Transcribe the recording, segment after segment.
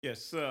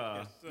Yes,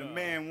 sir. The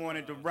man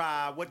wanted to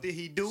ride. What did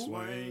he do?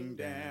 Swing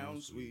down,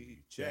 sweet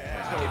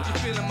child. If you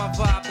feeling my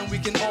vibe, then we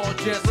can all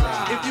just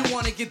ride. If you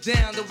wanna get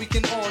down, then we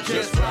can all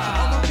just ride.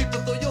 All my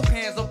people, throw your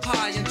hands up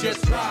high and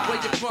just ride.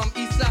 Where you from,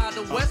 east side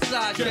to west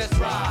side, just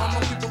ride. All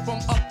my people from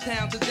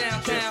uptown to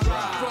downtown,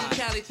 from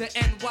Cali to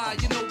NY,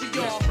 you know we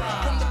all.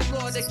 From the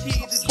Florida Key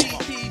to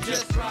GT,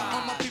 just ride.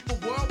 All my people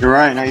worldwide. You're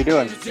Ryan, how you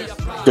doing?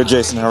 Good,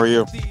 Jason. How are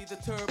you?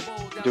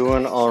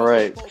 Doing all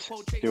right.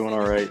 Doing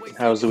all right.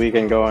 How's the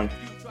weekend going?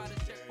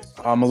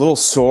 I'm a little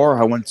sore.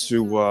 I went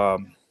to a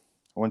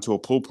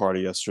pool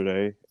party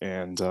yesterday,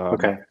 and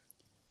Okay.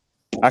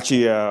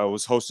 actually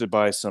was hosted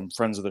by some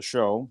friends of the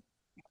show.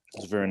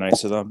 It was very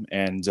nice of them,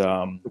 and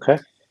Okay.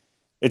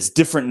 it's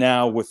different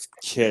now with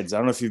kids. I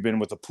don't know if you've been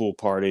to a pool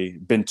party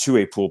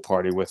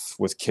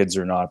with kids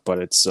or not, but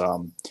it's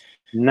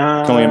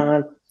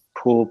Not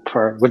pool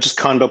party, which is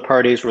condo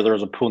parties where there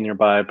was a pool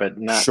nearby, but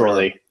not Sure.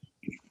 really.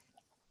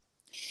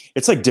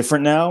 It's like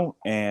different now,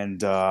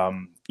 and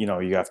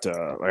you have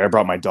to. Like, I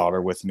brought my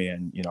daughter with me,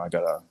 and I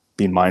gotta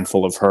be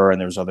mindful of her. And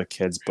there's other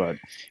kids, but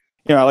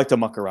I like to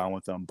muck around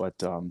with them.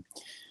 But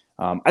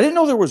I didn't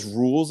know there was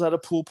rules at a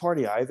pool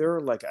party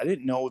either. Like I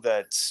didn't know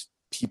that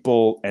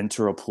people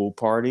enter a pool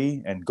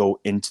party and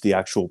go into the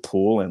actual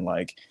pool, and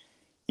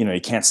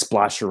you can't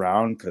splash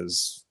around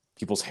because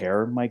people's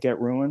hair might get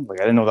ruined.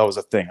 Like I didn't know that was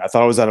a thing. I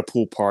thought I was at a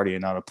pool party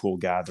and not a pool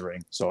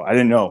gathering. So I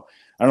didn't know.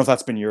 I don't know if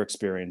that's been your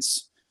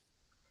experience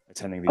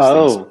attending these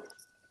things. Oh,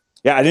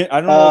 Yeah, I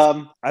don't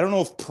know. I don't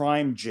know if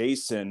Prime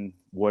Jason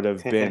would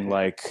have been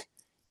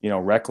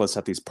reckless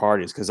at these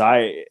parties, because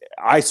I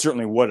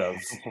certainly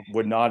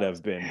would not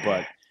have been.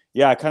 But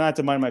yeah, I kind of had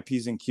to mind my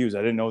P's and Q's. I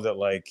didn't know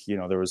that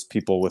there was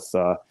people with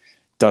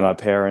done up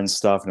hair and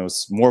stuff, and it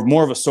was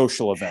more of a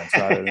social event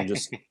rather than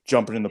just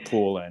jumping in the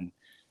pool and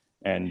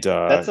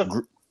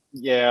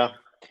yeah.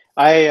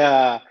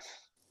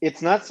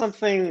 It's not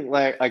something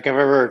like I've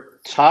ever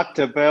talked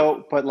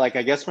about, but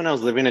I guess when I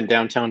was living in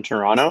downtown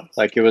Toronto,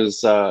 it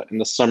was in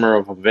the summer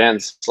of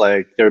events,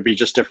 there would be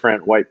just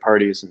different white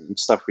parties and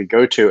stuff we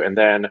go to, and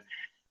then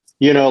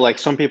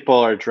some people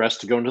are dressed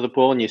to go into the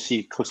pool, and you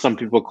see some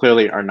people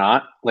clearly are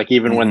not.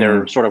 Even when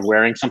they're sort of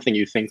wearing something,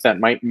 you think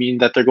that might mean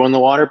that they're going in the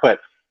water, but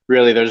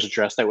really they're just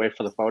dressed that way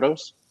for the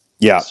photos.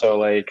 Yeah.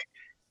 So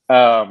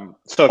if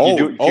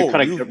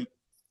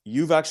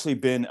you've actually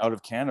been out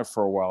of Canada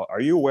for a while. Are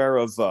you aware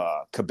of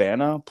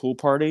Cabana Pool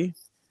Party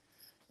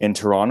in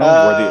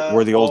Toronto,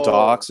 where the old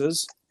docks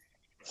is?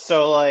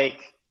 So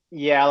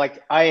yeah,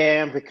 I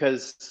am,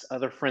 because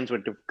other friends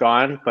would have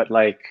gone, but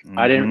I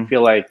didn't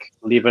feel like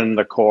leaving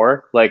the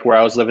core, where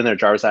I was living there,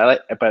 Jarvis Island.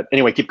 But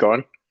anyway, keep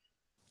going.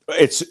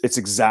 It's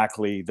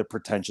exactly the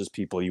pretentious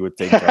people you would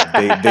think of.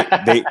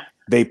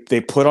 They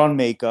put on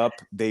makeup.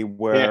 They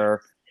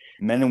wear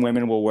men and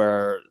women will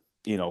wear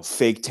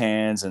fake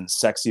tans and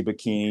sexy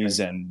bikinis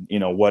and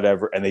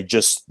whatever, and they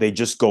just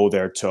go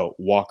there to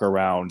walk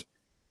around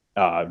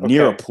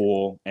near a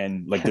pool,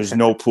 and there's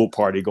no pool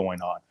party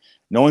going on.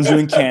 No one's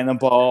doing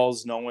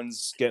cannonballs. No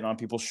one's getting on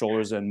people's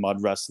shoulders and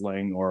mud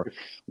wrestling or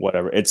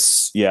whatever.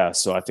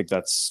 So I think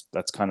that's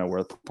kind of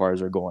where the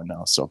parties are going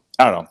now. So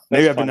I don't know.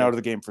 Maybe I've been out of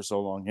the game for so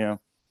long. Yeah.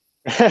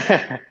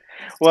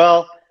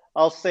 Well,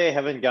 I'll say I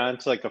haven't gone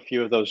to a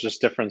few of those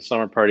just different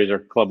summer parties or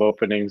club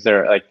openings.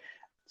 They're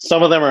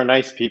some of them are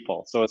nice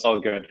people, so it's all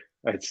good.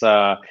 It's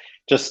so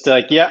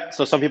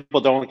some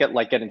people don't get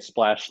getting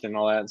splashed and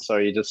all that, so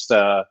you just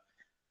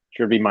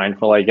should be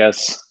mindful, I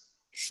guess.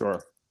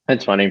 Sure.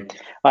 It's funny.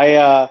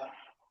 How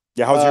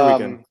was your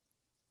weekend?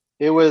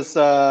 It was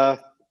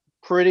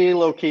pretty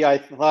low key. I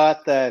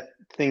thought that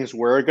things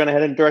were going to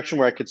head in a direction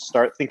where I could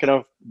start thinking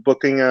of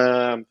booking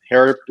a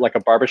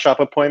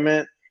barbershop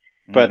appointment.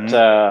 But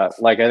I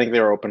think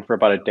they were open for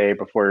about a day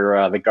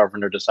before the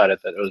governor decided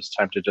that it was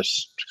time to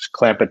just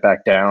clamp it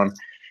back down.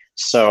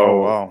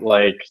 So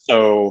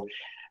so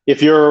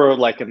if you're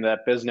in that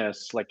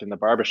business, in the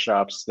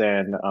barbershops,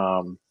 then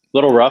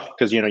little rough,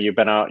 because you've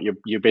been out,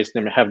 you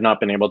basically have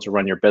not been able to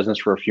run your business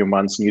for a few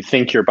months, and you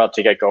think you're about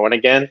to get going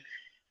again,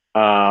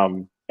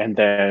 and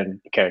then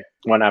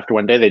one after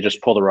one day they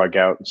just pull the rug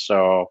out.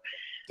 So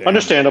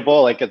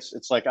understandable.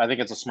 It's I think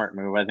it's a smart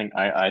move. I think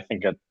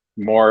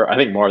more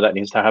of that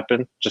needs to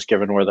happen, just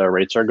given where the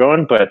rates are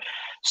going, but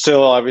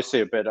still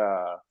obviously a bit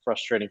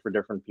frustrating for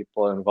different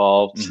people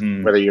involved,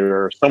 whether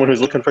you're someone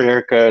who's looking for a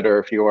haircut or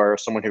if you are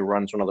someone who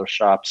runs one of those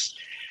shops.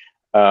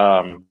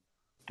 But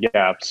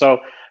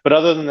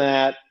other than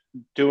that,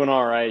 doing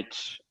all right.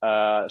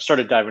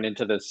 Started diving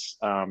into this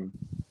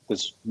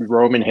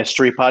Roman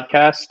history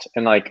podcast,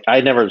 and I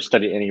never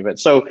studied any of it,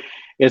 so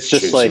it's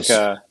just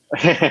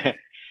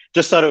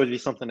just thought it would be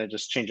something to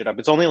just change it up.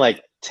 It's only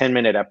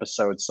 10-minute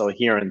episodes, so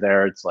here and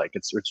there it's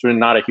really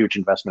not a huge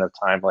investment of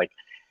time,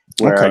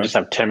 where I just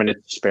have 10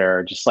 minutes to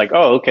spare, just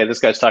this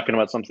guy's talking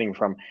about something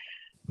from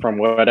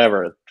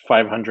whatever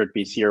 500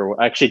 BC,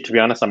 or actually, to be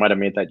honest, I might have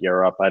made that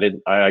year up. I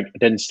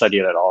didn't study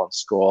it at all in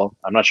school.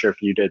 I'm not sure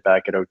if you did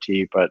back at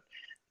OT, but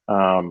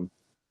I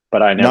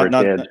never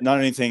did. Not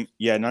anything.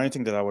 Yeah, not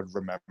anything that I would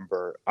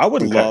remember. I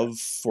would love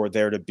for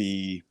there to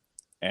be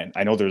and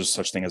I know there's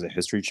such thing as a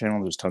history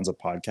channel. There's tons of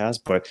podcasts,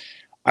 but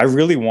I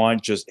really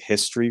want just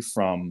history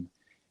from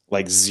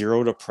like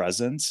zero to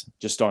present,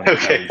 just on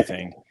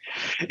everything.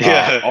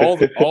 Yeah. All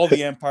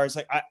the empires.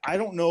 Like I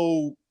don't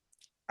know.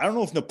 I don't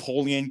know if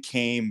Napoleon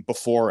came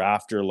before or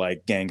after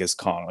like Genghis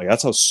Khan. Like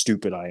that's how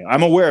stupid I am.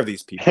 I'm aware of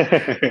these people.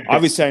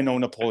 Obviously, I know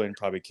Napoleon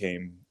probably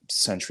came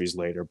centuries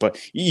later, but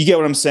you get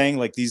what I'm saying?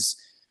 Like these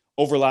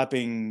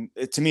overlapping,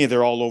 to me,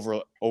 they're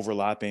all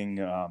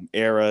overlapping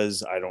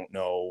eras. I don't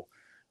know.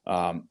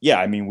 Yeah,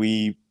 I mean,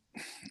 we're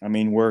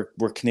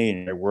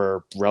Canadian. We're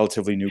a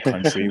relatively new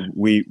country.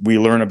 we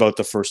learn about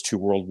the first two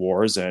world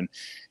wars and,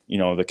 you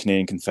know, the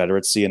Canadian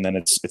Confederacy, and then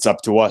it's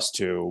up to us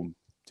to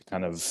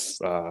kind of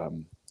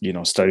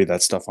study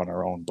that stuff on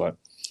our own. But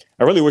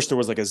I really wish there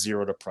was like a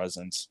zero to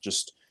present.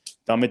 Just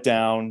dumb it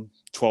down,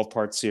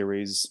 12-part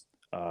series,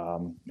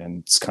 and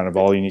it's kind of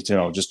all you need to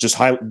know. Just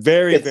high,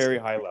 very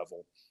high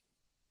level.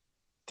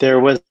 There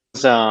was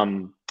this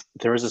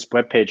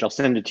webpage, I'll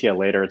send it to you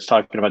later. It's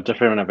talking about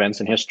different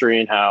events in history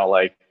and how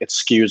like it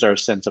skews our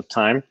sense of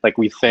time. Like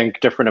we think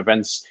different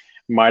events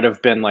might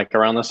have been like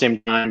around the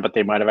same time, but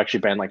they might have actually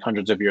been like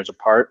hundreds of years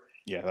apart.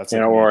 Yeah, that's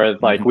or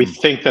like we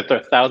think that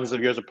they're thousands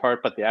of years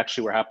apart, but they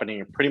actually were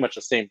happening at pretty much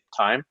the same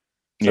time.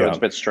 So it's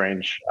a bit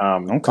strange.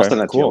 I'll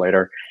send that to you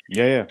later.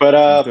 Yeah.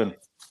 But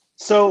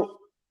so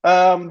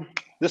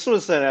this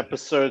was an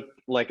episode,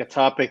 like a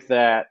topic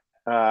that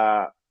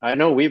I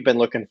know we've been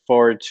looking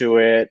forward to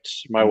it.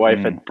 My wife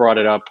had brought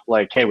it up,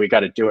 like, hey, we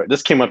got to do it.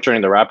 This came up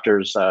during the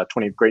Raptors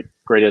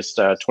greatest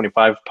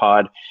 25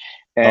 pod,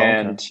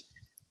 and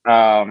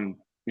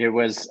it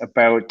was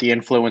about the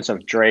influence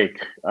of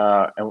Drake,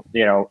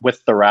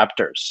 with the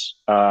Raptors,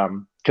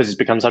 because he's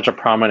become such a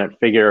prominent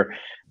figure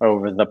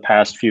over the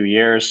past few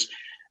years.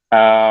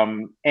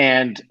 And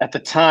at the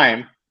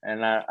time,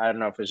 and I don't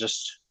know if it's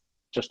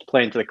just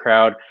playing to the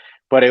crowd,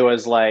 but it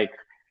was like,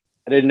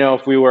 I didn't know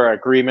if we were in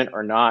agreement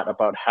or not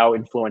about how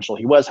influential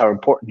he was, how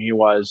important he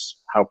was,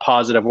 how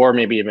positive or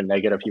maybe even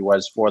negative he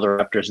was for the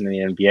Raptors in the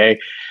NBA.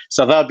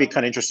 So that would be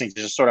kind of interesting to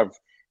just sort of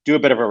do a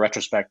bit of a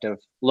retrospective,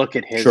 look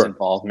at his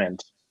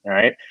involvement. All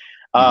right.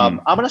 I'm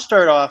going to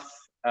start off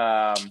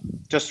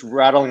just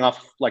rattling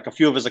off like a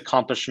few of his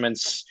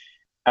accomplishments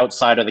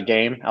outside of the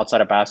game,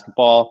 outside of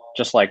basketball,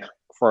 just like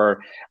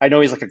I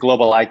know he's like a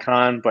global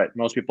icon, but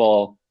most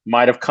people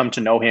might have come to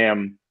know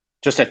him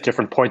just at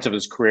different points of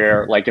his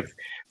career. Like if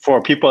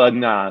for people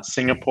in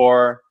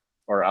Singapore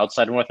or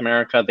outside North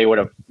America, they would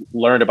have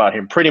learned about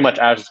him pretty much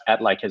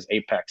at like his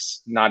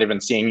apex, not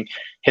even seeing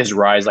his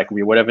rise like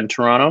we would have in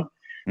Toronto.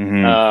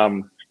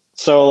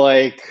 So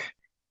like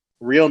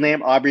real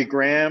name, Aubrey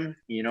Graham,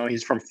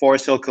 he's from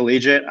Forest Hill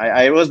Collegiate.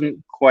 I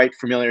wasn't quite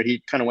familiar.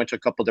 He kind of went to a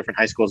couple different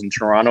high schools in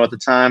Toronto at the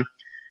time.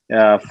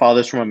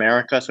 Father's from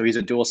America, so he's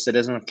a dual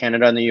citizen of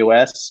Canada and the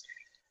US.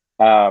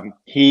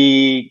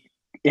 He,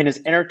 in his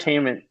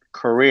entertainment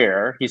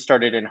career, he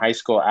started in high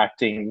school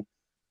acting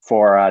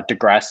for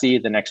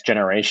Degrassi, The Next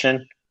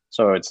Generation.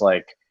 So it's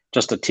like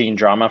just a teen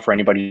drama for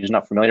anybody who's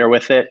not familiar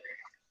with it.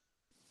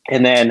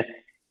 And then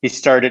he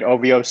started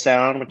OVO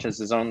Sound, which is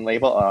his own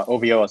label.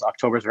 OVO is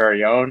October's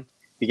very own.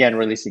 Began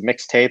releasing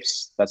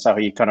mixtapes. That's how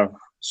he kind of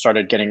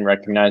started getting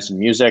recognized in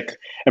music.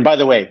 And by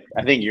the way,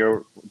 I think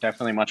you're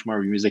definitely much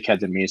more music head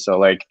than me. So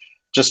like,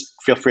 just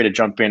feel free to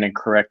jump in and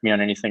correct me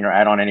on anything or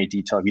add on any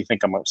detail if you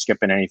think I'm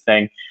skipping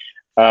anything.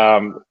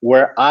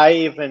 Where I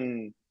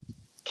even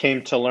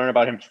came to learn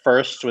about him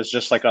first was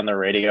just like on the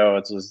radio.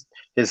 It was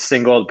his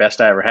single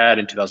 "Best I Ever Had"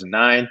 in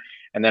 2009,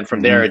 and then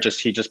from there, he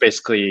just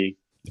basically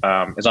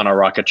is on a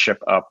rocket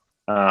ship up.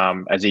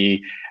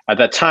 At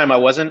that time, I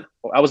was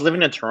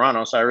living in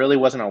Toronto, so I really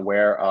wasn't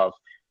aware of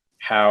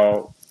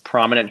how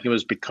prominent he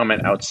was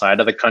becoming outside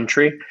of the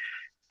country.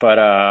 But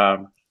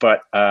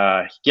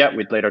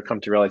we'd later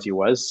come to realize he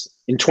was.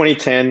 In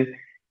 2010,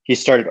 he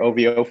started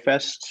OVO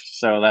Fest,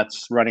 so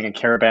that's running a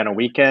Caravana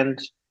weekend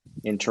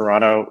in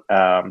Toronto.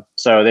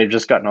 So they've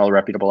just gotten all the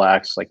reputable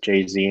acts like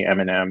Jay-Z,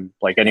 Eminem,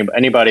 like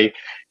anybody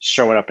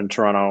showing up in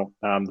Toronto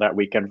that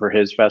weekend for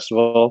his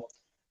festival.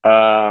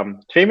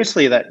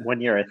 Famously, that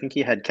one year, I think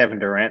he had Kevin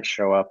Durant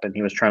show up, and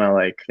he was trying to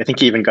I think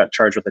he even got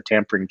charged with a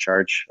tampering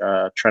charge,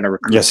 trying to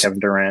recruit Kevin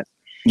Durant.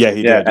 Yeah,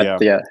 he did. At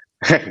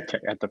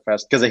the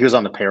fest, because he was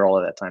on the payroll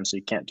at that time, so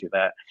you can't do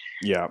that.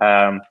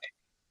 Yeah.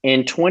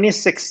 In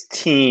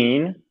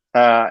 2016,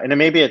 and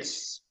maybe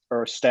it's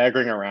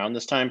staggering around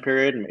this time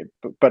period,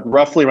 but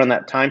roughly around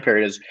that time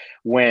period is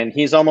when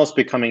he's almost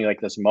becoming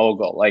like this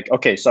mogul. Like,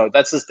 okay, so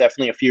that's just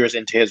definitely a few years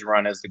into his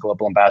run as the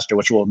global ambassador,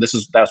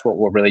 that's what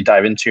we'll really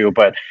dive into.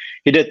 But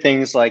he did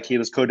things like he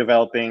was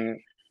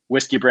co-developing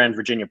whiskey brand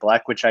Virginia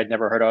Black, which I'd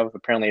never heard of.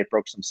 Apparently, it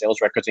broke some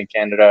sales records in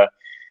Canada.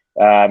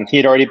 He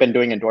had already been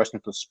doing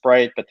endorsements with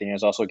Sprite, but then he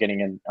was also getting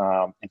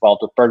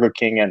involved with Burger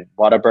King and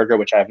Whataburger,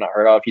 which I have not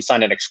heard of. He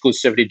signed an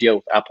exclusivity deal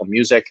with Apple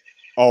Music.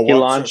 Oh, he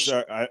launched.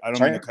 Sorry, I don't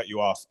mean to cut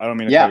you off. I don't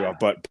mean to cut you off,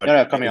 but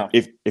no, cut me off.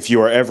 If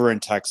you are ever in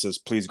Texas,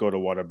 please go to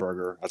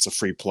Whataburger. That's a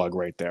free plug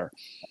right there.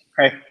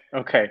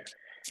 Okay.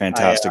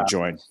 Fantastic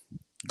joint.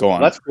 Go on.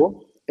 That's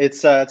cool.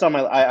 It's on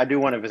my. I do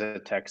want to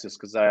visit Texas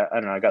because I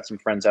don't know. I got some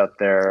friends out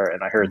there,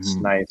 and I heard it's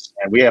nice.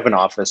 And we have an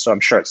office, so I'm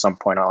sure at some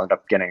point I'll end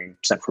up getting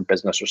sent for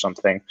business or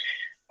something.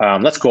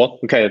 That's cool.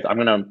 Okay, I'm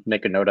gonna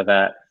make a note of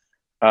that.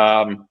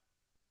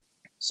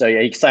 So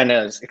yeah, he signed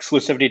an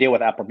exclusivity deal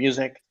with Apple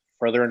Music,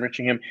 further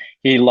enriching him.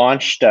 He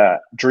launched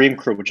Dream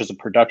Crew, which is a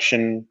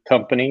production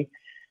company.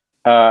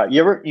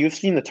 You've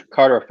seen the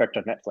Carter Effect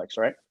on Netflix,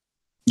 right?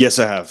 Yes,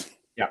 I have.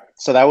 Yeah.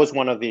 So that was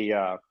one of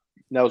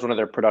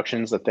their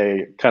productions that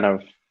they kind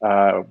of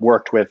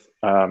worked with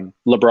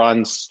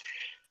LeBron's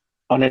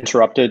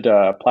Uninterrupted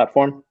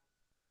platform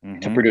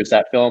to produce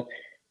that film.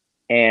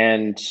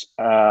 And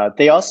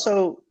they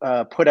also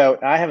put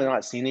out, I have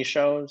not seen these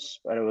shows,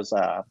 but it was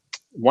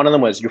one of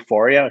them was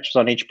Euphoria, which is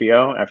on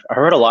HBO. I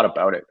heard a lot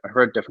about it. I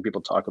heard different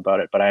people talk about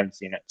it, but I haven't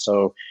seen it.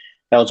 So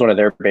that was one of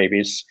their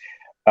babies.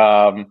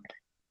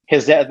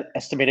 His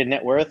estimated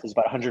net worth is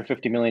about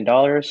 $150 million.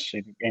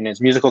 In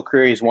his musical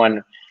career, he's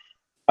won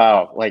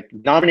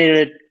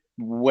nominated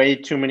way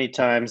too many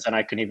times than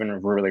I could even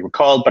really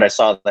recall, but I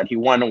saw that he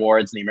won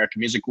awards in the American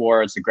Music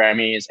Awards, the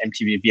Grammys,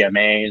 MTV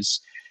VMAs.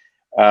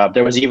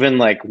 There was even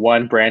like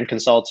one brand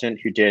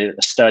consultant who did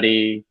a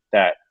study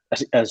that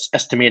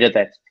estimated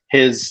that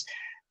his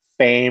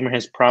fame,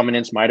 his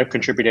prominence might have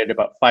contributed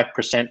about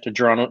 5% to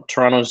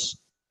Toronto's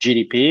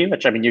GDP,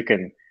 which, I mean, you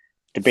can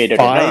debate it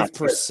or not.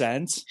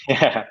 5%?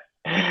 Yeah.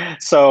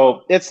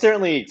 So it's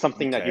certainly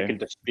something that you can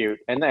dispute.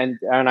 And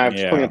I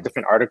was pulling up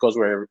different articles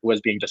where it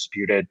was being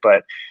disputed,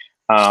 but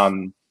I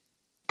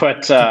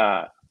want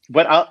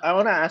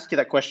to ask you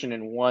that question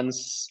in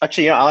once.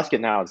 Actually, I'll ask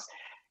it now.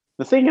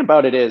 The thing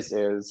about it is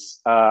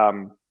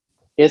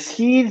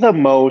he the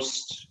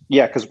most?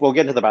 Yeah, because we'll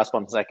get into the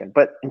basketball in a second.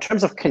 But in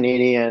terms of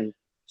Canadian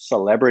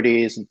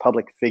celebrities and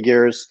public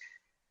figures,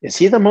 is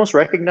he the most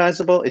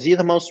recognizable? Is he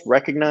the most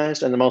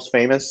recognized and the most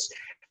famous?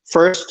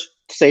 First,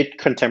 say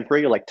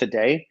contemporary, like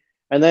today,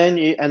 and then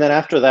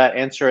after that,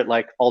 answer it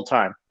like all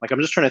time. Like, I'm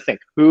just trying to think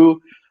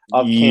who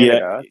of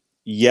Canada.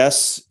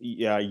 Yes,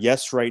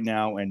 right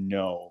now, and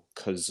no,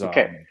 because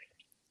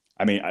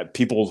I mean,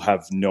 people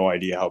have no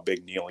idea how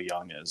big Neil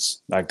Young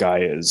is. That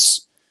guy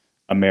is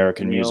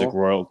American music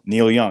royalty.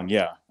 Neil Young,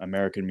 yeah,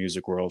 American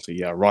music royalty,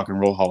 yeah, Rock and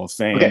Roll Hall of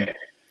Fame. Okay,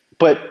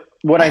 but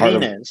what I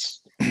mean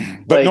is,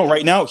 but no,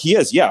 right now he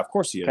is. Yeah, of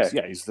course he is. Okay.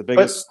 Yeah, he's the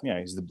biggest.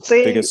 He's the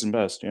biggest and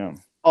best. Yeah,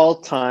 all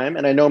time.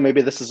 And I know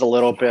maybe this is a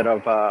little bit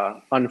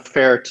of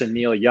unfair to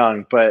Neil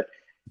Young, but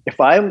if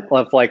I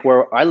like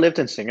where I lived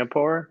in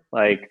Singapore,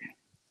 like.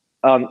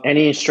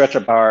 Any stretch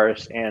of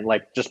bars and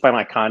like just by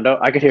my condo,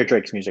 I could hear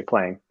Drake's music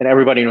playing, and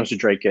everybody knows who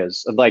Drake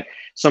is. And like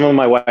some of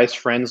my wife's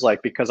friends,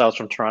 like because I was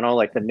from Toronto,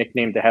 like the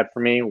nickname they had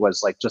for me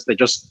was like they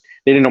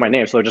didn't know my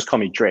name, so they just call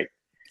me Drake.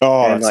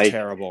 Oh, and that's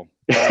terrible.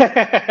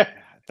 That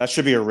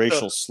should be a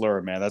racial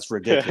slur, man. That's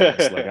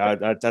ridiculous.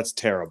 Like that's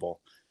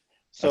terrible.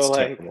 That's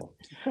terrible.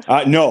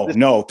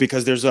 No,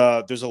 because there's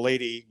a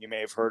lady you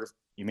may have heard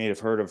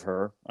of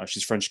her.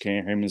 She's French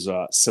Canadian. Her name is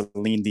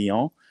Celine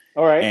Dion.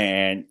 All right,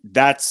 and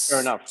that's fair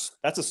enough.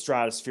 That's a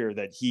stratosphere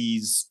that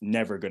he's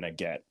never gonna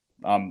get.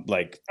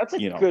 That's a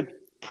good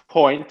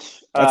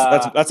point.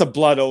 That's a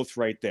blood oath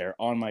right there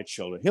on my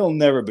children. He'll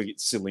never be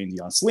Celine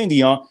Dion. Celine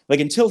Dion, like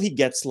until he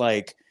gets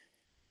like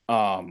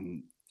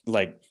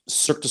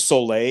Cirque du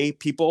Soleil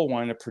people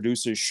wanting to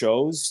produce his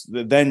shows,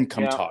 then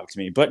come talk to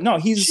me. But no,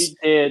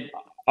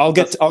 I'll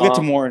get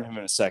to more in him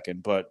in a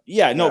second. But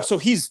so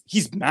he's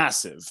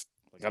massive.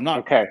 Like I'm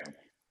not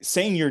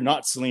saying you're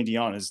not Celine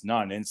Dion is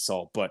not an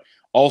insult, but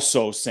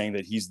also saying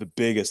that he's the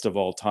biggest of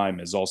all time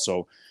is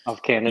also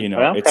of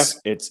Canada.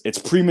 It's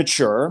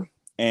premature,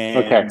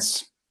 and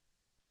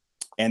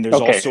there's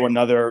also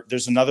another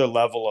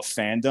level of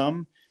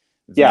fandom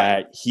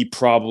that he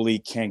probably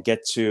can't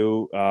get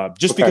to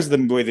just because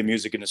of the way the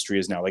music industry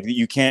is now. Like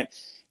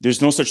there's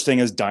no such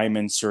thing as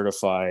diamond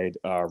certified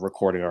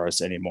recording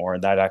artists anymore,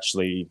 and that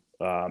actually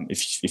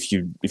if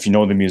you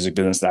know the music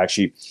business, that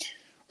actually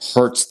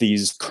hurts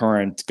these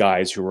current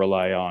guys who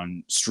rely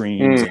on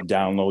streams and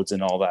downloads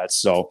and all that.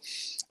 So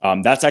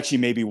that's actually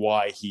maybe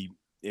why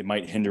it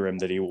might hinder him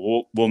that he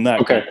will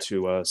not get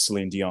to a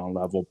Celine Dion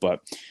level. But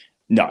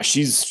no,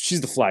 she's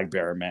the flag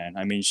bearer, man.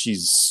 I mean,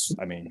 she's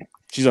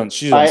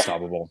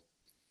unstoppable.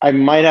 I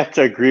might have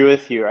to agree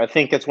with you. I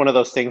think it's one of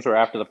those things where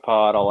after the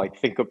pod, I'll like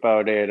think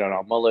about it and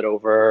I'll mull it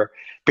over,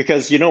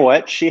 because you know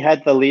what? She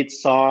had the lead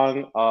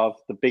song of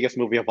the biggest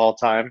movie of all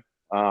time.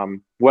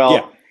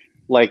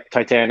 Like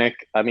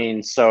Titanic. I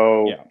mean,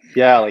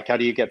 like how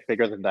do you get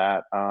bigger than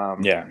that?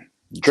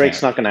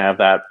 Drake's not going to have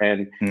that.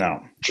 And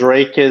no,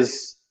 Drake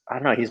is, I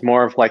don't know, he's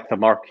more of like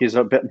he's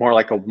a bit more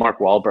like a Mark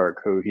Wahlberg,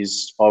 who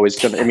he's always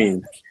going to, I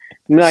mean,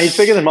 no, he's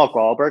bigger than Mark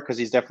Wahlberg because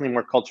he's definitely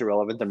more culture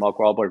relevant than Mark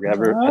Wahlberg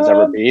has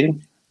ever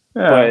been.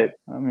 Yeah,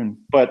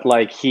 but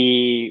like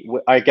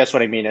I guess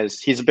what I mean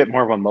is he's a bit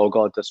more of a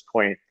mogul at this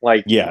point.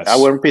 Like, I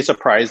wouldn't be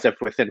surprised if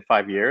within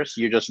 5 years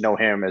you just know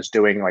him as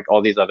doing like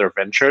all these other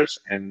ventures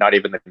and not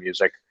even the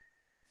music.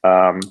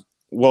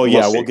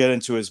 We'll get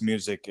into his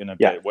music in a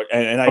bit.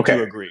 And I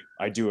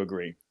do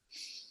agree.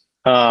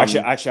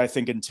 Actually, I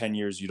think in 10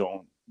 years you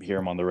hear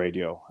him on the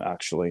radio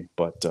actually.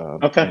 But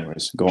Okay.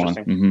 anyways, go on.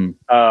 Interesting.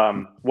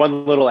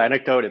 One little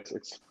anecdote.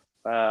 It's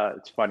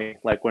funny.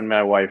 Like when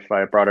my wife,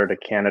 I brought her to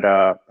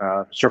Canada.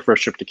 It's her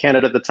first trip to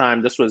Canada at the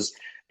time. This was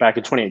back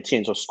in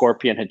 2018. So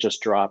Scorpion had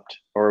just dropped,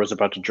 or was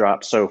about to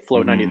drop. So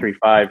Float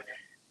 93.5,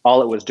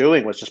 all it was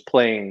doing was just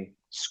playing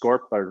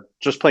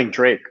just playing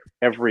Drake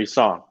every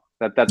song.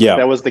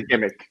 That was the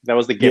gimmick. That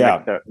was the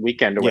gimmick, the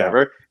weekend or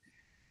whatever.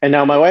 And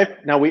now my wife,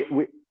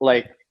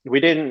 we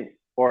didn't,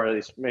 or at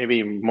least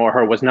maybe more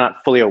her, was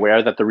not fully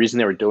aware that the reason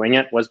they were doing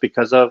it was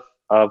because of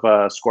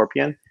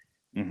Scorpion.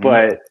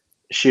 But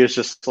she was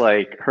just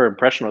like, her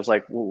impression was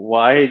like,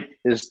 why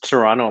is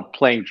Toronto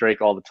playing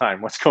Drake all the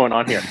time? What's going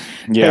on here?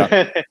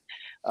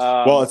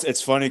 Well,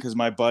 it's funny because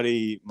my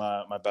buddy,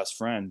 my best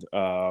friend,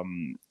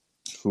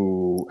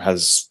 who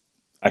has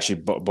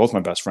actually both my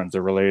best friends,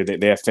 they're related.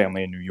 They have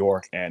family in New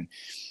York, and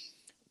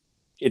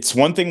it's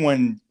one thing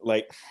when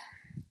like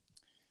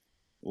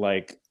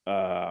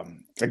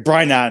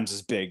Bryan Adams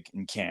is big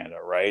in Canada,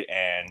 right?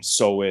 And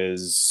so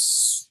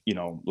is,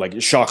 like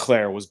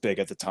Chauclair was big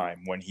at the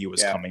time when he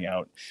was coming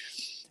out.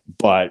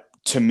 But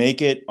to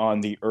make it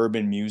on the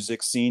urban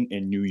music scene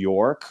in New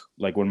York,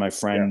 like when my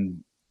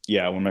friends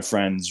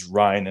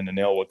Ryan and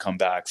Anil would come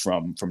back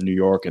from New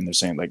York, and they're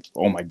saying like,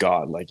 oh my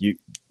God, like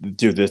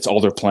dude, that's all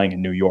they're playing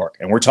in New York.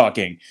 And we're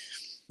talking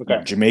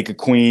Jamaica,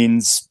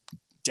 Queens,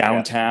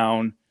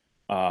 downtown.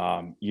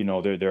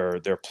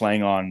 They're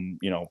playing on,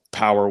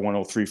 Power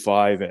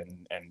 103.5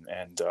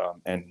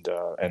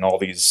 and all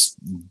these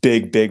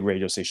big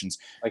radio stations.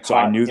 Like so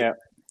Hot, I knew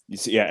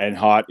and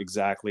Hot,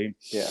 exactly.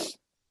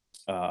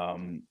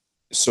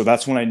 So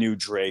that's when I knew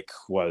Drake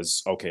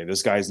was okay.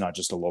 This guy's not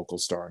just a local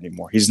star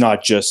anymore. He's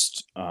not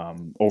just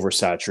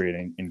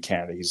oversaturating in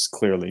Canada. He's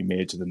clearly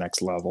made it to the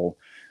next level,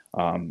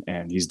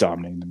 and he's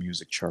dominating the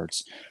music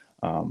charts.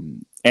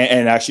 And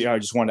actually, I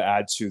just wanted to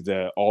add to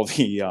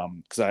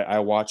because I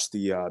watched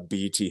the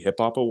BET Hip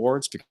Hop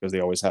Awards because they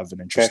always have an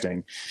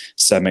interesting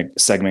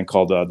segment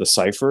called the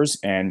Cyphers,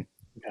 and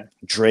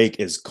Drake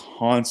is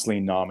constantly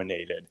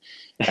nominated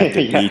at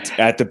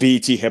the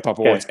BET Hip Hop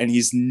Awards, and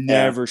he's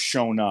never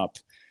shown up.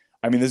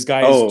 I mean, this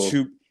guy is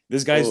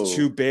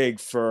too big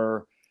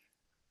for,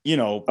 he's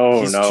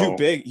too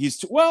big.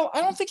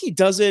 I don't think he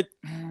does it.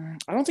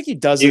 I don't think he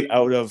does it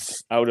out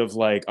of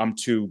like, I'm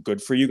too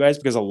good for you guys,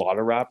 because a lot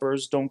of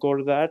rappers don't go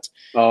to that.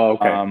 Oh,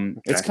 okay.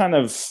 It's kind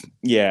of,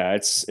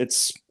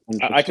 it's,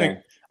 I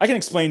can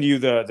explain to you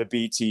the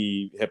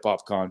BT hip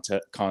hop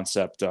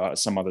concept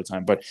some other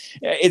time, but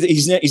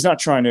he's not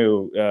trying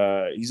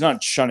to, he's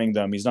not shunning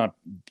them. He's not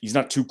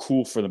too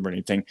cool for them or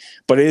anything,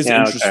 but it is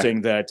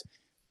interesting that,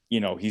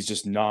 he's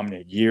just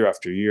nominated year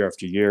after year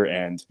after year,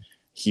 and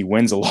he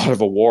wins a lot of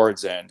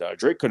awards, and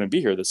Drake couldn't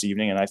be here this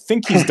evening. And I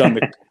think he's done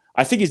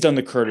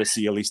the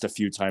courtesy at least a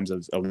few times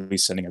of at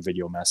least sending a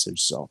video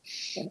message. So,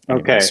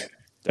 anyways,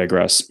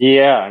 digress.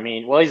 Yeah, I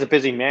mean, well, he's a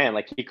busy man.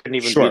 Like, he couldn't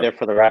even be there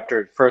for the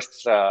Raptor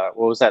first. What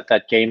was that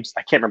game?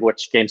 I can't remember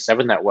which Game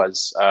 7 that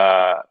was.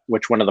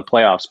 Which one of the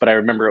playoffs? But I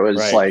remember it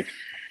was like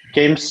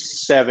Game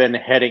 7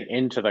 heading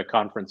into the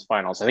conference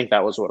finals. I think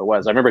that was what it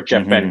was. I remember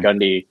Jeff Van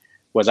Gundy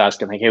was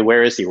asking like, "Hey,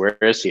 where is he? Where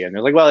is he?" And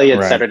they're like, "Well, he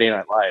had Saturday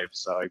Night Live."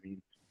 So I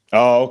mean.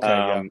 Oh,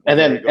 okay. And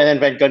then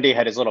Van Gundy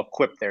had his little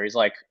quip there. He's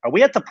like, "Are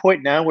we at the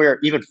point now where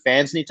even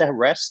fans need to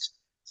rest?"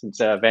 Since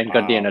Van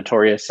Gundy, a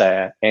notorious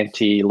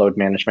anti-load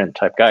management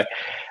type guy.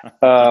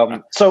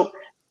 So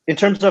in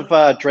terms of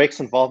Drake's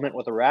involvement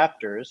with the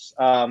Raptors,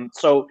 I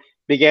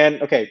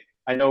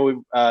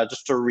know,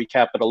 just to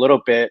recap it a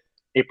little bit,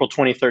 April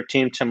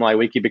 2013, Tim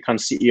Leiweke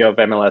becomes CEO of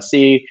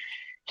MLSE.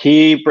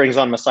 He brings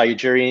on Masai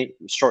Ujiri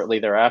shortly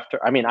thereafter.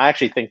 I mean, I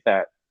actually think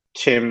that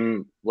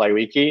Tim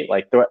Leiweke,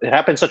 it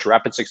happened in such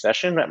rapid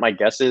succession that my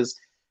guess is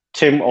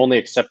Tim only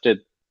accepted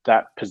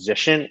that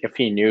position if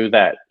he knew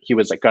that he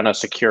was going to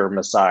secure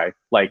Masai.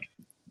 What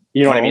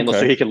I mean? Okay.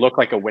 So he could look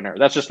like a winner.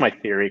 That's just my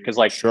theory, because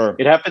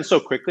it happened so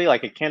quickly.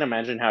 Like, I can't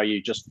imagine how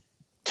you just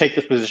take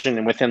this position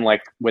and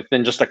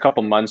within just a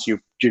couple months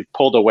you've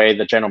pulled away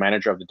the general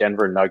manager of the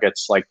Denver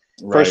Nuggets.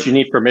 First you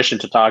need permission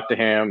to talk to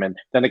him, and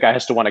then the guy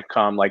has to want to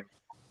come.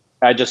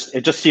 It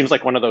just seems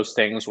like one of those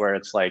things where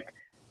it's like,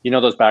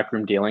 those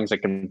backroom dealings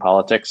like in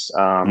politics.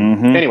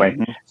 Anyway,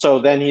 so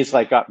then he's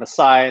got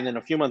Masai, and then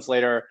a few months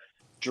later,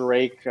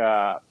 Drake,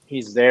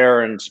 he's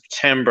there in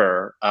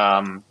September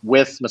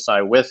with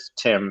Masai, with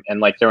Tim,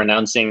 and they're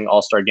announcing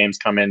All-Star games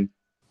coming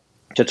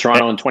to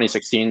Toronto in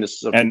 2016.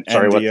 This is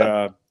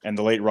and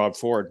the late Rob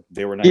Ford,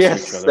 they were next to each other.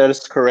 Yes, that is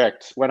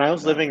correct. When I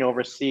was living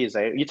overseas,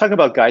 you talk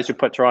about guys who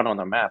put Toronto on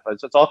the map.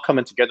 It's all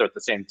coming together at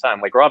the same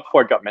time. Rob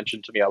Ford got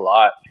mentioned to me a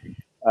lot.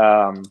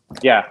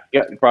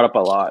 Brought up a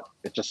lot.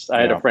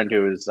 I had a friend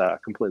who was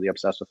completely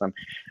obsessed with him.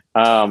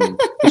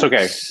 It's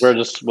okay.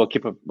 We'll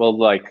keep it.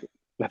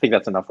 I think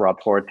that's enough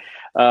Rob Ford.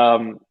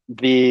 So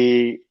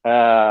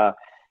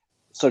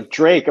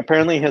Drake,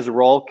 apparently his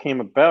role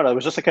came about. It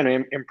was just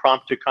an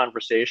impromptu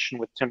conversation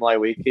with Tim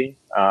Leiweke.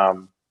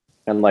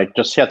 and like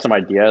just he had some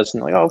ideas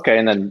and like, oh, okay,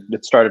 and then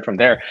it started from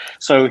there.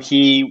 So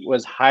he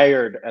was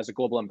hired as a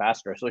global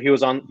ambassador. So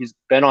he's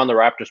been on the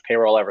Raptors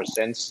payroll ever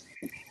since,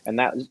 and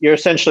that you're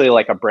essentially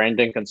like a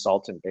branding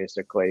consultant,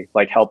 basically,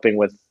 like helping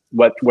with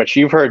what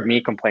you've heard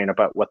me complain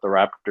about what the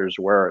Raptors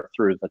were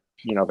through the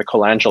the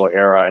Colangelo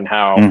era, and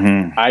how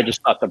I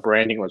just thought the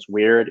branding was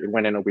weird. It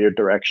went in a weird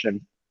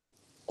direction.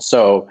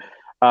 So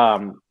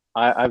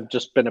I've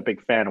just been a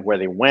big fan of where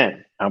they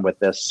went with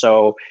this.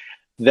 So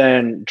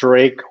then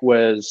Drake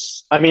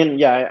was, I mean,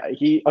 yeah,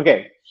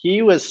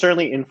 he was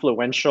certainly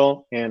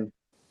influential, and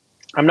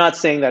I'm not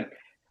saying that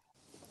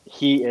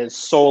he is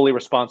solely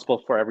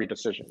responsible for every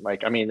decision.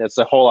 Like, I mean, it's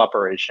a whole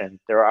operation.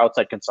 There are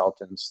outside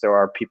consultants, there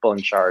are people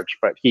in charge,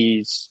 but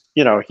he's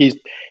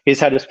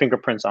had his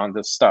fingerprints on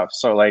this stuff.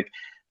 So like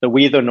the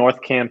We the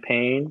North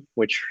campaign,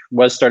 which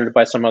was started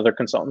by some other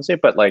consultancy,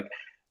 but like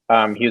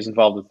he was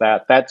involved with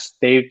that.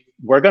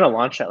 We're going to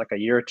launch that like a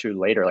year or two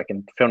later, like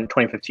in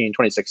 2015,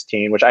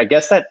 2016, which I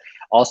guess that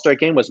All-Star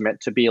game was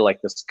meant to be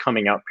like this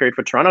coming out period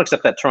for Toronto,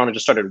 except that Toronto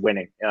just started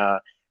winning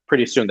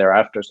pretty soon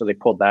thereafter. So they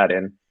pulled that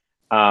in.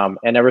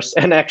 And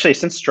actually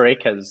since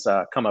Drake has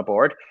come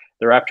aboard,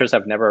 the Raptors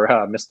have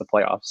never missed the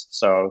playoffs.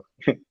 So,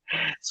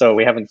 so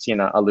we haven't seen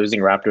a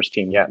losing Raptors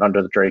team yet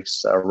under the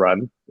Drake's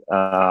run.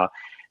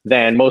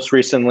 Then most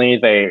recently,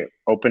 they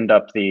opened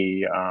up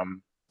the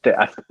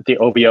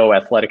OVO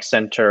Athletic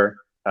Center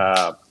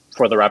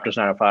for the Raptors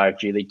 905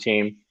 G League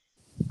team,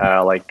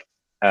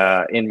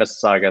 in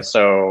Mississauga.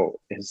 So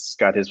he's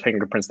got his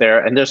fingerprints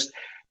there, and there's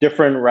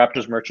different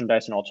Raptors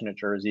merchandise and alternate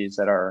jerseys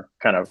that are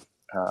kind of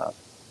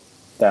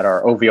that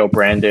are OVO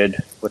branded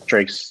with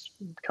Drake's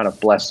kind of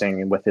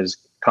blessing and with his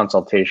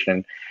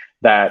consultation,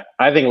 that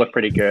I think look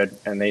pretty good,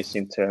 and they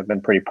seem to have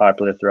been pretty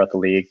popular throughout the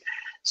league.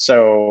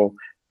 So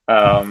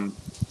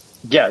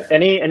yeah,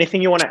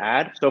 anything you want to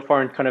add so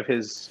far in kind of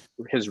his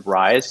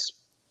rise?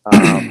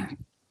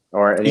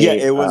 Or any, yeah,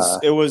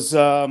 it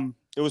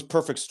was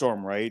perfect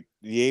storm, right?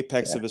 The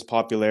apex of his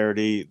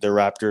popularity, the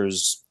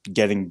Raptors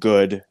getting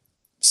good,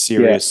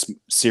 serious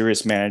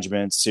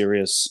management,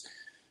 serious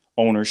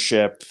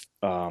ownership.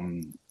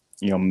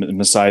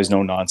 Masai's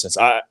no nonsense.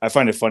 I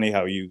find it funny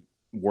how you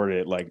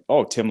worded it like,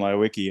 oh, Tim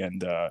Leiweke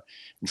and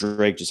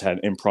Drake just had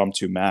an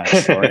impromptu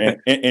match or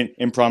an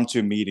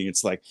impromptu meeting.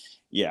 It's like,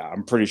 yeah,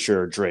 I'm pretty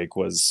sure Drake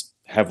was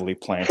heavily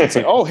planned. It's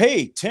like, oh,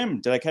 hey,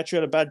 Tim, did I catch you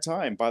at a bad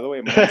time? By the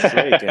way, my name's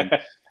Drake. And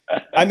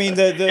I mean,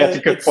 that's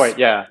a good point.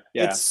 Yeah.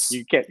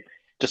 You can't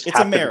just it's a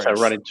happen marriage. to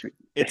run into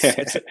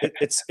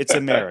it's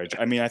a marriage.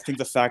 I mean, I think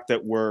the fact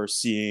that we're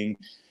seeing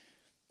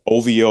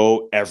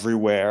OVO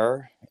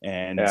everywhere,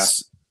 and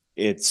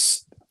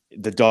it's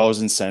the dollars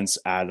and cents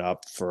add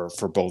up for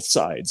both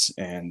sides,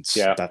 and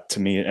that to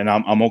me, and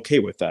I'm okay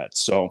with that.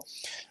 So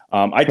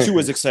I too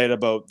was excited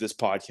about this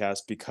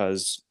podcast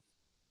because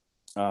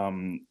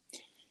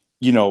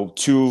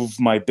two of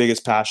my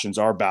biggest passions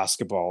are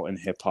basketball and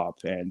hip hop,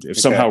 and if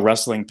somehow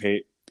wrestling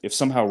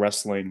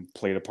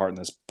played a part in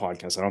this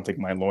podcast, I don't think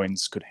my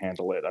loins could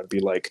handle it. I'd be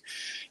like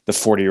the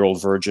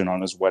 40-year-old virgin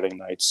on his wedding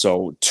night.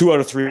 So 2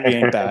 out of 3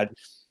 ain't bad.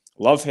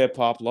 Love hip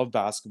hop, love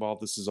basketball.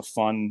 This is a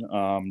fun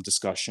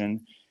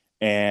discussion.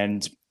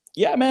 And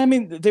yeah, man, I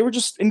mean, they were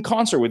just in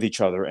concert with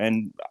each other.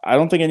 And I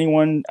don't think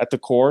anyone at the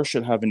core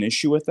should have an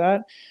issue with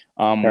that.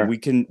 We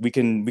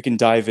can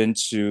dive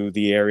into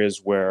the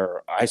areas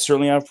where I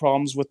certainly have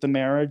problems with the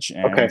marriage.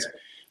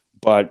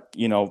 But,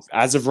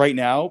 as of right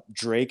now,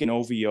 Drake and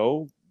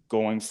OVO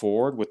going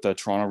forward with the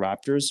Toronto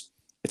Raptors,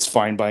 it's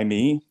fine by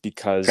me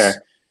because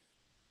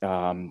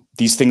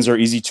these things are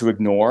easy to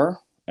ignore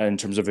in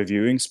terms of a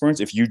viewing experience.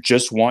 If you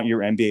just want your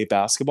NBA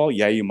basketball,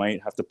 you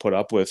might have to put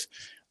up with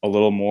a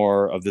little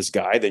more of this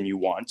guy than you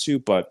want to,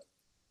 but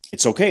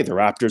it's okay. The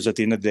Raptors at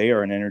the end of the day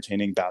are an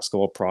entertaining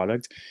basketball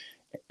product,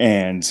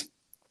 and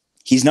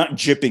he's not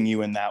gypping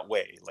you in that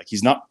way. Like,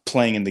 he's not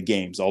playing in the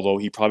games, although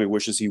he probably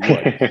wishes he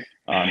would.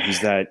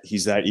 He's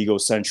that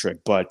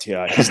egocentric, but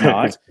he's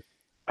not.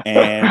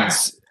 And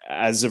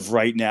as of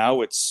right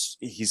now,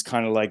 he's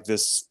kind of like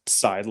this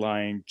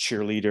sideline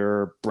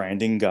cheerleader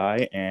branding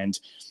guy, and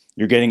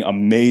you're getting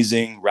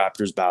amazing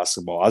Raptors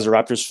basketball. As a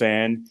Raptors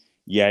fan,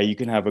 you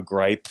can have a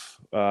gripe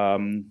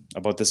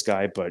about this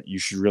guy, but you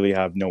should really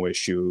have no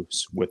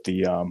issues with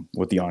the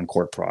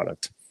on-court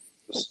product.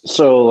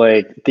 So,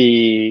 like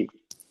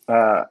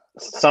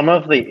some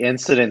of the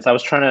incidents, I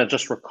was trying to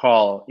just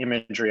recall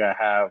imagery I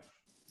have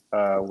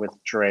with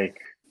Drake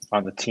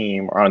on the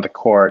team or on the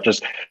court,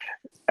 just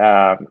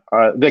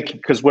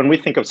because when we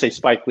think of, say,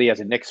 Spike Lee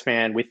as a Knicks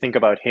fan, we think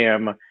about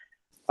him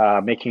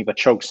making the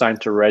choke sign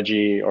to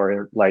Reggie,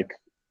 or like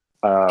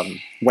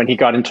when he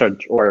got into,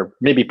 or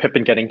maybe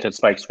Pippen getting to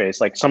Spike's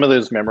face. Like, some of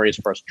those memories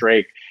for us,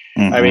 Drake.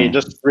 I mean,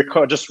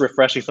 just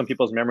refreshing some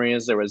people's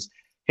memories. There was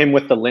him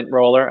with the lint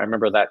roller. I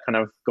remember that kind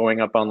of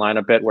going up online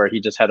a bit, where he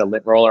just had a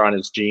lint roller on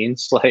his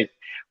jeans, like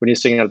when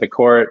he's singing at the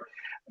court.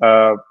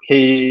 There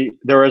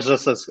was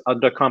just this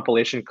under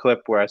compilation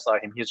clip where I saw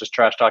him. He's just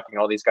trash talking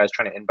all these guys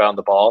trying to inbound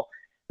the ball.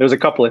 There was a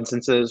couple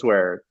instances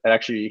where it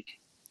actually,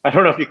 I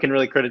don't know if you can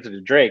really credit it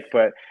to Drake,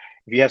 but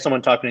if you have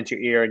someone talking into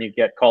your ear and you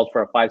get called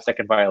for a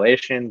 5-second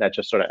violation, that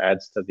just sort of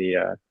adds to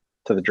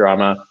the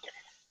drama.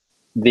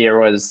 There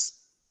was,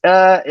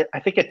 I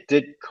think it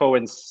did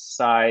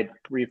coincide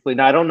briefly.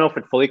 Now I don't know if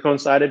it fully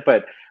coincided,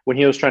 but when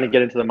he was trying to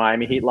get into the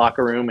Miami Heat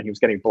locker room and he was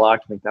getting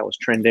blocked, I think that was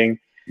trending.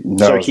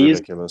 That was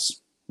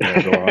ridiculous.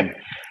 Yeah, go on.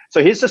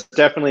 So he's just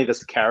definitely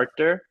this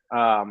character.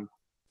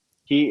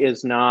 He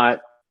is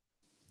not.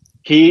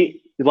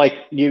 He like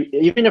you.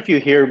 Even if you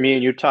hear me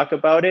and you talk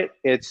about it,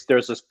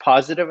 there's this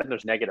positive and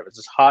there's negative. It's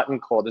this hot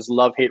and cold. This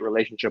love-hate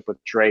relationship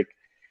with Drake,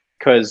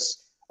 because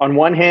on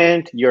one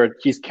hand,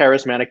 he's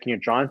charismatic and you're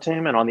drawn to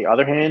him, and on the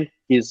other hand,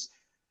 he's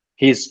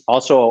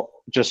also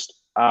just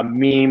a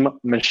meme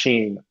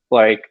machine.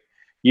 Like,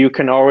 you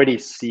can already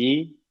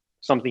see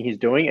something he's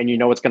doing, and you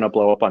know it's going to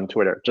blow up on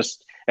Twitter.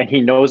 And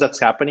he knows that's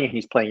happening, and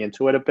he's playing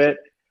into it a bit.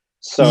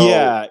 So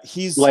yeah,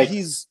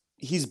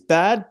 he's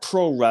bad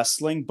pro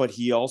wrestling, but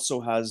he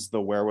also has the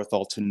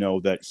wherewithal to know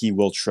that he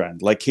will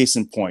trend. Like, case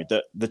in point,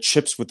 the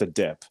chips with the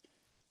dip.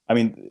 I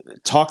mean,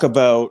 talk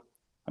about.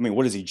 I mean,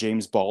 what is he?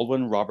 James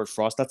Baldwin, Robert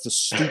Frost? That's the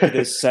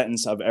stupidest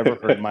sentence I've ever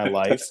heard in my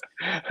life.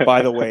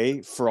 By the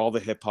way, for all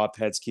the hip hop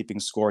heads keeping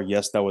score,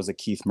 yes, that was a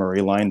Keith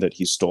Murray line that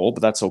he stole,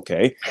 but that's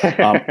okay.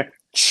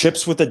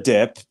 Chips with a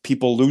dip.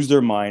 People lose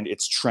their mind.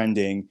 It's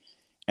trending.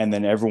 And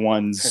then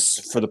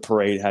everyone's for the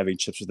parade having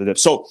chips with the dip.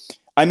 So,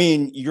 I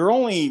mean, you're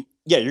going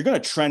to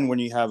trend when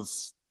you have,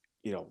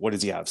 what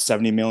does he have?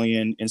 70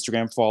 million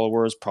Instagram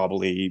followers.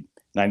 Probably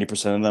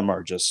 90% of them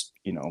are just,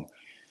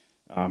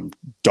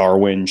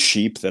 Darwin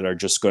sheep that are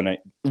just going to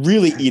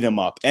really eat him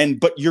up.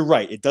 But you're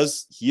right.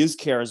 He is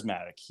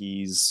charismatic.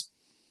 He's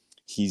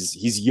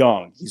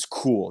young. He's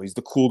cool. He's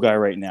the cool guy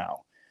right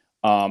now.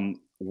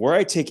 Where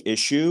I take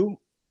issue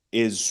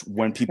is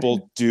when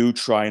people do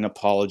try and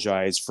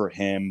apologize for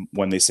him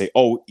when they say,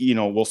 oh,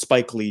 well,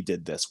 Spike Lee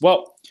did this.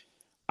 Well,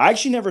 I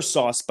actually never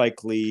saw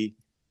Spike Lee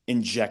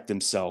inject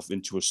himself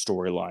into a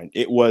storyline.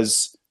 It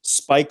was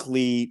Spike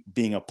Lee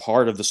being a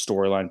part of the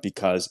storyline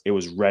because it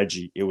was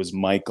Reggie, it was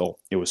Michael,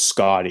 it was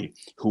Scotty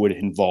who would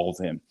involve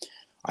him.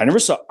 I never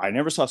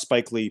saw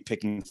Spike Lee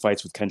picking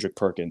fights with Kendrick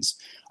Perkins.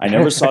 I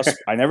never saw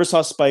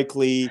Spike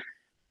Lee,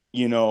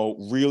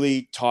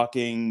 really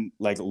talking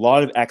like a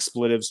lot of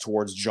expletives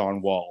towards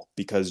John Wall,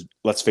 because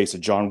let's face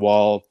it, John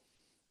Wall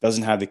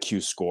doesn't have the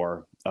Q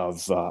score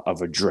of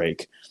a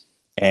Drake.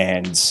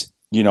 And,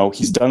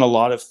 he's done a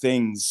lot of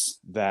things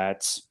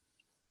that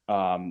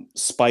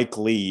Spike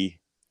Lee,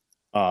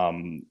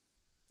 and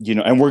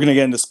we're going to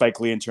get into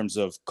Spike Lee in terms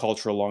of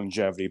cultural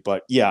longevity,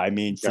 but yeah, I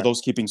mean, for those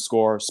keeping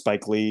score,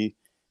 Spike Lee,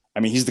 I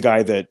mean, he's the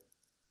guy that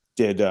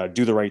did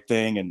Do the Right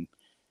Thing and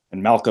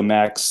Malcolm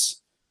X,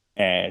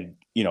 and,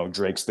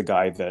 Drake's the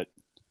guy that,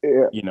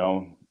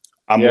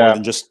 I'm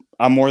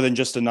more than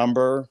just a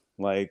number.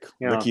 Like,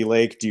 Ricky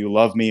Lake, Do You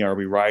Love Me? Are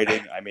We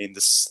Riding? I mean,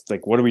 this,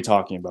 like, what are we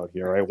talking about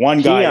here, right?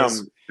 One guy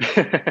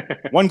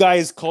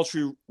is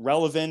culturally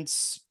relevant,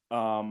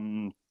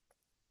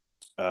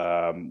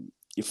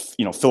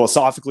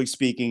 philosophically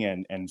speaking,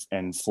 and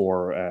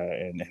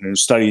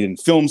studied in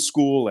film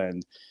school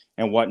and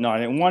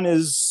whatnot. And one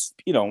is,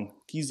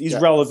 he's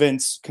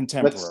relevant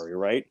contemporary,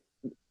 right?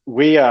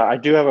 I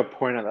do have a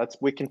point on that.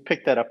 We can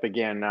pick that up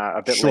again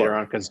a bit later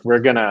on, because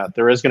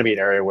there is gonna be an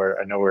area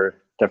where I know we're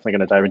definitely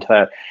gonna dive into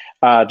that.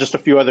 Just a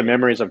few other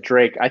memories of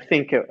Drake. I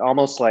think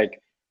almost like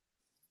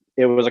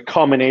it was a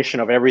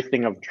culmination of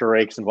everything of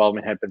Drake's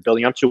involvement had been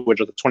building up to, which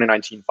was the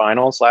 2019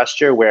 finals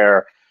last year,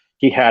 where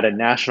he had a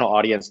national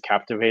audience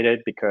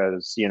captivated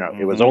because,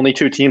 it was only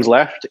 2 teams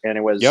left, and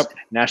it was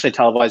nationally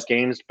televised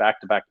games back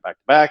to back to back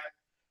to back.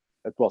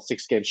 Well,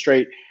 6 games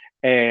straight.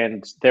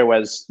 And there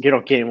was,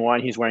 game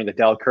 1, he's wearing the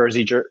Del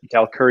Curry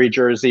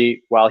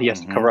jersey while he has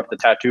to cover up the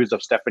tattoos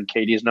of Steph and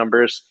KD's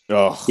numbers.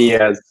 Oh. He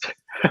has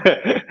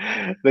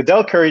the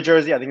Del Curry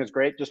jersey. I think is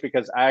great, just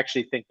because I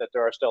actually think that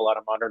there are still a lot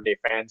of modern day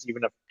fans,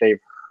 even if they've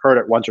heard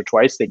it once or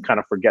twice, they kind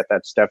of forget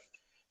that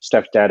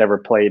Steph's dad ever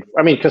played.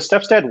 I mean, because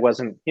Steph's dad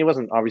wasn't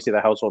obviously the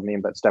household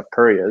name that Steph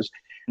Curry is.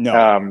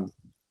 No.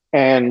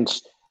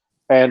 And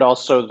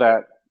also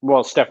that,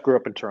 well, Steph grew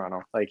up in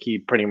Toronto. Like, he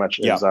pretty much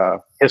is,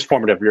 his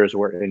formative years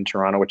were in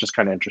Toronto, which is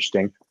kind of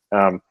interesting.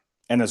 And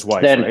his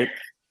wife, right?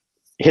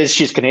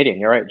 She's Canadian.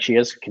 You're right. She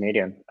is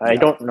Canadian. Yeah. I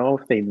don't know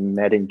if they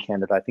met in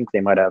Canada. I think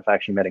they might have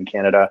actually met in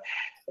Canada.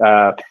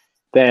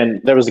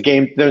 Then there was a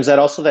game. There was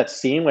that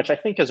scene, which I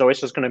think is always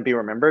just going to be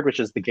remembered,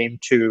 which is the Game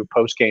 2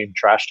 post-game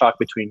trash talk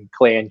between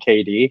Clay and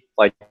KD.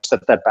 Like,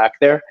 set that back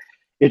there.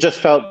 It just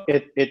felt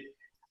it.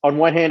 On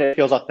one hand, it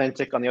feels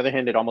authentic. On the other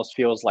hand, it almost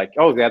feels like,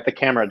 oh, they had the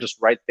camera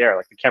just right there.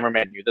 Like, the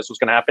cameraman knew this was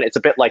going to happen. It's a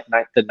bit like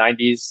the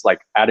 90s, like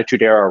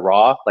Attitude Era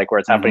Raw, like where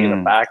it's happening in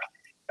the back.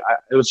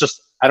 It was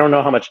just, I don't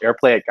know how much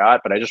airplay it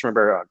got, but I just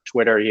remember on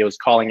Twitter, he was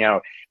calling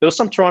out. There was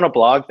some Toronto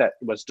blog that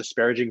was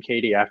disparaging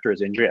KD after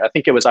his injury. I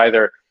think it was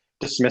either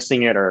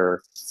dismissing it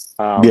or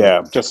I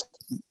don't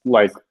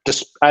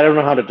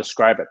know how to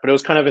describe it, but it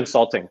was kind of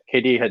insulting.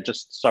 KD had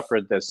just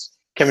suffered this,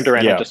 Kevin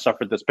Durant had just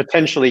suffered this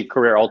potentially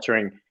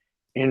career-altering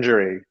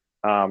injury.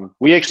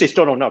 We actually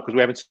still don't know because we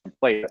haven't seen him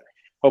play.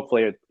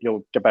 Hopefully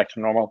he'll get back to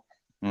normal.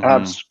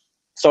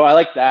 So I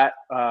like that.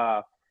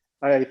 I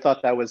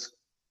thought that was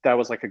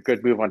like a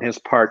good move on his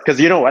part, because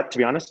you know what? To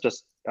be honest,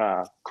 just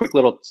quick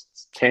little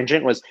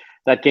tangent was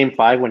that Game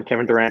 5 when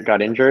Kevin Durant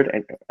got injured,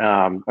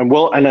 and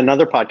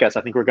another podcast.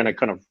 I think we're going to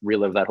kind of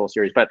relive that whole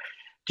series. But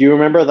do you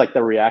remember like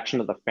the reaction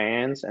of the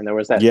fans? And there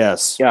was that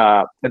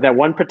that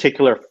one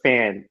particular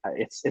fan.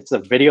 It's a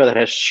video that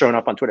has shown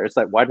up on Twitter. It's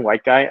that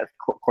white guy at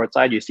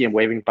courtside. You see him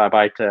waving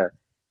bye to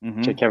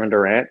Kevin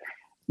Durant.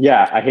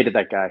 Yeah, I hated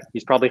that guy.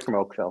 He's probably from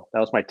Oakville. That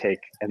was my take.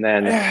 And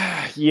then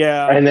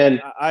and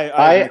then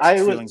I had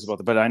feelings about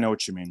it, but I know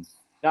what you mean.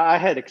 I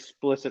had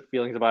explicit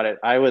feelings about it.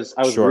 I was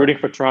rooting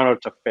for Toronto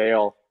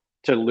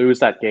to lose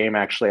that game.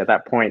 Actually, at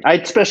that point,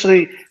 I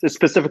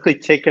specifically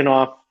taken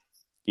off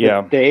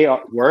the day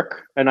at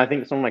work, and I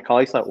think some of my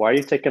colleagues thought, "Why are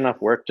you taking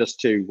off work just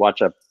to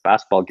watch a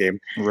basketball game?"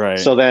 Right.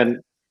 So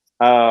then,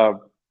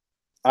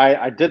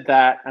 I did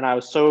that, and I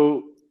was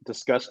so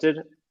disgusted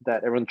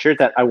that everyone cheered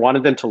that I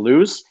wanted them to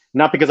lose,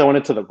 not because I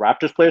wanted the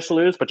Raptors players to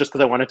lose, but just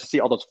because I wanted to see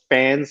all those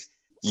fans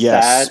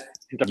sad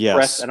and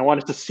depressed, and I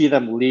wanted to see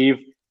them leave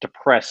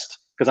depressed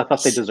because I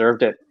thought they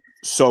deserved it.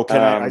 So can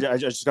I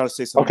just got to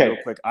say something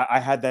real quick. I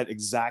had that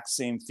exact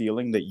same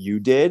feeling that you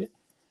did,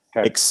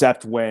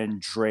 except when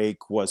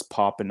Drake was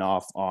popping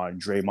off on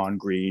Draymond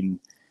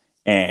Green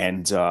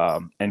and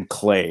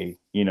Clay,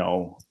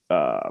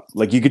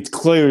 like you could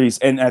clearly,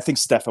 and I think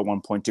Steph at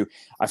one point too.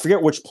 I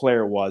forget which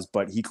player it was,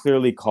 but he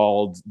clearly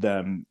called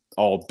them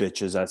all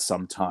bitches at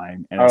some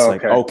time. And it's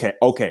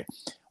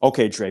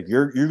okay, Drake,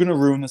 you're gonna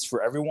ruin this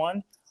for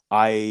everyone.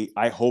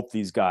 I hope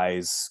these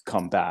guys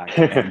come back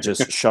and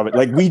just shove it.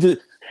 Like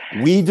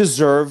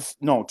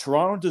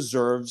Toronto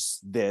deserves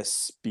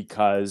this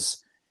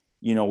because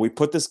we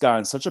put this guy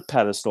on such a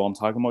pedestal. I'm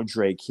talking about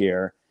Drake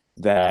here,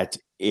 that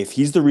if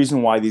he's the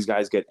reason why these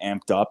guys get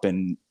amped up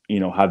and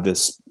have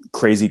this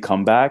crazy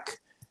comeback,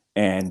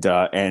 and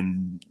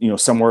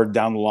somewhere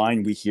down the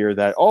line we hear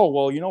that, oh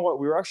well, you know what,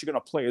 we were actually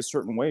going to play a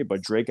certain way,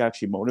 but Drake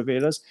actually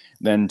motivated us,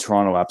 then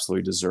Toronto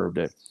absolutely deserved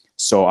it.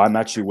 So I'm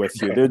actually with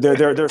you.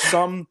 There's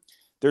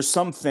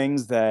some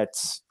things that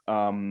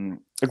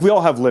like we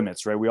all have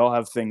limits, right? We all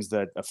have things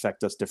that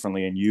affect us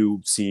differently, and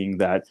you seeing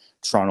that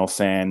Toronto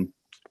fan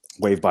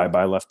wave bye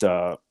left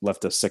a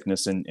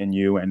sickness in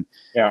you, and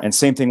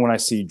same thing when I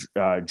see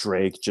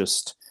Drake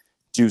just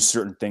do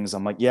certain things.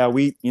 I'm like, yeah,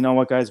 you know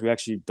what, guys, we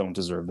actually don't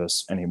deserve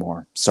this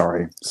anymore.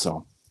 Sorry.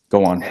 So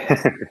go on.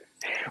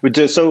 We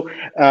do. So,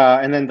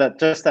 and then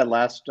that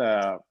last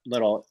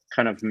little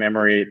kind of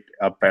memory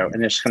about,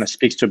 and this kind of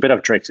speaks to a bit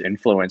of Drake's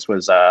influence,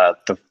 was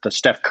the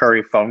Steph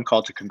Curry phone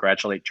call to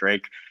congratulate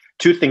Drake.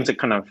 Two things that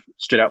kind of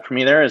stood out for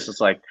me there is it's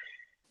like,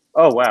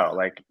 oh wow,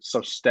 like,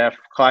 so Steph,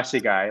 classy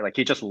guy, like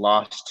he just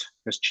lost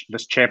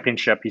this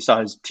championship. He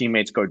saw his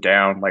teammates go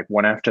down like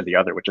one after the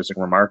other, which is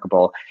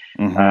remarkable.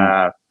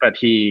 But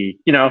he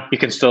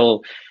can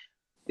still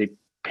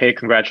pay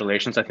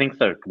congratulations. I think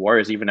the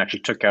Warriors even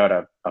actually took out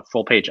a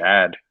full page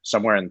ad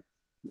somewhere in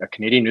a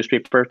Canadian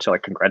newspaper to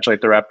like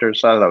congratulate the Raptors.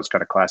 So that was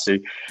kind of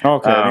classy.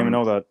 Okay, I didn't even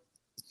know that.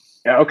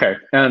 Yeah, okay.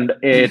 And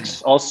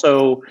it's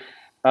also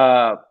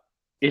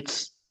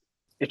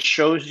it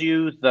shows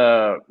you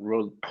the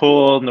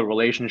pull and the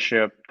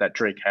relationship that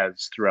Drake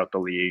has throughout the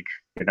league.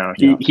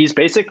 He's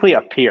basically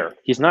a peer.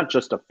 He's not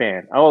just a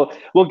fan.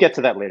 We'll get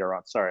to that later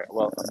on. Sorry,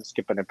 well, I'm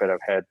skipping a bit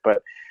ahead.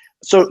 But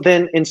so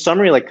then, in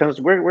summary, like, because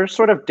we're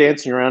sort of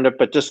dancing around it,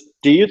 but just,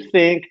 do you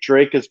think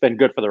Drake has been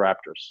good for the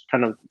Raptors?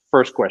 Kind of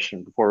first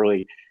question before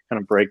really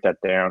kind of break that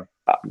down.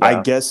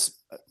 I guess.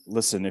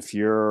 Listen, if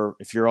you're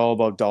all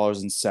about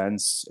dollars and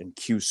cents and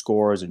Q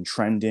scores and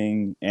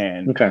trending,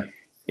 and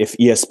if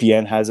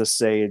ESPN has a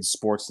say and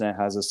Sportsnet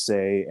has a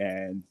say,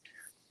 and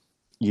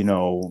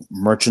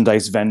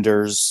merchandise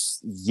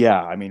vendors,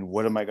 I mean,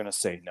 what am I going to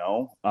say?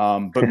 No.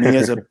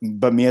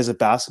 But me as a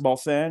basketball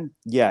fan,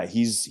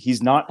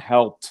 he's not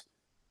helped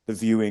the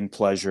viewing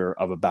pleasure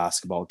of a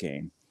basketball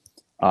game.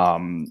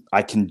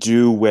 I can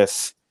do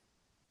with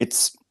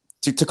it's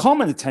to call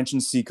him an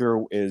attention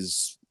seeker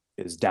is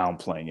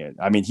downplaying it.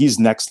 I mean, he's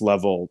next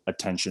level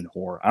attention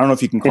whore. I don't know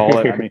if you can call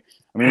it. I mean,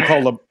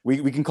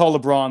 we can call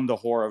LeBron the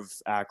whore of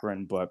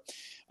Akron, but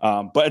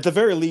at the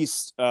very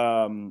least,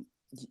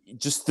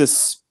 just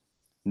this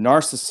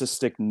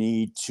narcissistic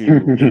need to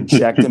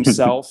inject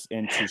himself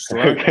into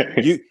story.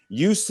 Okay.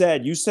 You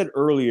said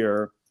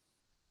earlier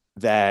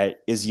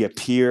that, is he a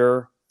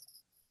peer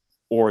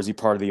or is he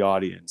part of the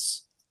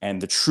audience?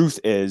 And the truth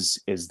is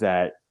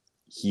that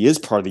he is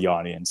part of the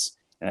audience,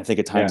 and I think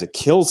at times it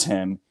kills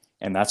him.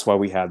 And that's why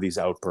we have these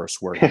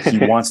outbursts where he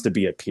wants to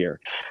be a peer.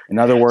 In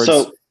other words,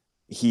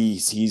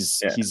 he's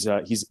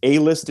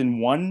A-list in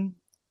one.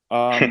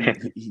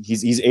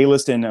 He's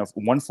A-list in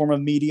one form of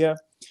media,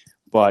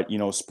 but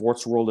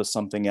sports world is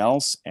something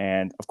else.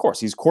 And of course,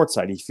 he's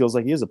courtside. He feels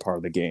like he is a part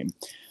of the game.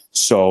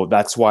 So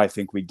that's why I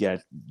think we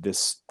get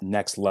this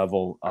next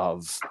level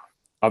of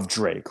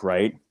Drake,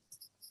 right?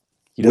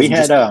 We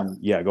had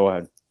go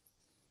ahead.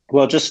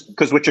 Well, just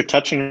because what you're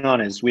touching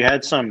on is we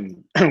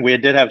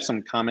did have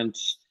some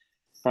comments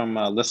from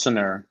a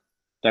listener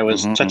that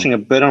was touching a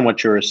bit on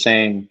what you were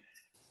saying.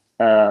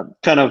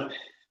 Kind of,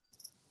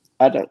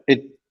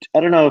 I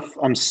don't know if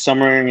I'm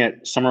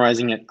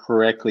summarizing it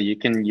correctly. You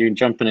can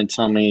jump in and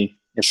tell me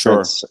if Sure.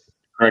 that's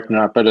correct or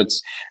not. But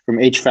it's from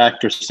H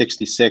Factor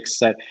 66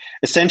 that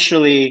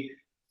essentially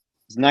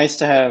it's nice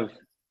to have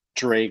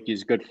Drake.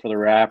 He's good for the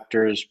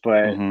Raptors,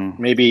 but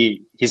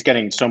maybe he's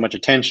getting so much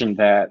attention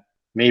that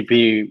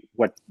maybe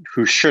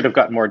who should have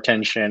gotten more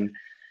attention,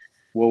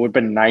 what would have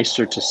been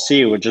nicer to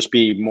see would just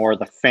be more of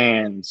the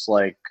fans,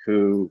 like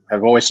who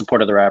have always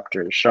supported the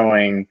Raptors,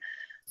 showing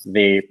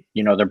their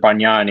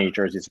Banyani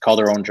jerseys, call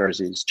their own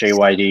jerseys,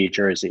 JYD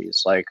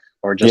jerseys, like,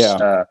 or just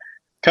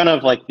kind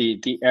of like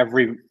the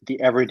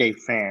everyday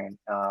fan.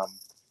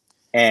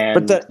 And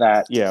but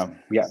that.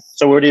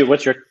 So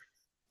what's your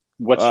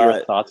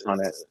thoughts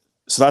on it?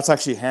 So that's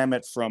actually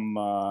Hammett from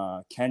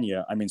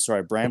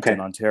Brampton,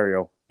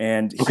 Ontario,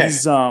 and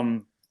he's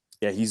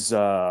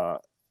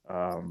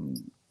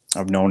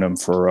I've known him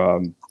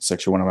for he's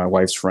actually one of my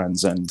wife's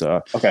friends, and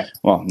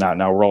well,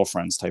 now we're all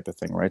friends type of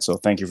thing, right? So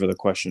thank you for the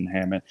question,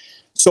 Hammett.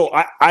 So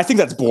I think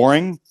that's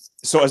boring.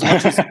 So as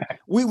much as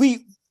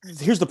we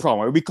here's the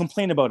problem, right? We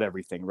complain about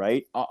everything,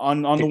 right?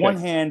 On the one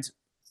hand,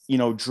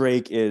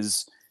 Drake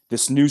is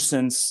this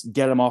nuisance,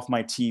 get him off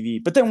my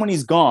TV, but then when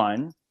he's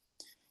gone,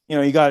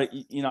 you got I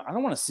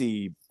don't want to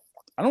see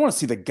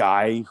the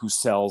guy who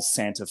sells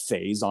Santa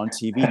Fe's on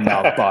TV,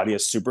 Nav Bhatia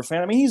super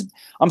fan. I mean,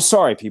 I'm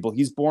sorry, people.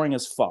 He's boring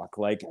as fuck.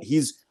 Like,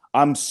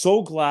 I'm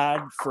so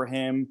glad for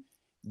him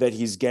that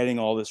he's getting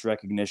all this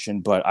recognition,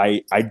 but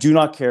I do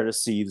not care to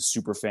see the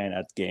super fan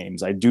at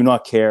games. I do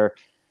not care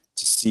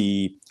to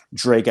see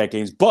Drake at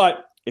games.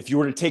 But if you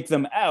were to take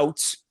them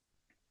out,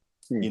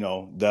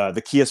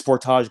 the Kia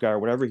Sportage guy or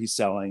whatever he's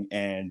selling,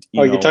 and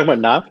you're talking about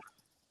Nav?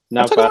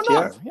 Nav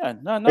Bhatia? Yeah,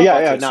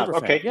 Nav.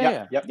 Okay,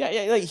 yeah.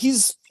 Like,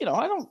 he's,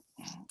 I don't,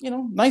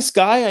 nice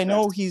guy. I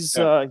know he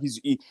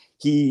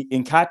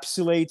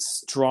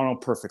encapsulates Toronto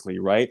perfectly,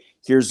 right?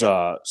 Here's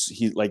it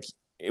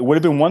would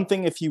have been one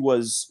thing if he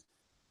was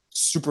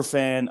super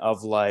fan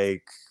of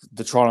like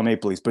the Toronto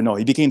Maple Leafs, but no,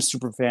 he became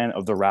super fan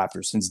of the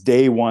Raptors since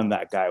day one.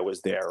 That guy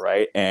was there,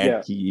 right?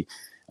 And he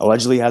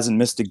allegedly hasn't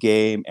missed a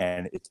game,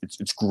 and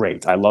it's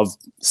great. I love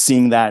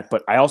seeing that,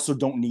 but I also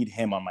don't need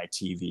him on my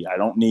TV. I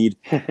don't need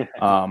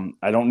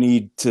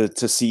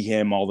to see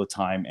him all the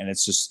time, and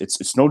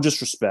it's no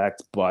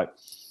disrespect, but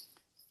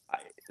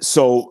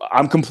so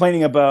I'm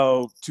complaining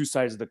about two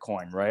sides of the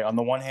coin, right? On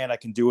the one hand, I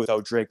can do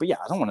without Drake, but I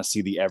don't want to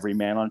see the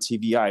everyman on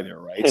TV either,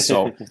 right?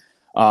 So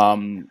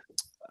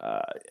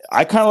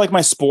I kind of like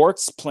my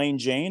sports, plain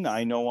Jane.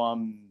 I know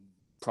I'm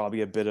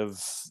probably a bit in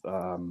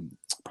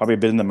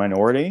the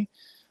minority.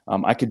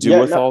 I could do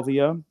with all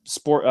the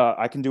sport.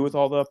 I can do with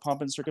all the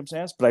pomp and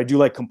circumstance, but I do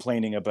like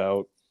complaining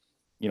about,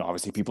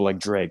 obviously people like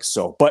Drake.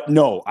 So, but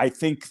no, I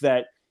think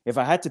that if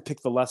I had to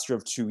pick the lesser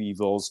of two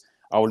evils,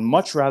 I would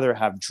much rather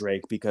have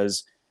Drake,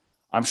 because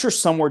I'm sure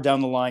somewhere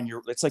down the line,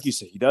 it's like you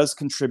said, he does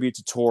contribute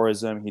to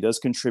tourism. He does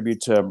contribute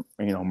to,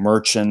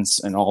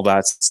 merchants and all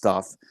that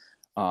stuff.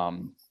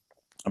 I'm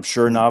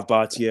sure Nav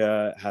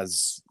Bhatia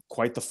has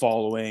quite the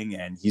following,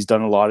 and he's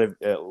done a lot of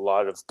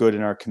good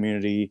in our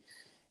community.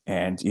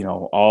 And,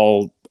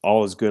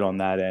 all is good on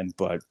that end,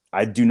 but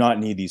I do not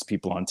need these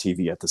people on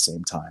TV at the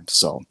same time.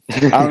 So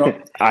I don't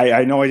know.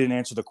 I know I didn't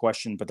answer the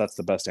question, but that's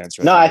the best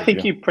answer. No, I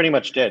think you pretty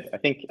much did. I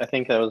think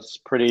that was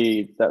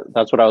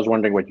that's what I was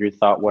wondering what your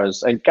thought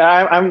was. And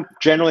I'm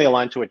generally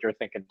aligned to what you're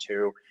thinking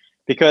too,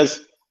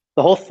 because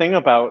the whole thing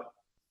about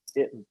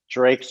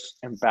Drake's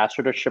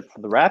ambassadorship for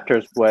the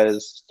Raptors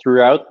was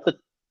throughout the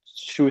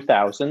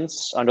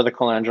 2000s under the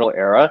Colangelo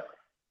era,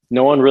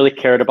 no one really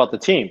cared about the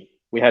team.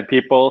 We had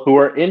people who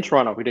were in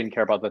Toronto who didn't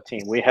care about the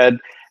team. We had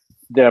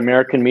the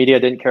American media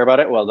didn't care about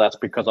it. Well, that's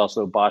because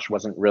also Bosch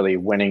wasn't really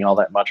winning all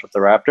that much with the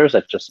Raptors.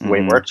 That's just the way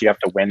it works. You have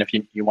to win if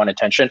you want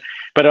attention.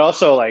 But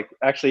also,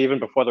 actually, even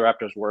before the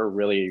Raptors were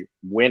really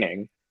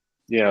winning,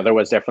 there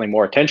was definitely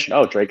more attention.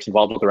 Oh, Drake's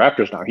involved with the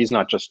Raptors now. He's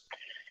not just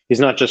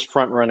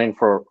front running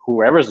for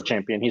whoever's the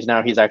champion. He's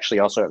actually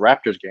also at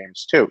Raptors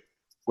games too,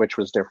 which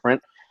was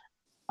different.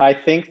 I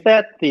think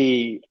that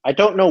I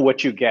don't know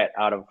what you get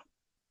out of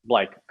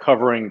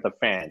covering the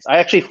fans. I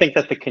actually think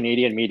that the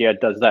Canadian media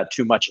does that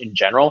too much in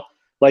general.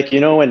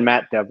 And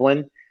Matt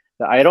Devlin,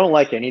 I don't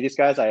like any of these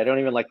guys. I don't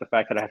even like the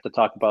fact that I have to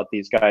talk about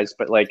these guys,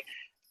 but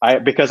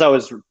because I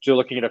was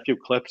looking at a few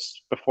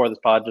clips before this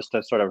pod just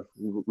to sort of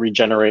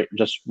regenerate,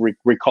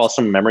 recall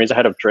some memories I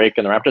had of Drake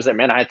and the Raptors. And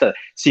man, I had to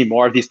see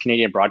more of these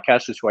Canadian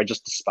broadcasters who I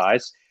just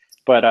despise.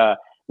 But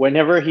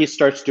whenever he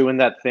starts doing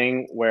that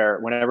thing where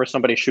whenever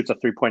somebody shoots a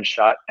 3-point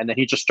shot and then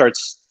he just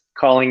starts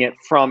calling it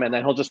from, and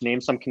then he'll just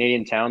name some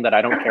Canadian town that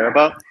I don't care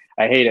about.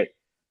 I hate it.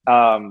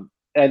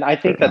 And I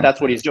think that that's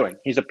what he's doing.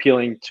 He's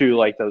appealing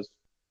to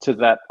to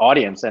that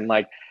audience. And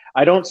I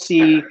don't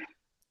see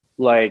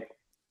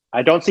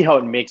how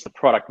it makes the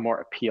product more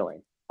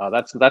appealing.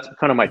 That's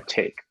kind of my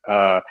take.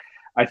 I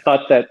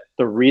thought that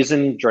the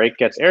reason Drake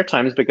gets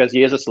airtime is because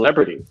he is a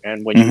celebrity.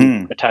 And when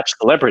you attach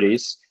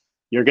celebrities,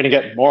 you're going to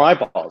get more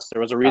eyeballs. There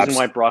was a reason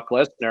why Brock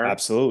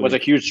Lesnar was a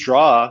huge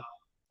draw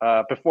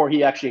before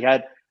he actually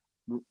had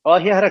well,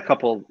 he had a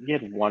couple. He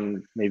had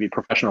one maybe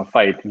professional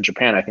fight in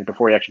Japan, I think,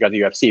 before he actually got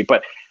the UFC.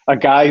 But a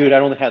guy who had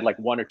only had like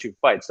 1 or 2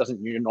 fights doesn't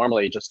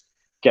normally just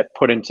get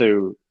put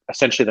into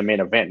essentially the main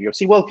event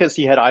UFC. Well, because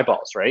he had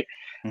eyeballs, right?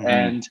 Mhm.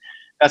 And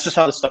that's just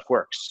how this stuff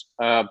works.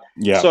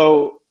 Yeah.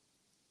 So,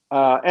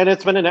 and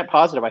it's been a net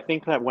positive. I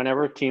think that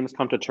whenever teams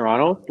come to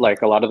Toronto,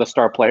 like a lot of the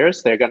star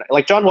players, they're gonna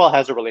like John Wall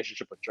has a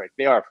relationship with Drake.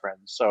 They are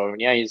friends. So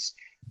yeah,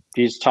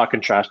 he's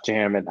talking trash to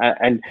him,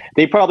 and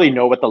they probably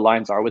know what the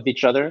lines are with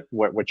each other,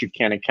 what you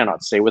can and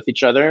cannot say with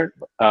each other.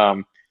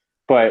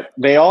 But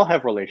they all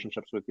have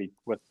relationships with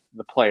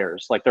the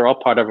players. Like they're all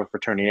part of a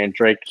fraternity, and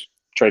Drake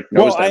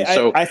knows them.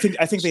 So I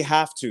think they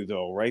have to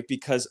though, right?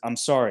 Because I'm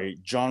sorry,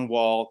 John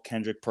Wall,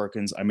 Kendrick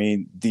Perkins. I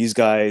mean, these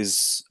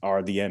guys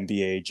are the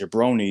NBA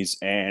jabronis,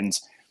 and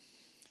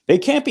they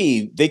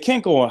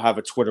can't go and have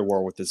a Twitter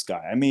war with this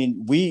guy. I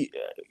mean,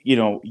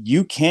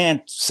 you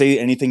can't say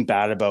anything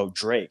bad about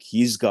Drake.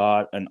 He's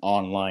got an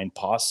online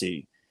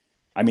posse.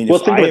 I mean, well,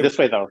 think of it this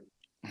way though.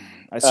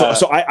 I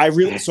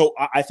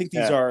think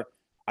these are.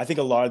 I think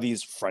a lot of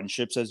these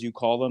friendships, as you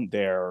call them,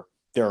 they're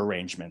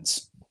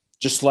arrangements.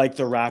 Just like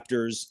the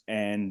Raptors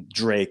and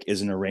Drake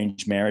is an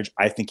arranged marriage.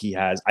 I think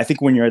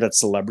when you're at that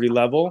celebrity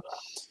level,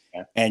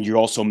 and you're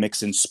also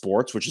mixing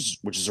sports, which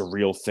is a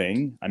real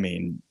thing. I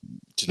mean,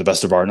 to the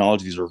best of our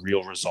knowledge, these are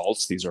real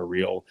results. These are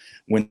real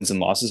wins and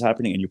losses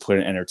happening. And you put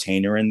an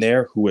entertainer in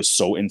there who is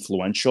so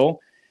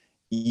influential.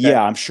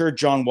 Yeah, I'm sure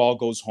John Wall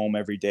goes home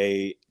every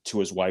day to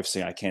his wife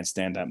saying, "I can't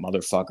stand that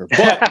motherfucker."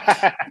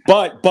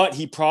 But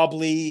he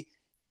probably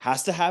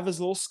has to have his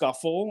little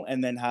scuffle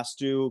and then has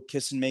to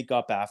kiss and make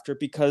up after,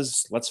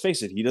 because let's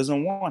face it, he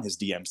doesn't want his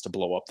DMs to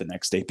blow up the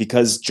next day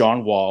because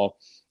John Wall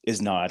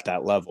is not at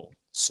that level.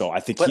 So I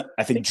think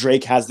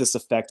Drake has this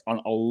effect on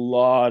a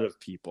lot of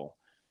people.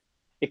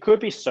 It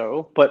could be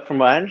so, but from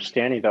my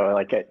understanding though,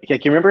 like you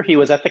remember he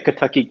was at the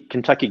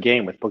Kentucky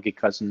game with Boogie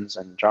Cousins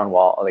and John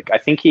Wall. Like I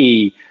think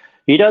he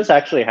does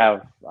actually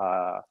have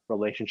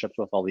relationships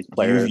with all these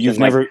players.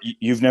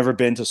 You've never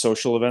been to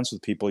social events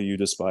with people you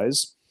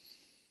despise?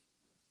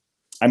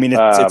 I mean,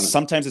 it's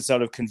sometimes it's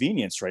out of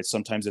convenience, right?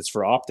 Sometimes it's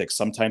for optics.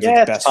 Sometimes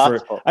it's best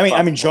for.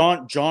 I mean,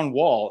 John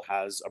Wall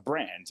has a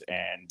brand,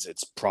 and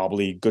it's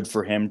probably good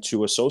for him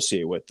to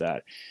associate with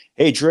that.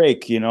 Hey,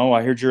 Drake,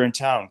 I heard you're in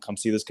town. Come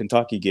see this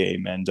Kentucky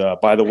game. And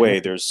by the way,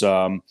 there's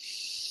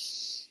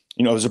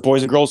there's a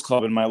Boys and Girls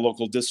Club in my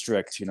local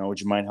district. Would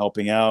you mind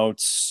helping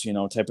out?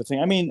 Type of thing.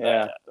 I mean,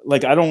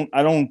 like I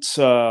don't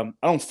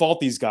fault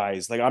these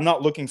guys. Like I'm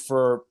not looking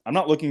for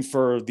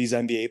these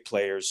NBA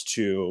players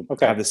to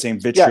have the same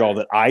vitriol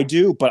that I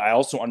do, but I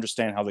also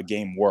understand how the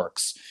game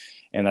works,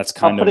 and that's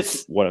kind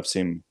of what I've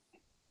seen.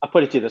 I'll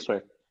put it to you this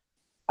way.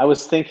 I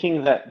was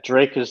thinking that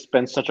Drake has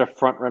been such a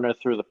front runner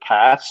through the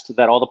past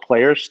that all the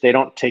players, they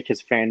don't take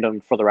his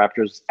fandom for the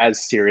Raptors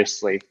as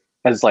seriously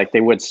as like they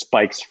would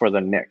Spikes for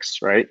the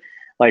Knicks, right?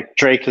 Like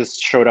Drake has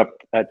showed up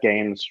at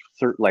games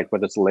like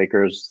whether it's the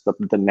Lakers,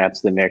 the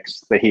Nets, the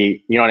Knicks, the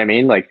Heat. You know what I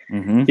mean? Like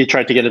he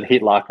tried to get to the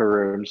Heat locker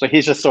room. So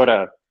he's just sort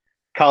of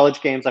college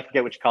games. I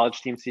forget which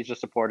college teams he's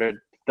just supported.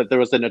 That there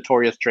was the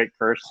notorious Drake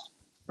curse,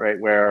 right?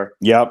 Where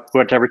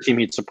whatever team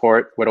he'd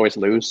support would always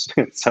lose.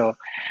 So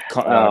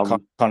Conor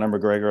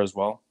McGregor as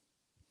well.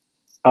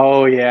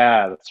 Oh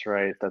yeah, that's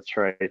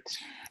right.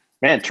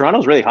 Man,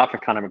 Toronto's really hot for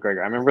Conor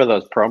McGregor. I remember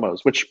those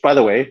promos. Which, by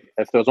the way,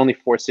 if there was only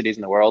 4 cities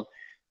in the world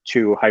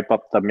to hype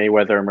up the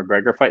Mayweather and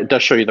McGregor fight, it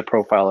does show you the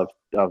profile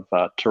of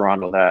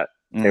Toronto, that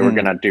they were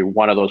going to do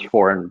one of those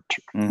 4 and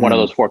one of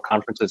those 4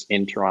 conferences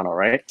in Toronto,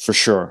 right? For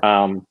sure.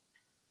 And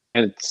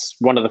it's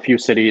one of the few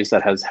cities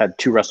that has had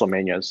 2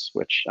 WrestleManias,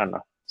 which I don't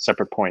know,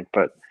 separate point.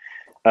 But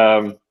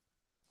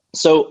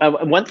so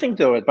one thing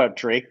though about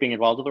Drake being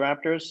involved with the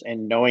Raptors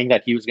and knowing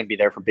that he was going to be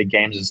there for big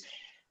games is,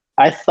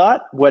 I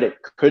thought what it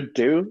could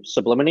do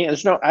subliminally.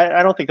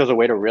 I don't think there's a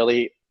way to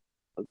really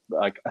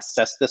like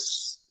assess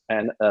this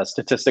and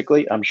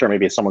statistically. I'm sure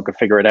maybe someone could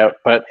figure it out,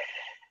 but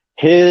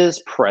his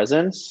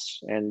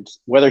presence and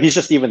whether he's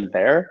just even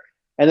there,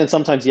 and then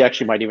sometimes he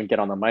actually might even get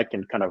on the mic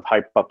and kind of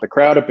hype up the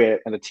crowd a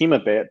bit and the team a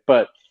bit,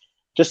 but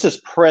just his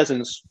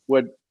presence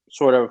would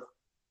sort of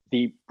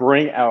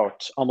bring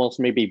out almost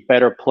maybe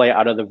better play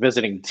out of the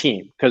visiting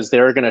team, because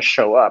they're going to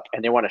show up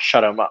and they want to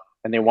shut him up,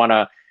 and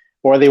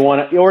or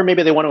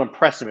maybe they want to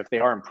impress him if they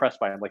are impressed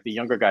by him, like the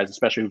younger guys,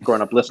 especially who've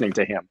grown up listening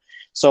to him.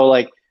 So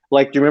like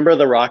do you remember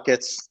the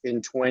Rockets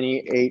in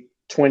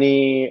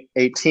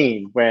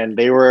 2018 when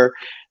they were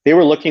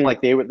looking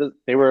like they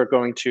were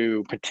going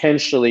to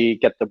potentially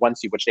get the 1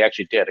 seed, which they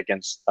actually did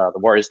against the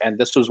Warriors, and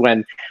this was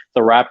when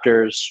the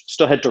Raptors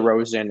still had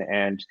DeRozan,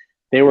 and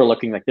they were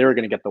looking like they were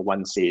going to get the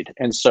 1 seed,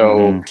 and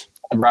so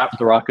the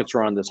Rockets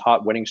were on this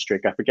hot winning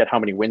streak. I forget how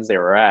many wins they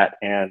were at,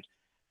 and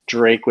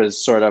Drake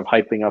was sort of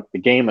hyping up the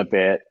game a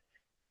bit.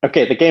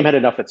 Okay, the game had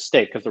enough at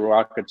stake because the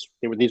Rockets,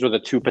 this was a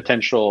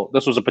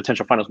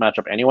potential finals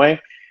matchup anyway.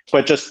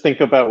 But just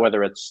think about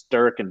whether it's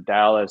Dirk and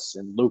Dallas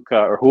and Luka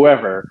or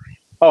whoever.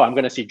 Oh, I'm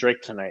going to see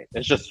Drake tonight.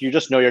 It's just, you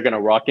just know you're going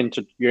to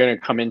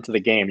come into the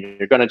game.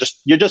 You're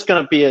just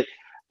going to be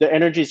the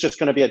energy is just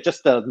going to be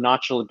just a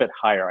notch a little bit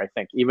higher, I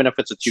think, even if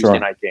it's a Tuesday Sure.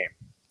 night game.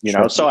 You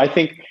know, so I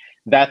think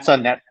that's a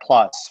net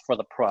plus for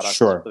the product.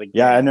 Sure. For the game,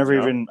 Yeah, I never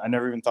you know?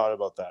 even thought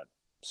about that.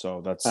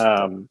 So that's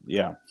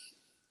yeah.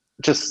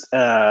 Just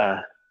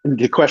the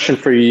question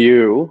for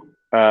you: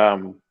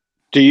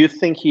 do you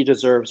think he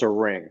deserves a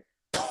ring,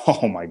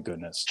 Oh my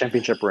goodness.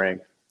 championship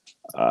ring?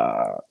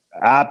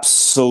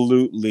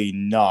 Absolutely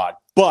not.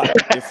 But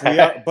if we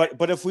are,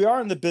 but if we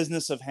are in the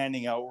business of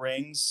handing out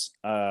rings,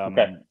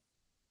 Okay.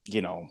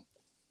 you know,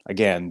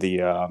 again the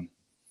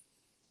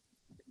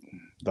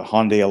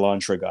Hyundai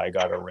Elantra guy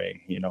got a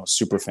ring. You know,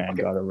 Superfan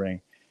got a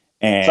ring,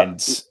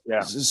 and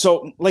yeah.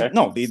 so like Okay.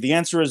 no, the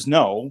answer is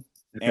no,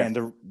 Okay. and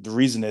the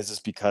reason is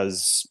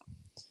because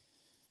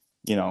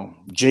you know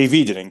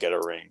JV didn't get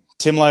a ring.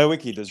 Tim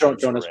Lewicki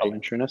deserves Jonas a ring.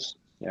 Valanciunas.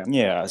 Yeah.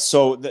 Yeah.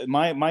 So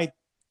my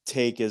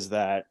take is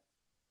that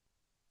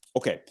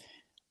okay.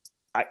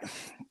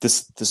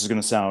 This is going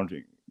to sound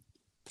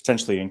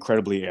potentially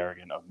incredibly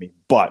arrogant of me,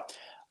 but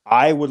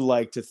I would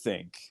like to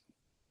think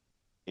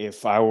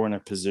if I were in a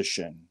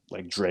position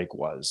like Drake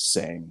was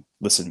saying,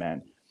 listen,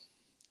 man,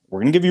 we're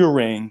going to give you a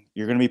ring.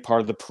 You're going to be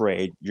part of the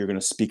parade. You're going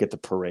to speak at the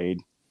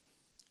parade,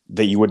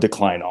 that you would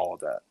decline all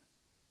of that.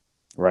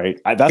 Right.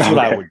 That's what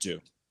I would do.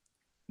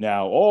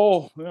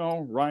 Now,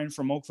 Ryan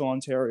from Oakville,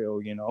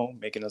 Ontario,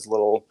 making his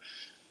little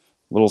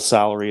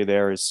salary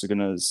there is going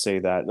to say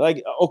that.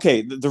 Like,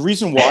 okay, the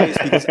reason why is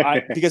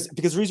because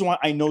the reason why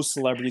I know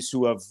celebrities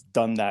who have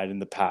done that in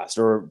the past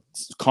or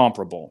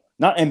comparable,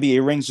 not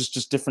NBA rings,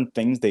 just different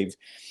things. They've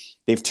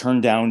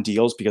turned down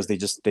deals because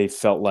they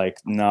felt like,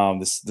 no,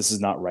 this is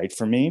not right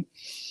for me.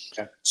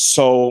 Okay.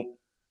 So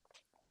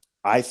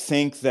I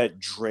think that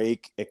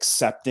Drake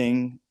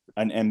accepting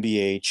an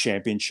NBA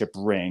championship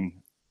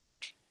ring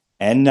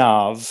and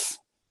Nav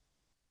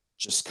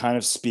just kind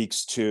of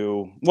speaks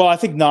to, well, I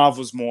think Nav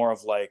was more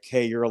of like,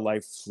 hey, you're a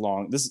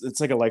lifelong, it's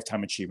like a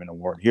lifetime achievement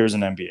award. Here's an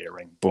NBA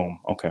ring. Boom.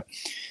 Okay.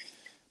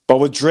 But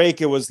with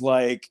Drake, it was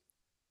like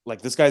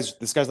this guy's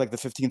like the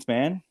 15th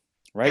man,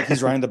 right?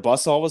 He's riding the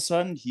bus all of a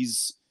sudden.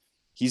 He's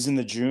in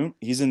the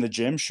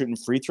gym shooting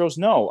free throws.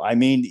 No, I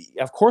mean,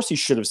 of course he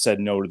should have said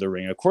no to the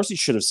ring. Of course he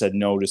should have said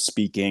no to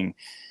speaking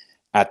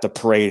at the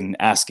parade and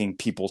asking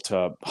people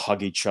to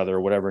hug each other,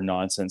 whatever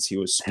nonsense he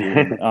was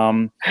spewing.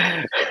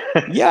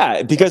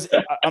 Yeah, because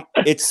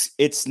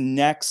it's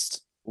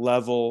next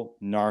level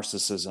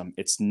narcissism.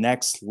 It's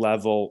next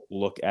level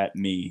look at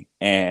me.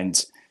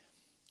 And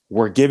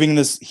we're giving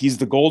this, he's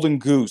the golden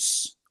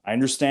goose. I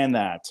understand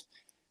that.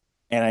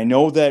 And I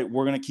know that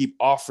we're going to keep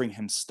offering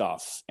him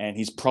stuff and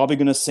he's probably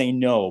going to say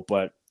no,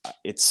 but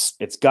it's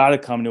got to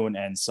come to an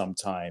end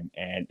sometime.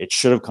 And it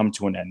should have come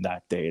to an end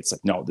that day. It's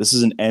like, no, this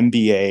is an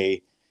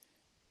NBA.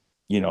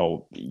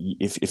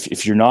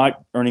 If you're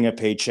not earning a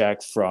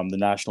paycheck from the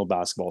National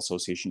Basketball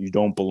Association, you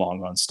don't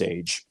belong on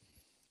stage.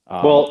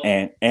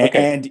 And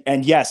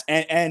yes,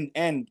 and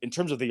in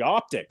terms of the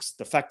optics,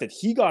 the fact that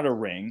he got a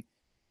ring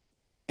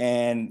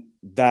and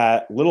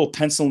that little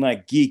pencil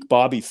neck geek,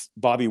 Bobby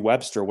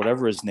Webster,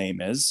 whatever his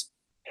name is,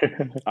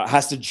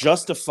 has to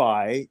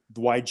justify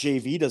why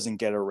JV doesn't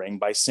get a ring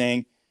by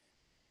saying,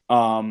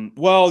 I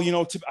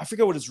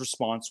forget what his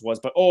response was,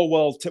 but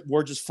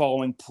we're just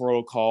following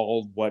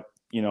protocol, what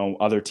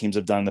other teams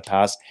have done in the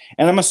past.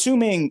 And I'm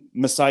assuming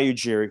Masai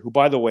Ujiri, who,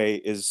 by the way,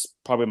 is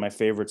probably my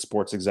favorite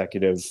sports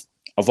executive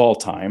of all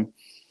time.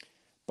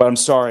 But I'm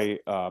sorry,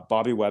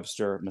 Bobby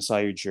Webster,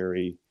 Masai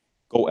Ujiri,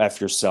 go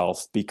F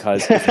yourself.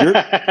 Because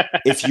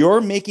if you're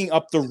making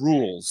up the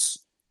rules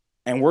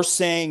and we're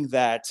saying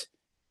that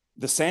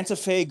the Santa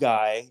Fe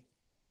guy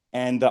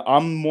and the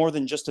I'm more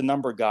than just a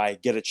number guy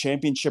get a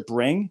championship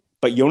ring,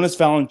 but Jonas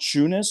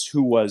Valanciunas,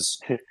 who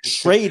was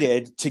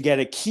traded to get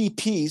a key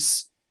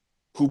piece,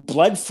 who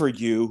bled for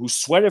you, who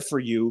sweated for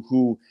you,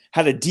 who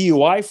had a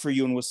DUI for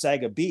you in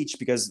Wasaga Beach,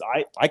 because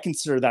I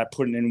consider that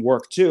putting in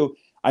work too.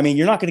 I mean,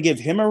 you're not going to give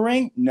him a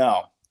ring?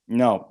 No,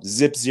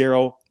 zip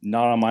zero,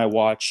 not on my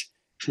watch.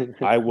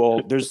 I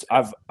will.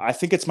 I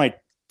think it's my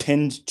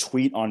pinned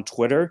tweet on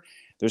Twitter.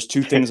 There's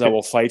two things I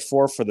will fight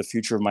for the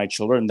future of my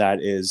children.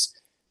 That is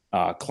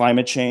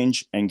climate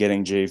change and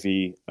getting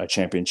JV a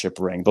championship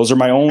ring. That's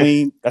my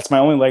only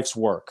life's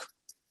work.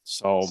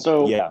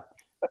 So yeah,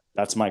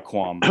 that's my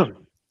qualm.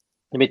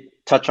 Let me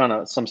touch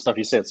on some stuff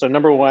you said. So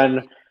number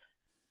one,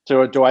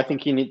 do I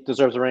think he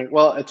deserves a ring?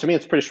 Well, to me,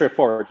 it's pretty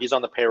straightforward. He's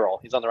on the payroll.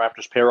 He's on the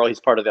Raptors payroll.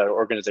 He's part of the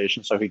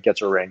organization, so he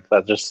gets a ring.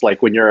 That's just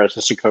like when you're an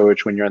assistant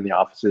coach, when you're in the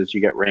offices,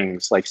 you get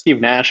rings. Like Steve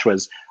Nash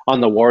was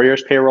on the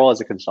Warriors payroll as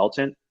a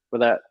consultant for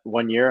that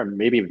 1 year, and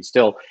maybe even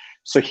still.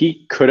 So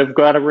he could have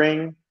got a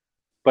ring,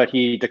 but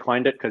he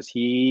declined it because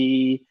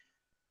he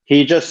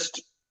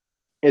just.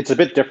 It's a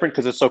bit different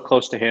because it's so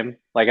close to him.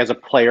 Like as a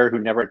player who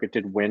never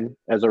did win,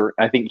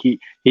 I think he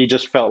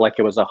just felt like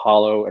it was a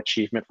hollow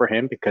achievement for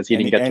him because he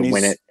didn't get to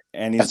win it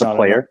as a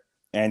player.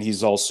 And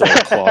he's also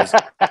a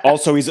closet.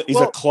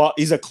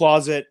 He's a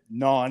closet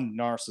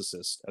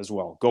non-narcissist as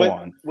well. Go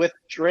on with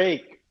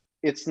Drake.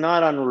 it's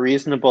not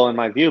unreasonable in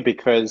my view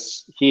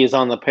because he is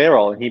on the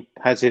payroll and he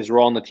has his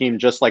role on the team,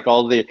 just like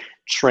all the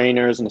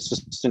trainers and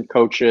assistant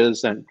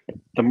coaches and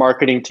the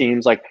marketing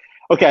teams. Like,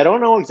 okay, I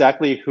don't know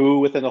exactly who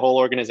within the whole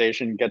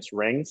organization gets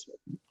rings.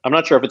 I'm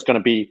not sure if it's going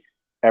to be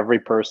every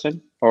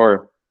person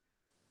or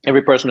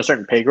every person a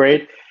certain pay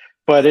grade,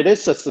 but it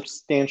is a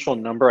substantial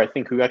number, I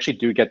think, who actually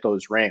do get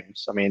those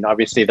rings. I mean,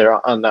 obviously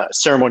they're on the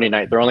ceremony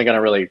night. They're only going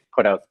to really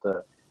put out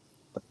the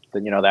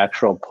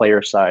actual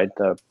player side,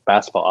 the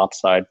basketball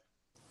ops side.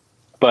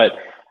 But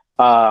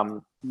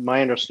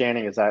my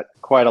understanding is that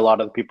quite a lot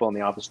of the people in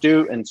the office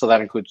do, and so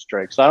that includes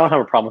Drake. So I don't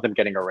have a problem with him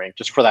getting a ring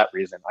just for that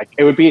reason. Like,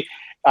 it would be,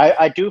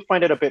 I do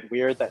find it a bit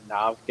weird that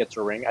Nav gets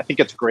a ring. I think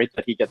it's great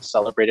that he gets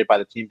celebrated by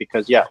the team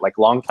because, yeah, like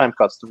longtime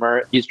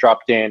customer, he's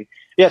dropped in.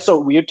 Yeah, so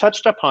we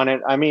touched upon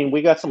it. I mean,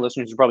 we got some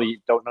listeners who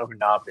probably don't know who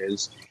Nav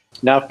is.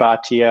 Nav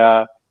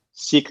Bhatia,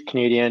 Sikh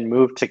Canadian,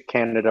 moved to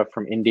Canada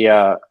from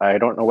India. I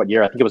don't know what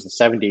year. I think it was the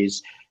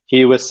 70s.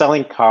 He was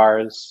selling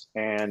cars,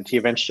 and he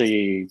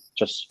eventually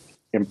just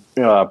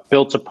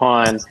built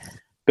upon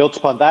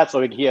that.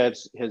 So he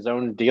has his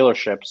own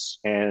dealerships,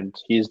 and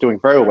he's doing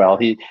very well.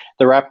 The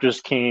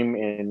Raptors came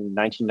in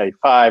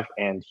 1995,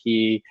 and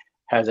he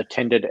has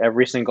attended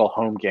every single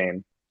home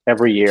game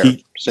every year.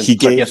 He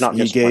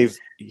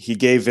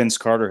gave Vince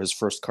Carter his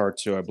first car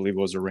too. I believe it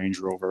was a Range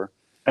Rover,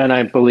 and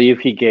I believe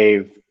he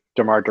gave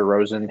DeMar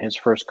DeRozan his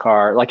first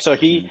car. Like, so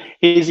he's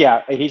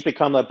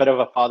become a bit of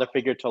a father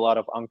figure to a lot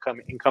of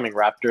incoming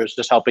Raptors,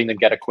 just helping them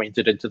get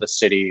acquainted into the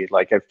city.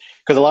 Like,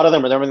 because a lot of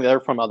them they're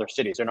from other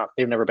cities.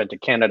 They've never been to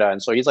Canada,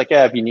 and so he's like,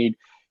 yeah, if you need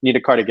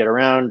a car to get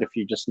around, if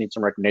you just need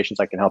some recommendations,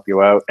 I can help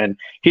you out. And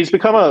he's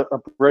become a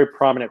very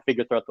prominent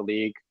figure throughout the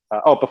league.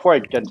 Before I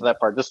get into that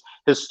part, just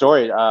his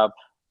story.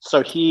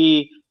 So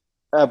he.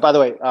 By the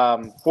way,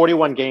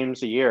 41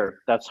 games a year,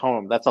 that's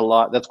home. That's a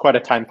lot. That's quite a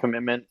time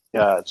commitment.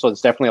 So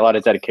it's definitely a lot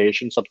of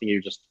dedication, something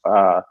you just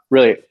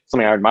really,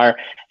 something I admire.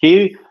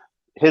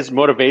 His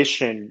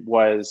motivation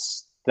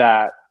was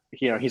that,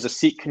 he's a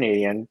Sikh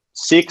Canadian.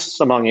 Sikhs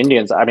among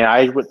Indians, I mean,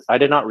 I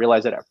did not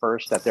realize it at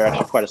first that they're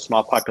actually quite a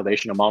small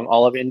population among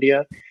all of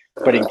India.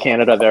 But in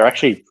Canada, they're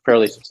actually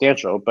fairly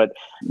substantial. But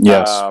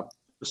yes.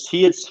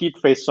 He'd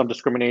faced some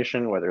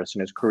discrimination, whether it's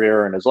in his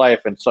career or in his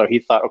life. And so he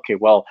thought, okay,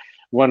 well,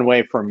 one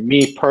way for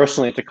me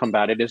personally to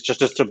combat it is just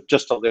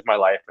to live my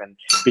life and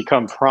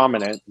become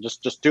prominent.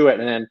 Just do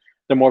it, and then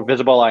the more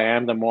visible I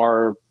am, the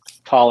more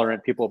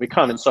tolerant people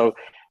become. And so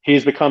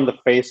he's become the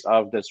face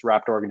of this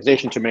Raptor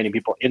organization to many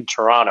people in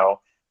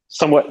Toronto.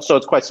 Somewhat, so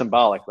it's quite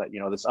symbolic that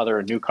this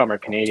other newcomer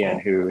Canadian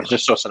who is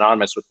just so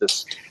synonymous with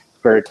this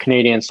very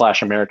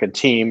Canadian/American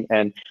team,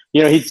 and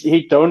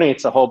he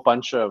donates a whole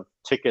bunch of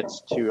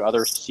tickets to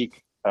other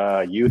Sikh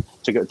youth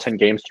to go attend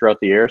games throughout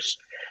the years.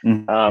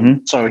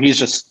 So he's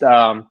just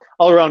all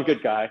around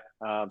good guy.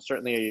 I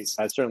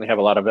certainly have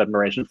a lot of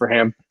admiration for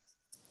him.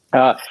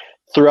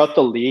 Throughout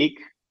the league.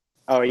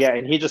 Oh yeah,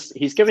 and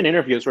he's given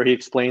interviews where he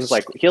explains,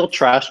 like, he'll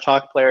trash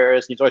talk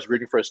players. He's always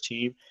rooting for his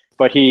team,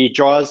 but he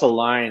draws a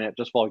line at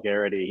just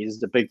vulgarity.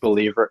 He's a big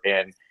believer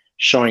in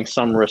showing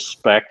some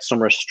respect,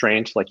 some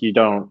restraint. Like,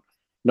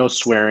 no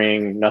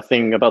swearing,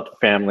 nothing about the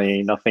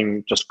family,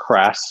 nothing just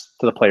crass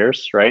to the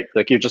players, right?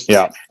 Like,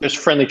 there's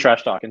friendly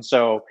trash talk. And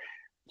so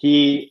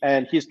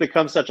he's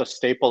become such a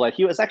staple that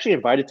he was actually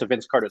invited to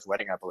Vince Carter's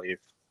wedding, I believe,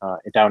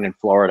 down in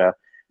Florida.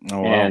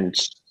 Oh, wow. And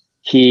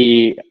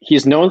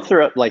he's known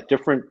throughout, like,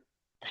 different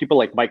people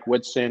like Mike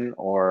Woodson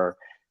or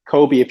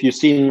Kobe. If you've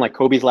seen, like,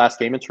 Kobe's last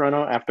game in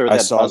Toronto after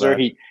that buzzer,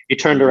 he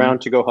turned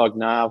around to go hug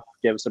Nav,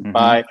 give us a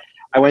bye.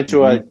 I went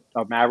to a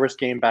Mavericks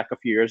game back a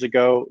few years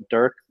ago.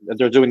 Dirk,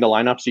 they're doing the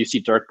lineup, so you see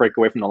Dirk break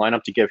away from the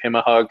lineup to give him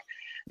a hug.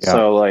 Yeah.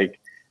 So, like,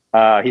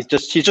 he's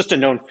just a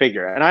known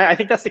figure, and I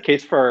think that's the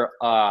case for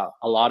a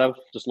lot of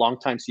just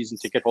longtime season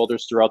ticket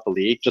holders throughout the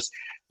league. Just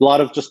a lot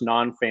of just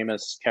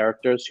non-famous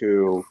characters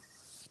who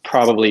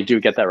probably do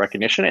get that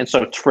recognition. And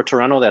so for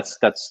Toronto, that's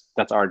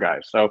our guy.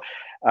 So,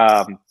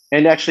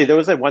 and actually, there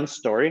was one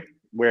story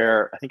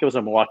where I think it was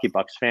a Milwaukee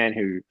Bucks fan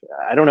who,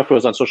 I don't know if it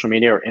was on social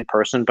media or in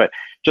person, but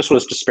just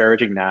was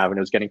disparaging Nav, and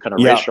it was getting kind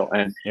of racial.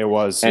 And it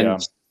was,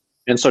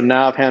 and so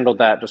Nav handled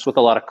that just with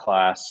a lot of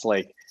class.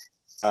 Like,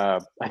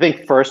 I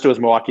think first it was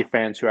Milwaukee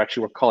fans who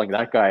actually were calling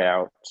that guy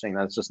out, saying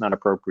that's just not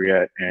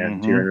appropriate,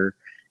 and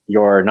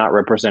you're not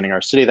representing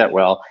our city that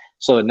well.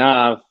 So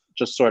Nav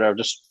just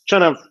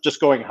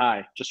going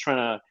high, just trying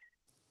to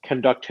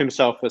conduct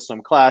himself with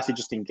some class. He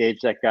just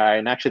engaged that guy,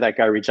 and actually that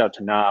guy reached out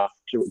to Nav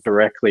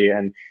directly,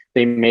 and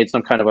they made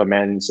some kind of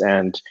amends.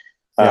 And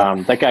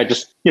that guy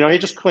just, he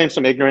just claimed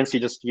some ignorance.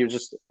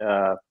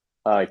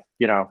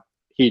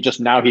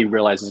 Now he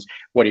realizes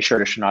what he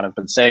should or should not have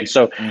been saying.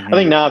 So I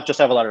think now I just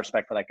have a lot of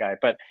respect for that guy.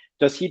 But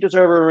does he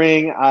deserve a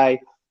ring?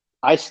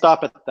 I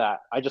stop at that.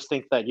 I just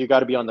think that you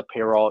got to be on the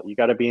payroll. You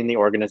got to be in the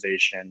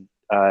organization.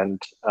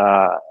 And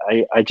I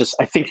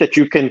think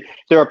that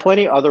there are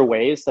plenty other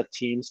ways that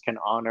teams can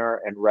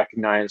honor and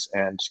recognize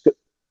and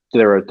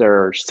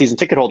their season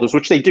ticket holders,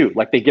 which they do.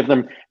 Like, they give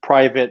them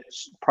private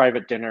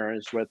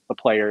dinners with the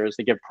players.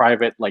 They give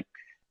private, like,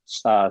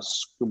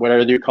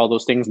 whatever you call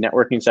those things,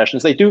 networking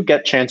sessions. They do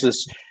get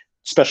chances,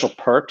 special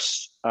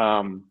perks.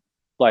 They're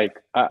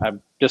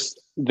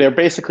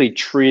basically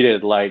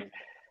treated like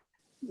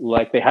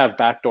they have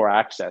backdoor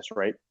access,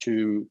 right,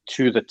 to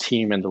the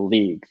team and the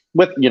league.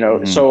 With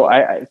so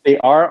they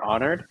are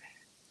honored,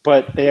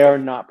 but they are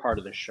not part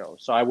of the show.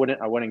 So I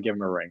wouldn't give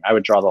him a ring. I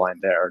would draw the line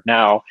there.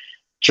 Now,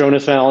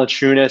 Jonas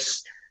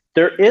Valanciunas,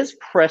 there is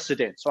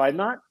precedent, so I'm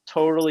not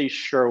totally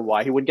sure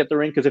why he would get the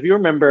ring. Because if you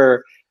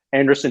remember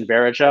Anderson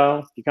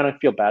Varejao, you kind of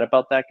feel bad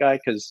about that guy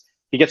because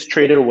he gets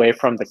traded away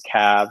from the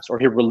Cavs, or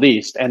he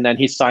released, and then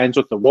he signs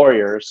with the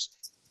Warriors.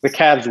 The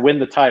Cavs win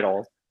the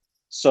title,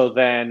 so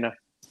then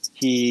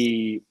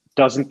he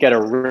doesn't get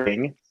a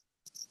ring,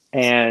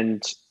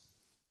 and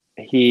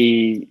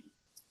he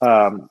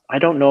I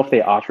don't know if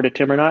they offered it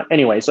to him or not.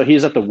 Anyway, so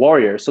he's at the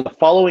Warriors. So the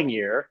following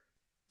year,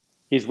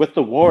 he's with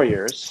the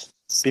Warriors.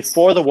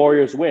 Before the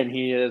Warriors win,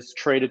 he is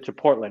traded to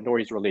Portland, or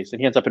he's released, and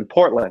he ends up in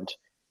Portland.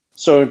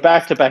 So in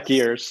back-to-back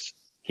years,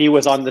 he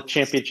was on the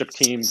championship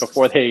team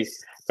before they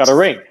got a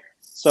ring.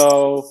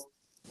 So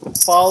the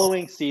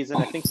following season,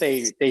 I think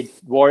they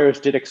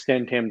Warriors did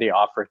extend him the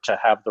offer to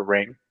have the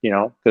ring,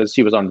 because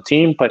he was on the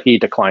team, but he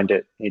declined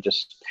it. He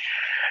just,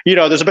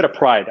 there's a bit of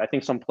pride. I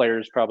think some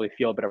players probably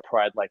feel a bit of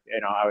pride, like,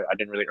 I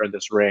didn't really earn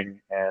this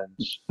ring, and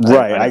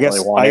right. I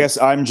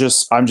guess I'm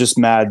just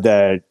mad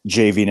that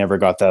JV never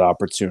got that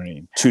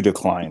opportunity to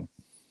decline.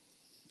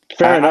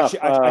 Fair enough.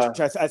 I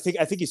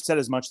think he said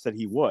as much that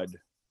he would.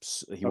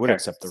 He would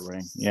accept the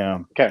ring. Yeah.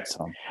 Okay.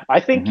 So.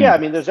 I think,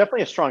 there's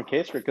definitely a strong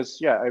case for it because,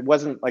 it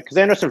wasn't because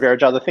Anderson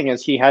Varejao, the thing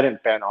is, he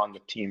hadn't been on the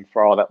team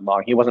for all that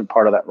long. He wasn't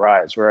part of that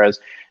rise, whereas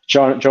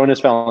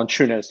Jonas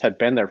Valanciunas had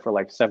been there for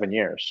like 7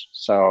 years.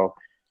 So,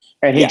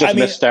 and he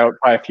missed out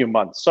by a few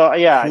months. So,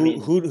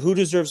 who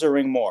deserves a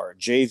ring more,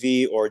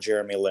 JV or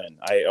Jeremy Lin?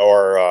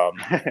 Or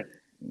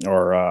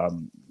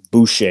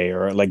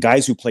Boucher, or like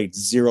guys who played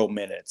 0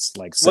 minutes,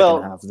 like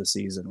second half of the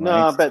season. Right?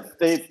 No, but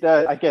they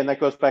again, that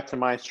goes back to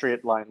my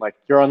straight line. Like,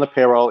 you're on the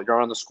payroll, you're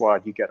on the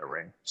squad, you get a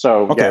ring.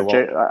 So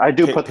I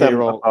do put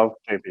them above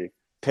JV.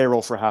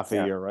 Payroll for half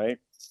a year, right?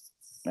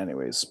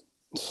 Anyways,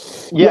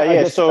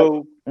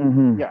 So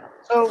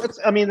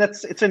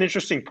it's an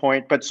interesting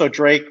point. But so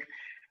Drake,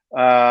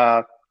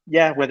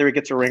 whether he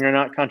gets a ring or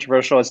not,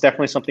 controversial. It's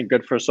definitely something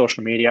good for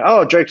social media.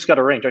 Oh, Drake's got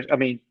a ring. A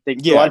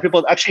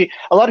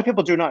lot of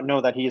people do not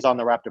know that he's on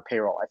the Raptor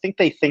payroll. I think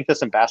they think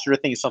this ambassador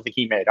thing is something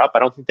he made up. I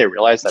don't think they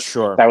realize that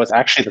that was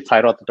actually the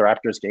title that the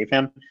Raptors gave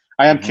him.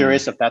 I am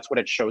curious if that's what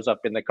it shows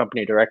up in the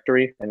company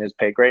directory and his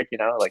pay grade.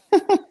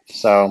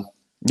 So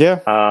yeah,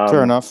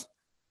 fair enough.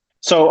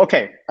 So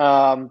okay,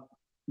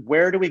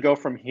 where do we go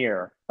from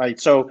here? Right,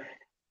 so.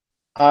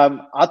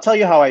 I'll tell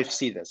you how I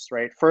see this,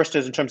 right? First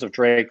is in terms of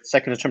Drake,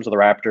 second in terms of the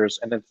Raptors,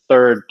 and then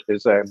third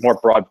is a more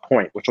broad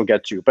point, which we'll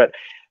get to. But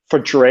for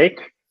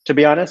Drake, to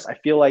be honest, I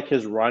feel like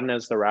his run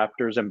as the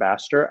Raptors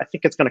ambassador, I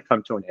think it's going to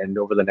come to an end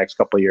over the next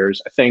couple of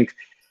years. I think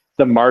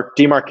the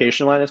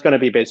demarcation line is going to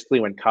be basically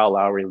when Kyle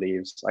Lowry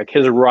leaves. Like,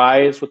 his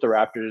rise with the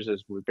Raptors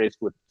is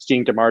basically with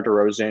seeing DeMar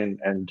DeRozan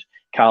and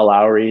Kyle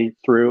Lowry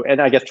through,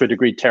 and I guess to a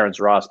degree Terrence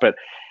Ross, but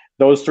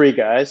those three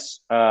guys,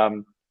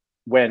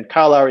 when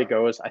Kyle Lowry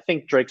goes, I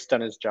think Drake's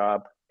done his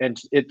job. And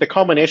the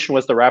culmination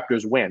was the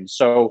Raptors win.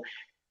 So,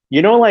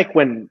 like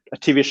when a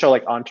TV show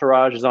like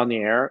Entourage is on the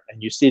air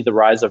and you see the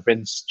rise of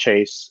Vince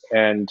Chase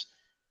and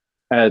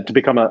to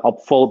become a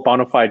full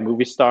bona fide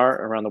movie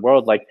star around the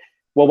world,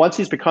 once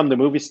he's become the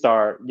movie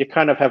star, you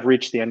kind of have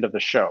reached the end of the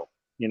show.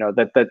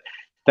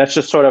 That's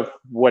just sort of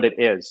what it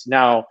is.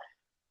 Now,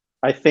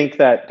 I think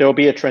that there'll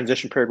be a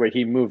transition period where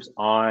he moves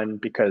on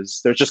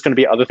because there's just going to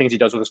be other things he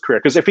does with his career.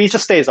 Because if he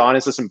just stays on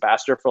as this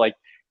ambassador for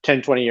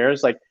 10, 20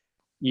 years,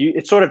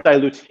 it sort of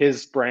dilutes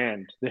his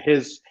brand,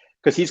 because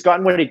he's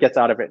gotten what he gets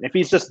out of it. And if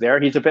he's just there,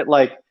 he's a bit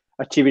like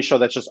a TV show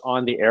that's just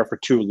on the air for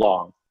too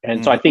long.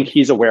 And so I think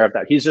he's aware of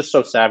that. He's just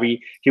so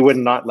savvy. He would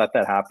not let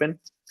that happen.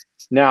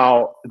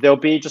 Now, there'll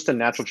be just a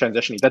natural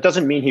transition. That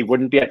doesn't mean he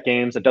wouldn't be at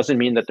games. It doesn't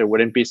mean that there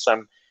wouldn't be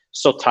some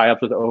still tie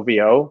up with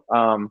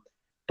OVO.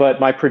 But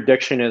my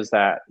prediction is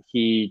that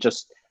he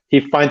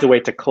finds a way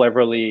to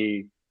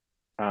cleverly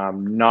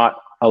not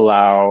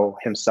allow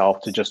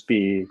himself to just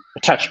be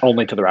attached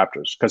only to the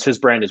Raptors, because his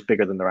brand is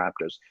bigger than the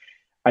Raptors.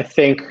 I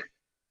think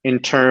in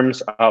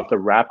terms of the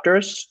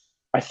Raptors,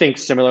 I think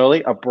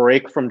similarly, a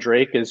break from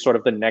Drake is sort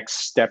of the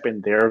next step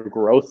in their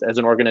growth as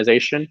an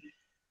organization.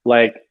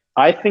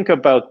 I think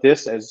about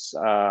this as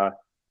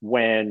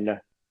when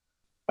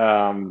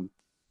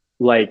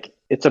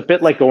it's a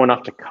bit like going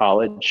off to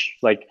college.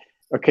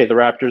 Okay, the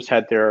Raptors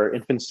had their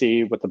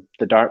infancy with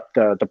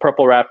the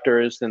purple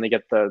Raptors, then they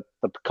get the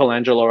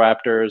Colangelo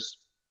Raptors.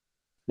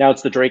 Now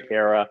it's the Drake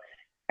era,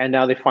 and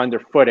now they find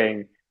their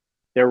footing.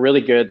 They're really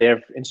good. They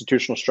have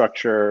institutional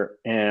structure,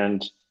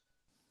 and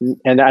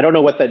I don't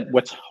know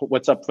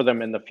what's up for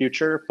them in the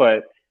future,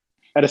 but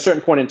at a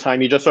certain point in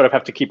time, you just sort of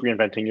have to keep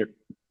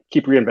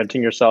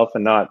reinventing yourself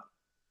and not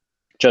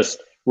just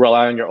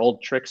rely on your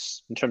old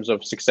tricks in terms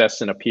of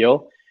success and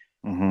appeal.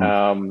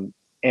 And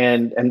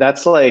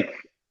that's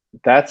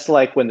that's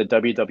like when the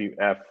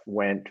WWF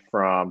went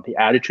from the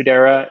Attitude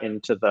Era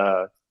into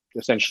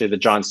essentially the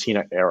John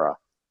Cena era.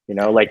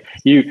 Like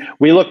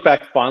we look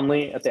back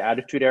fondly at the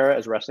Attitude Era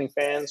as wrestling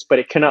fans, but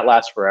it cannot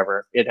last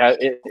forever.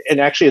 And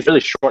actually it's a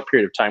really short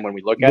period of time when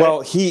we look at it. Well,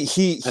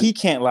 he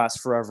can't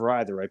last forever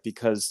either, right?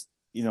 Because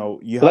you have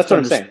that's what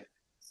I'm saying.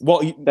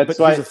 Well, that's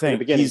why the thing. In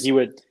the beginning he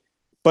would.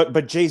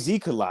 But Jay-Z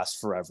could last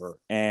forever,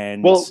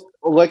 and we'll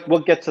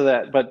get to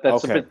that. But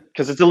that's okay. A bit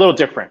because it's a little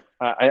different.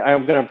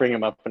 I'm going to bring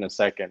him up in a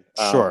second.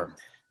 Sure,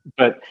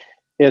 but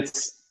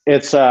it's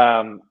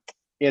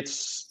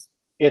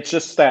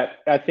just that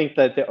I think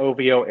that the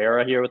OVO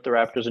era here with the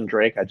Raptors and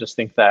Drake, I just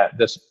think that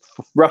this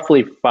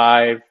roughly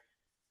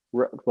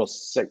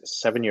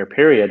 7-year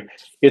period,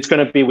 it's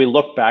going to be, we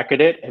look back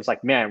at it, it's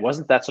like, man,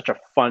 wasn't that such a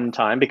fun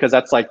time? Because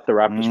that's like the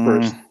Raptors'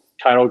 first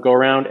title go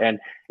around, and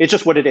it's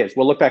just what it is.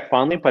 We'll look back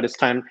fondly, but it's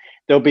time,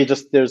 there'll be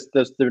just, there's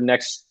the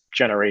next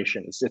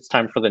generations. It's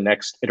time for the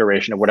next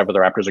iteration of whatever the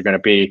Raptors are going to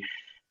be.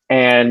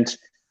 And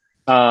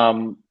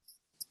now,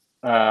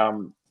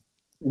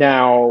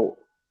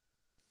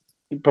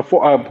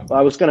 before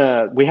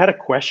we had a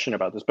question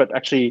about this, but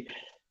actually,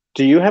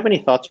 do you have any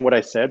thoughts on what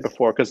I said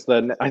before? Because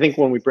I think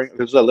when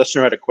there's a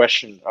listener had a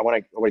question I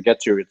want to get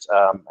to. It's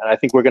and I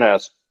think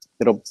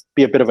it'll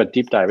be a bit of a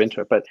deep dive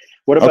into it. But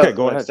what about okay,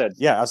 go what ahead. I said?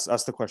 Yeah,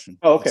 ask the question.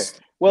 Oh, okay.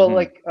 Well,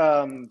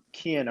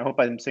 Kian, I hope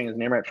I'm saying his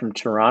name right, from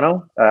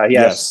Toronto.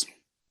 Yes.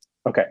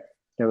 Okay.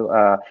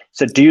 So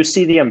do you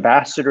see the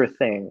ambassador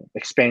thing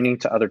expanding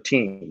to other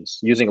teams,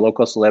 using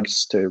local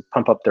celebs to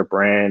pump up their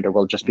brand, or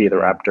will it just be the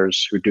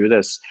Raptors who do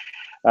this?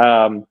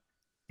 Do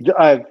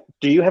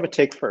you have a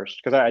take first?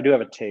 Because I do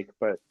have a take,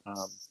 but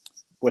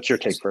what's your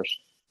take first?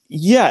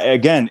 Yeah,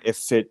 again,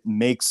 if it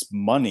makes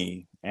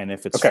money and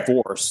if it's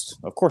forced,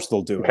 of course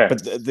they'll do it.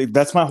 But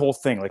that's my whole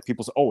thing. Like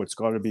people say, "Oh, it's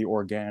got to be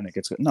organic."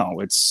 This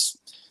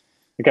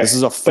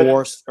is a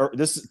forced. Or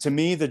this, to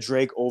me, the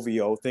Drake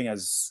OVO thing,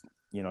 as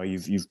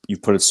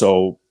you've put it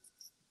so.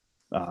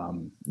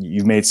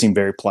 You've made it seem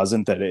very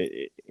pleasant that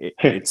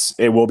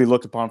it will be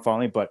looked upon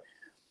fondly, but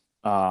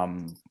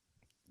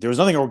there was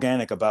nothing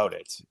organic about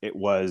it. It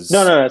was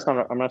no. That's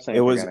not. I'm not saying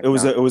it was.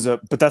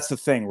 But that's the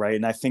thing, right?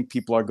 And I think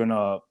people are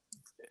gonna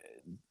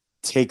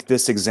take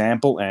this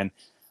example, and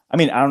I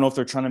mean, I don't know if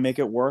they're trying to make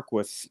it work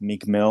with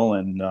Meek Mill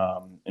and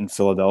in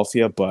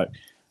Philadelphia, but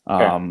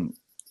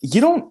you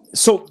don't.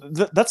 So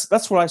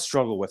that's what I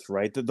struggle with,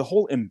 right? The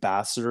whole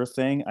ambassador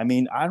thing. I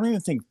mean, I don't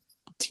even think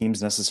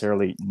teams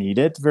necessarily need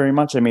it very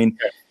much. I mean,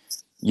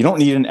 you don't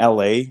need an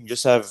LA. You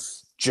just have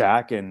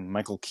Jack and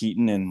Michael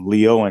Keaton and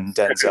Leo and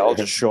Denzel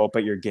just show up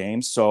at your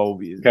games. So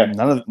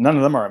none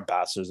of them are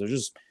ambassadors. They're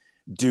just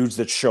dudes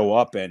that show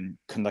up and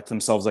conduct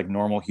themselves like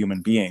normal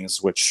human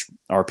beings, which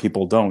our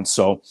people don't.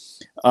 So,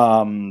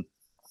 that's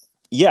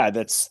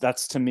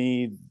to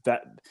me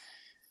that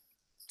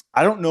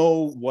I don't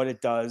know what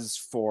it does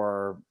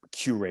for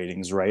Q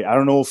ratings, right? I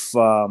don't know if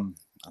I'm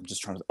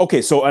just trying to.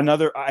 Okay, so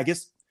I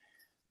guess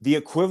the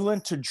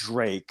equivalent to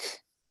Drake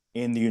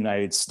in the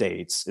United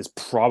States is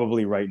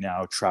probably right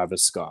now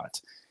Travis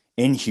Scott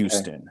in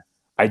Houston. Okay.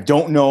 I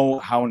don't know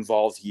how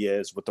involved he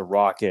is with the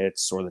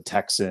Rockets or the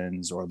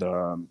Texans or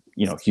the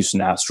Houston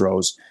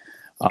Astros,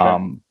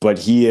 but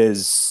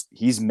he's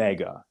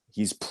mega.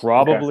 He's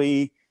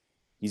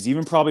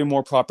even probably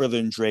more popular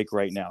than Drake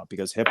right now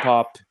because hip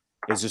hop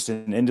is just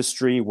an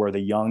industry where the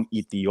young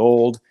eat the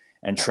old,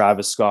 and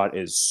Travis Scott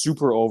is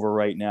super over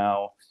right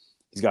now.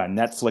 He's got a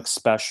Netflix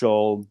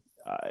special,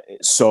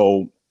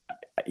 so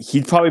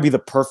he'd probably be the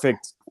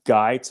perfect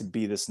guy to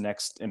be this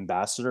next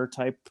ambassador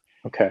type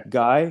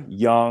guy,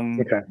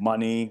 young,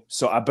 money.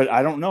 So, but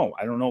I don't know.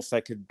 I don't know if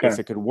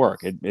it could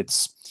work.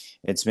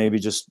 It's maybe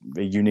just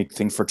a unique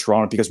thing for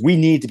Toronto because we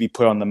need to be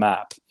put on the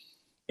map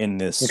in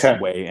this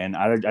way. And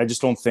I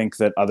just don't think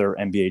that other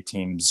NBA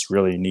teams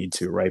really need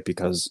to, right?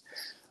 Because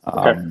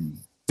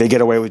they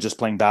get away with just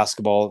playing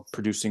basketball,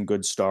 producing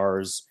good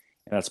stars,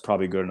 and that's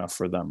probably good enough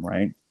for them,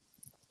 right?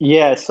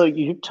 Yeah, so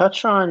you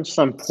touch on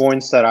some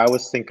points that I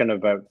was thinking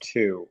about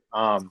too.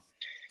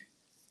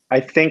 I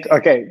think,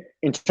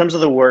 in terms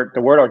of the word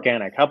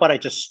organic, how about I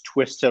just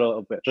twist it a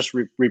little bit, just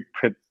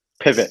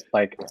pivot,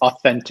 like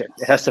authentic.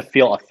 It has to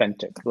feel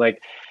authentic.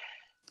 Like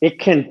it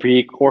can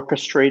be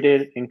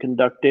orchestrated and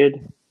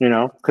conducted,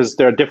 because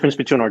there are difference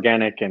between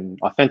organic and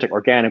authentic.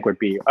 Organic would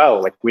be,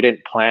 like we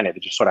didn't plan it.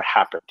 It just sort of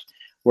happened.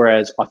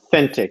 Whereas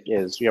authentic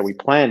is, we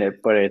planned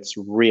it, but it's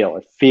real.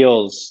 It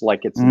feels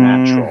like it's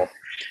natural.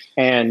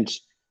 And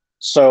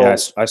so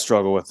I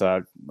struggle with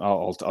that.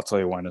 I'll tell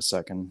you why in a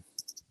second.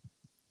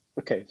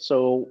 Okay,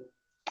 so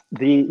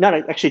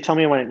tell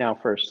me when it now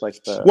first.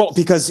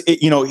 Because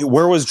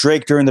where was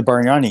Drake during the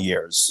Bargnani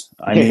years?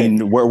 I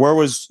mean, where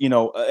was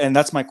And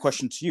that's my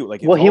question to you. Like,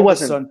 he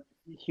wasn't.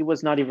 He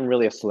was not even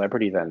really a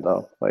celebrity then,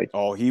 though.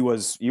 He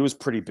was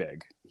pretty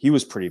big. He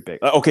was pretty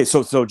big. Okay,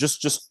 so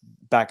just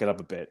back it up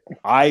a bit.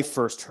 I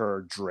first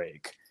heard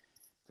Drake.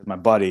 My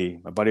buddy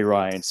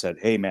Ryan said,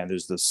 "Hey man,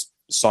 there's this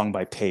song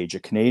by Paige, a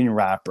Canadian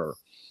rapper,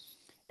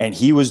 and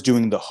he was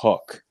doing the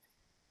hook,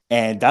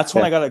 And that's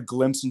when I got a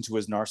glimpse into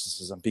his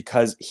narcissism,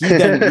 because he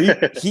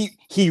then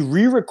he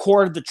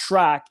re-recorded the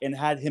track and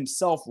had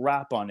himself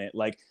rap on it.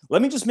 Like,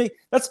 let me just make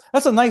that's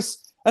a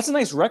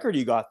nice record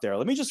you got there.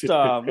 Let me just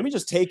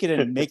take it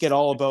and make it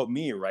all about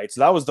me, right?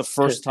 So that was the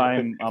first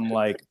time I'm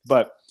like,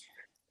 but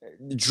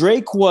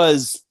Drake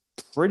was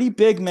pretty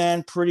big,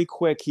 man, pretty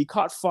quick. He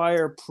caught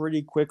fire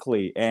pretty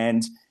quickly,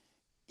 and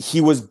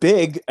he was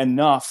big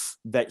enough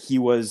that he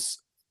was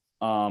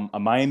a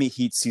Miami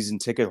Heat season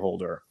ticket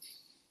holder,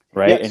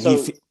 right? Yeah, and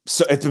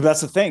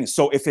that's the thing.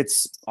 So if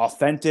it's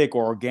authentic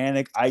or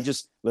organic,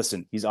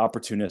 listen. He's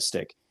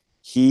opportunistic.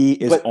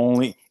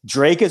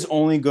 Drake is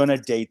only gonna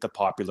date the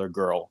popular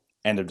girl.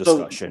 End of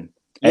discussion.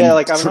 Yeah,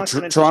 and I'm not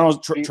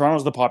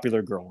Toronto's the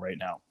popular girl right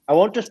now. I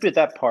won't dispute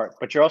that part,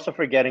 but you're also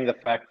forgetting the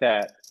fact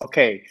that,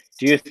 okay,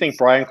 do you think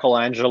Brian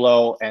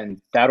Colangelo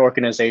and that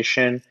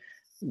organization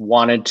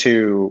wanted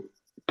to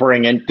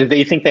bring in, did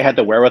they think they had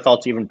the wherewithal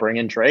to even bring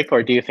in Drake?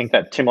 Or do you think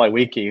that Tim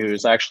Lewicki,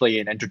 who's actually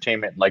an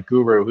entertainment like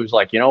guru, who's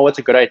like, you know what's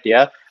a good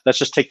idea? Let's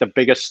just take the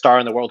biggest star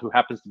in the world who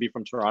happens to be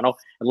from Toronto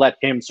and let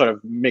him sort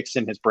of mix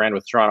in his brand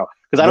with Toronto.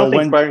 Because I don't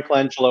think Brian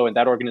Colangelo and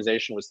that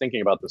organization was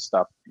thinking about this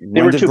stuff.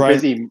 They were too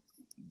busy.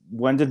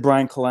 When did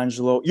Brian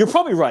Colangelo? You're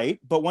probably right,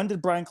 but when did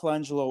Brian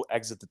Colangelo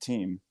exit the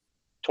team?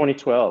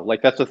 2012.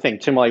 Like, that's the thing.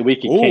 Tim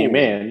Lewicki came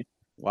in.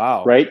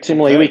 Wow. Right. Tim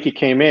Lewicki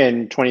came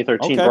in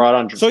 2013, brought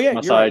on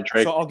right.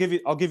 Drake. So I'll give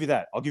you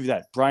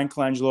that. Brian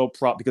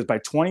Colangelo because by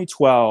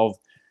 2012,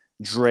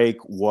 Drake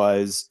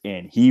was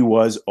in. He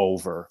was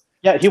over.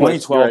 Yeah, he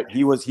was. 2012.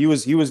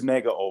 Right. He was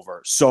mega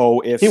over. So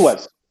if he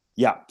was.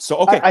 Yeah. So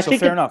okay. I think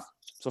fair enough.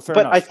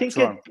 But I think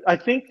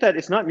that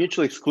it's not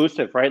mutually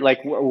exclusive, right?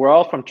 Like, we're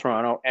all from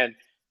Toronto, and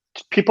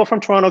people from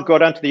Toronto go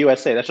down to the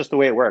USA. That's just the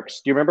way it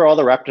works. Do you remember all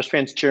the Raptors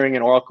fans cheering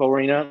in Oracle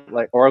Arena,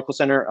 like Oracle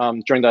Center,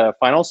 during the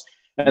finals?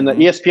 And the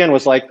ESPN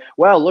was like,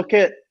 "Wow, look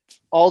at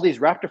all these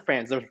Raptor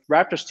fans. The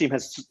Raptors team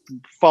has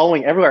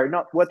following everywhere."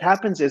 No, what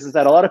happens is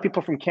that a lot of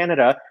people from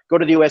Canada go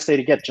to the USA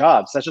to get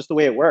jobs. That's just the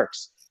way it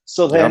works.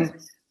 So then.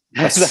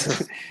 That's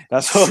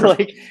so true.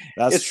 Like,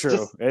 that's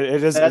true.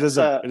 Just, it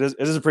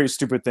is a pretty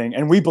stupid thing,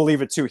 and we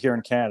believe it too here in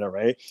Canada,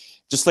 right?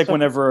 Just like when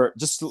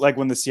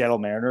the Seattle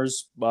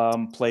Mariners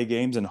play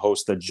games and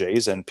host the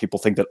Jays, and people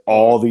think that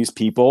all these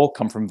people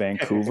come from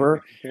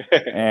Vancouver.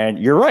 And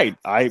you're right.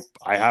 I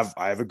have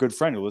a good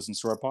friend who listens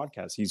to our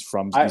podcast. He's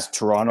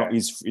Toronto. Okay.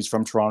 He's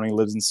from Toronto. He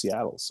lives in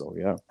Seattle. So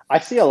yeah, I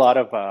see a lot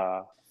of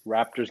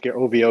Raptors gear,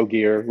 OVO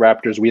gear,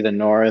 Raptors We the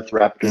North,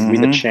 Raptors We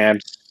the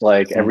Champs,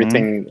 like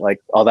everything, like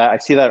all that. I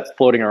see that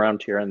floating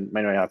around here in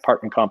my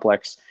apartment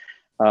complex.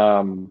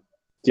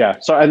 Yeah.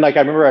 So, and like, I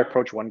remember I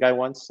approached one guy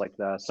once, like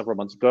several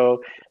months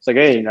ago. It's like,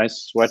 "Hey,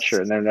 nice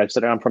sweatshirt." And then I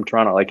said, "I'm from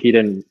Toronto." Like,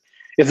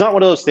 it's not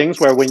one of those things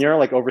where when you're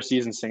like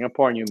overseas in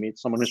Singapore and you meet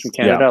someone who's from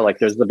Canada, like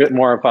there's a bit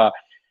more of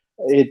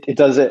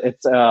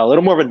it's a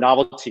little more of a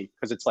novelty,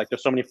 because it's like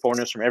there's so many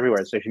foreigners from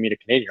everywhere. So if you meet a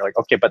Canadian, you're like,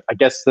 okay, but I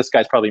guess this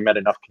guy's probably met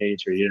enough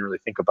Canadians here. You didn't really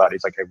think about it.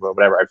 He's like, hey, well,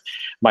 whatever.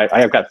 I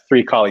have got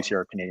 3 colleagues here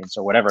who are Canadian,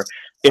 so whatever.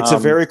 It's a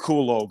very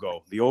cool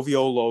logo. The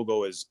OVO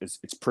logo is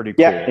it's pretty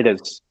cool. Yeah, it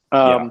is.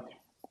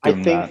 I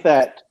think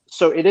that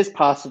so it is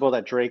possible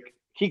that Drake,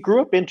 he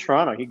grew up in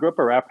Toronto. He grew up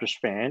a Raptors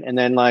fan, and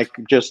then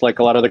just like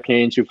a lot of the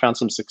Canadians who found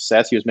some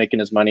success, he was making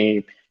his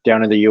money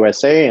down in the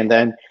USA, and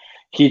then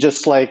he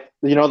just the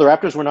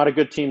Raptors were not a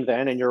good team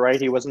then, and you're right,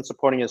 he wasn't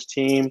supporting his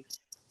team,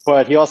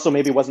 but he also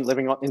maybe wasn't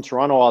living in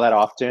Toronto all that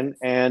often,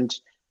 and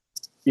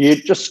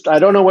I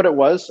don't know what it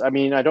was. I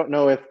mean, I don't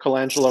know if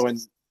Colangelo and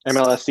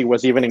MLSE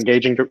was even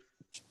engaging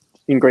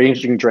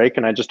Drake,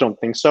 and I just don't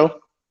think so.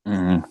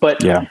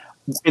 But yeah,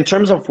 in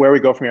terms of where we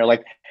go from here,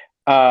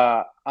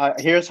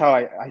 here's how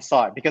I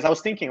saw it, because I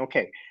was thinking,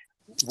 okay,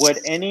 would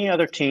any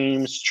other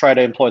teams try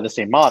to employ the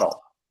same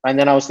model? And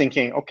then I was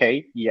thinking,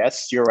 okay,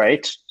 yes, you're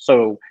right.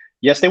 So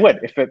yes, they would,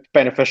 if it's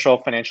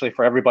beneficial financially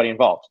for everybody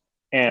involved.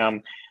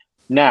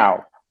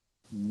 Now,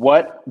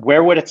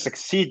 where would it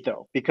succeed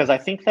though? Because I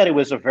think that it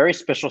was a very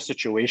special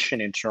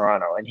situation in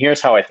Toronto, and here's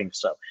how I think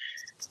so.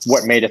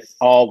 What made it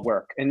all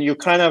work? And you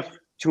kind of,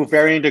 to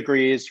varying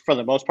degrees, for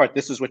the most part,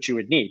 this is what you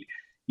would need.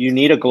 You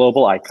need a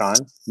global icon,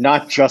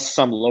 not just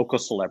some local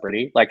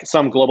celebrity, like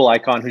some global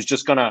icon who's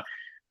just gonna,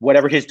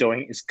 whatever he's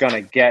doing is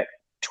gonna get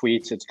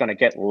tweets, it's gonna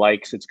get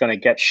likes, it's gonna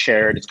get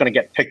shared, it's gonna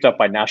get picked up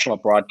by national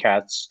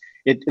broadcasts.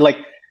 It like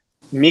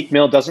Meek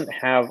Mill doesn't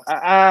have.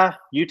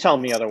 You tell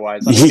me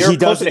otherwise. I mean,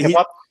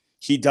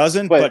 he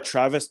doesn't, but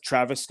Travis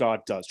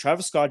Scott does.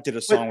 Travis Scott did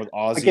a song with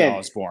Ozzy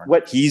Osbourne.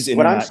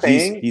 I'm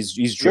saying,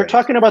 he's you're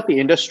talking about the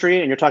industry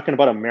and you're talking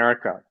about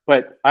America,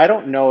 but I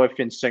don't know if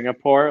in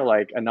Singapore,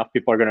 like, enough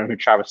people are going to know who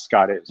Travis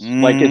Scott is.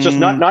 Like, it's just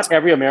not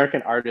every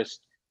American artist.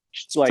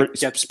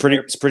 It's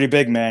pretty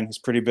big, man. He's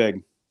pretty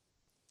big.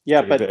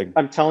 Yeah, but big.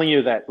 I'm telling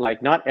you that,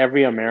 like, not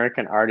every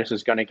American artist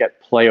is going to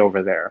get play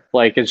over there.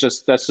 Like, that's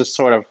just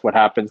sort of what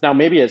happens. Now,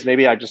 maybe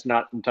I'm just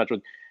not in touch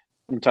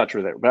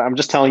with it, but I'm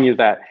just telling you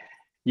that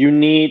you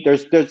need,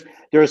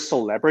 there's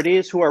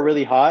celebrities who are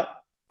really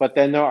hot, but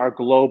then there are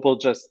global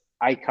just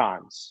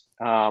icons.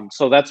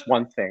 So that's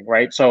one thing,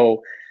 right?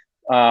 So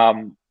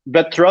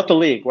but throughout the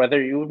league,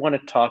 whether you want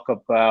to talk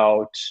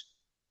about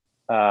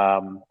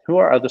who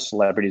are other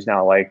celebrities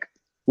now, like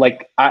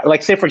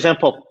say for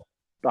example,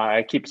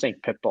 I keep saying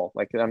Pitbull,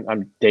 like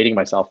I'm dating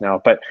myself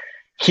now, but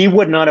he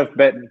would not have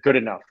been good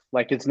enough.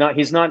 Like he's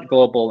not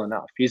global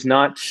enough. He's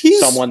not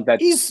someone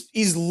that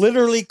he's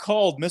literally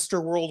called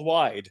Mr.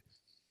 Worldwide.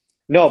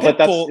 No,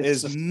 Pitbull but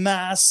is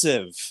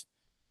massive.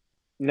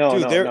 No,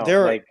 dude,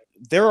 no.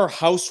 There are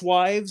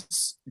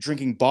housewives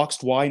drinking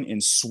boxed wine in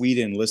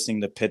Sweden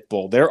listening to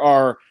Pitbull. There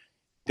are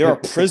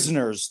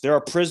prisoners. There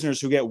are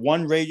prisoners who get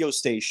one radio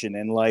station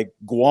in like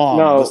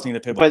Guam listening to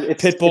Pitbull. But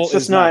Pitbull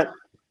is not.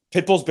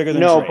 Pitbull's bigger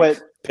than Drake.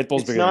 But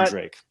Pitbull's bigger than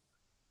Drake.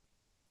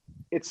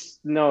 It's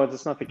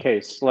not the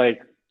case.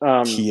 Like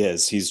he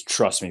is.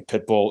 Trust me.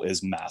 Pitbull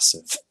is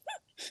massive.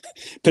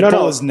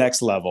 Pitbull is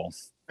next level.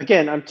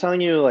 Again, I'm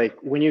telling you, like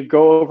when you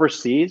go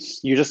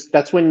overseas,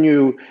 that's when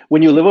you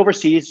live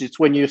overseas, it's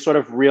when you sort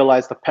of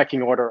realize the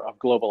pecking order of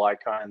global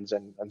icons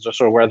and just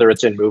sort of whether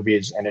it's in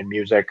movies and in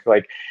music,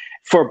 like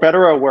for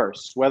better or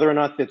worse, whether or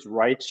not it's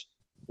right,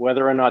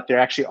 whether or not they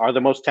actually are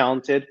the most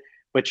talented,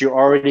 but you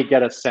already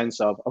get a sense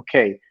of,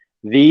 okay,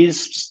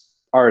 these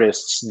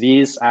artists,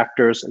 these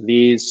actors,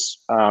 these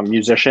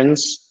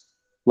musicians,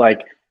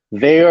 like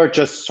they are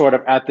just sort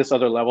of at this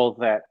other level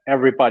that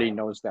everybody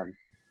knows them.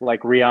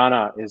 Like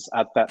Rihanna is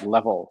at that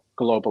level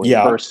globally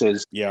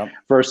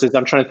versus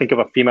I'm trying to think of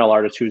a female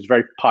artist who's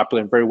very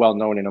popular and very well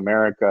known in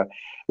America.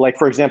 Like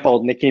for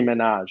example, Nicki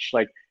Minaj.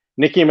 Like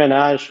Nicki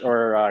Minaj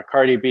or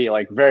Cardi B,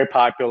 like very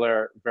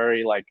popular,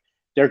 very like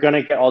they're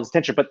gonna get all this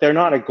attention, but they're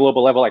not a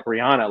global level like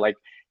Rihanna. Like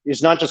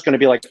it's not just gonna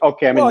be like,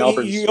 okay, I'm in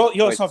Melbourne. You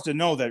also have to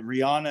know that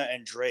Rihanna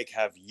and Drake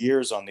have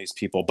years on these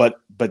people, but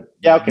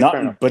not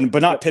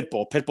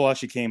Pitbull. Pitbull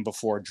actually came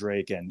before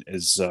Drake and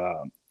is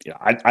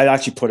I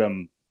actually put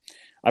him.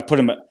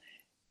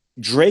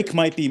 Drake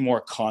might be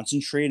more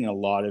concentrated in a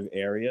lot of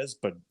areas,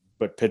 but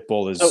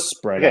Pitbull is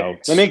spread out.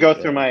 Let me go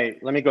through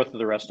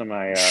the rest of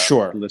my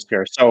list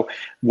here. So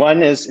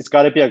one is it's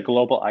got to be a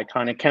global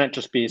icon. It can't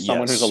just be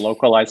someone who's a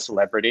localized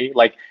celebrity.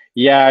 Like,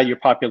 you're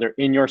popular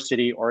in your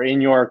city or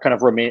in your kind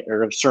of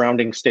or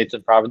surrounding states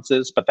and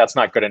provinces, but that's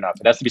not good enough.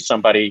 It has to be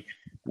somebody,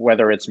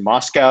 whether it's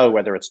Moscow,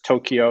 whether it's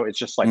Tokyo. It's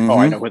just like, oh,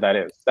 I know who that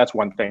is. That's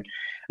one thing.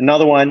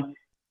 Another one,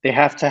 they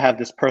have to have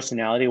this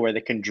personality where they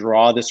can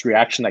draw this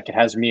reaction like it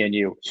has me and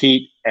you.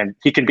 He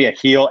can be a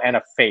heel and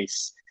a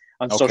face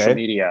on social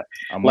media.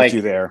 I'm with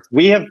you there.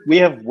 We have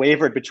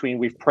wavered between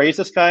we've praised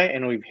this guy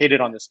and we've hated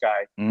on this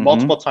guy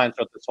multiple times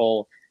throughout this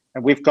whole,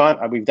 and we've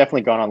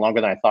definitely gone on longer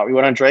than I thought we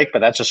would on Drake, but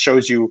that just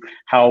shows you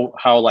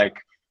how like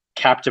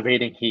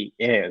captivating he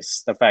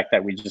is. The fact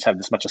that we just have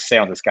this much of a say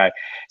on this guy.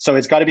 So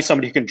it's got to be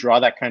somebody who can draw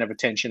that kind of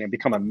attention and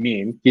become a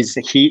meme. He's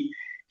the heat.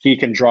 He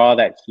can draw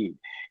that heat.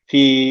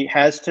 He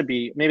has to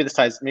be, maybe this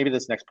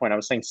next point, I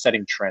was saying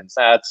setting trends.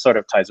 That sort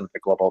of ties in with the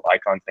global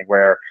icon thing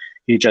where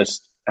he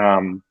just,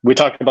 we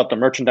talk about the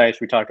merchandise,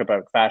 we talk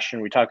about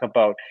fashion, we talk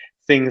about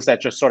things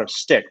that just sort of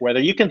stick, whether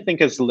you can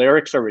think his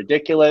lyrics are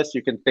ridiculous,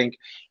 you can think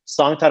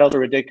song titles are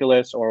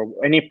ridiculous or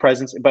any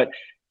presence, but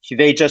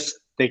they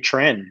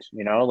trend,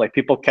 like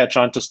people catch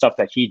on to stuff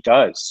that he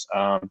does.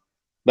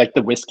 Like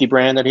the whiskey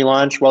brand that he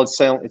launched, well, it's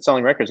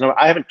selling records. No,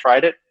 I haven't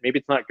tried it. Maybe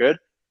it's not good,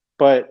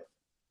 but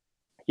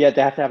they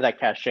have to have that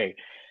cachet.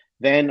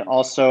 Then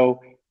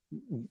also,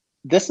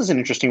 this is an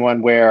interesting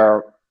one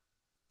where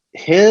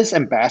his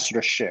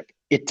ambassadorship,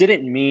 it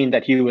didn't mean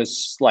that he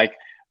was like,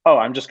 oh,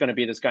 I'm just going to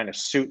be this guy in a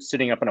suit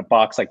sitting up in a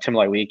box like Tim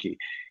Leiweke.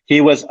 He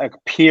was a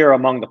peer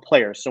among the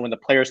players. So when the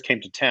players came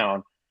to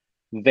town,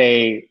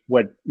 they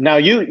would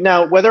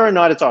now whether or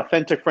not it's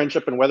authentic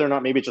friendship and whether or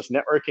not maybe it's just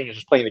networking and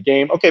just playing the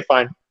game. Okay,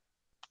 fine.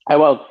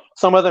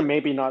 Some of them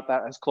maybe not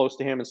that as close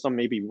to him and some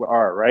maybe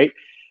are, right?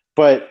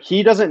 But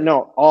he doesn't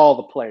know all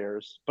the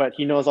players, but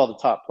he knows all the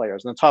top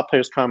players. And the top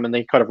players come and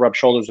they kind of rub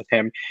shoulders with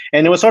him.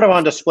 And it was sort of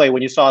on display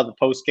when you saw the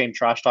post-game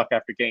trash talk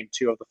after game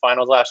 2 of the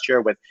finals last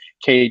year with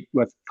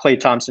Klay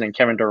Thompson and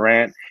Kevin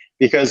Durant.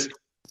 Because,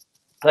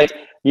 like,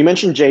 you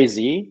mentioned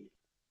Jay-Z.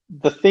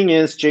 The thing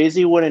is,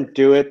 Jay-Z wouldn't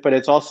do it, but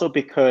it's also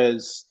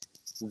because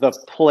the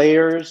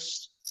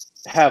players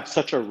have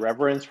such a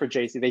reverence for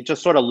Jay-Z. They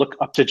just sort of look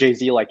up to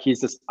Jay-Z like he's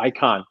this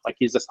icon, like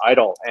he's this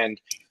idol.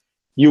 And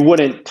you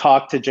wouldn't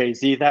talk to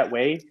Jay-Z that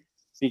way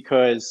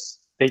because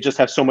they just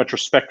have so much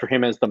respect for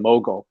him as the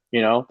mogul,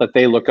 that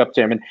they look up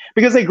to him. And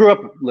because they grew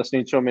up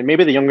listening to him, and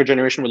maybe the younger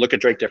generation would look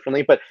at Drake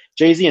differently, but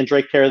Jay-Z and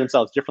Drake carry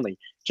themselves differently.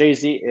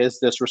 Jay-Z is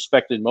this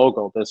respected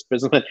mogul, this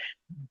businessman.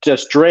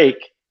 Just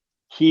Drake,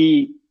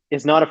 he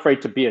is not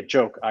afraid to be a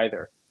joke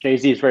either.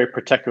 Jay-Z is very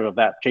protective of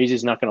that. Jay-Z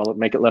is not going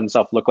to let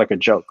himself look like a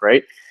joke,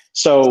 right?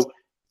 So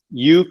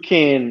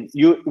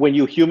when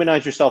you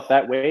humanize yourself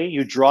that way,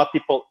 you draw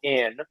people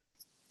in.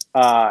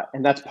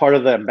 And that's part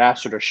of the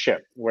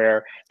ambassadorship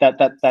where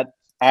that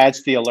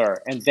adds the allure.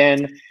 And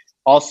then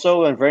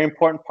also a very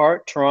important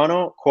part,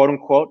 Toronto, quote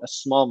unquote, a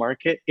small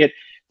market.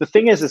 The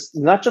thing is, it's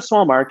not just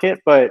small market,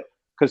 but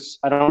because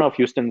I don't know if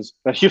Houston's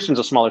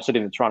a smaller city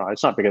than Toronto.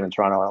 It's not bigger than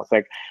Toronto, I don't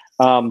think.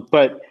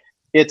 But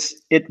it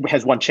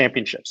has won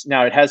championships.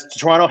 Now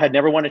Toronto had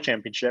never won a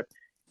championship.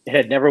 It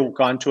had never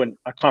gone to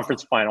a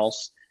conference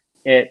finals.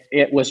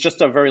 It was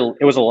just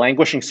it was a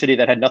languishing city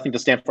that had nothing to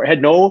stand for. It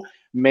had no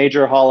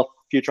major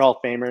future Hall of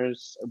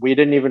Famers. We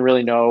didn't even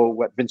really know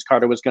what Vince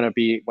Carter was going to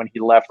be when he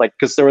left, like,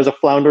 because there was a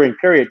floundering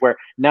period where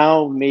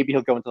now maybe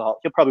he'll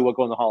probably will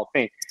go in the Hall of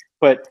Fame.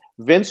 But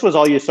Vince was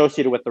all you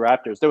associated with the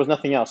Raptors. There was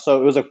nothing else. So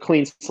it was a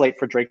clean slate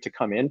for Drake to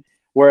come in.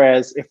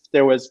 Whereas if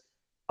there was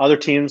other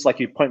teams,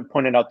 like you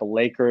pointed out, the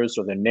Lakers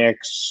or the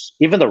Knicks,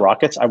 even the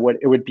Rockets, it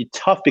would be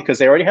tough because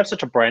they already have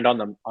such a brand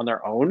on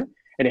their own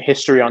and a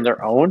history on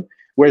their own.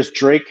 Whereas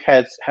Drake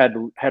had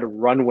a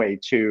runway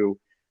to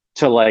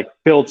like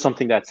build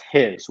something that's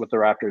his with the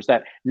Raptors,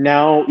 that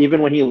now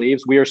even when he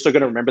leaves, we are still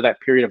going to remember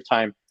that period of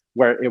time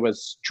where it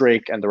was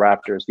Drake and the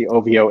Raptors, the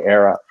OVO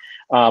era.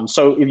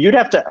 So if you'd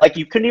have to, like,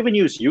 you couldn't even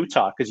use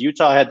Utah because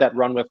Utah had that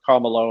run with Karl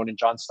Malone and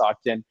John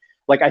Stockton.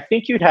 Like, I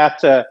think you'd have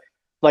to,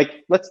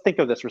 like, let's think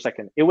of this for a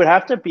second. It would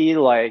have to be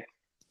like,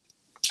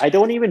 I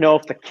don't even know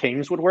if the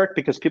Kings would work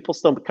because people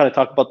still kind of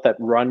talk about that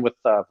run with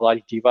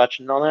Vlade Divac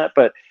and all that.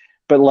 But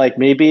like,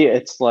 maybe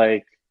it's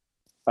like,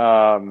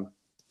 I'm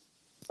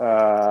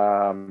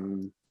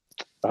thinking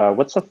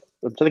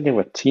of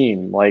a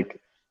team.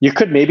 Like, you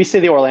could maybe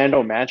say the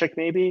Orlando Magic,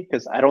 maybe,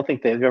 because I don't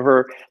think they've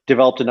ever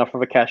developed enough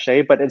of a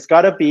cachet. But it's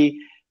got to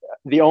be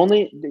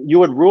you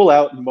would rule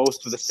out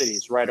most of the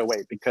cities right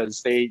away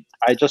because I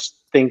just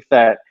think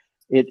that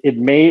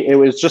it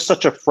was just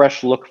such a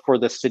fresh look for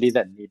the city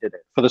that needed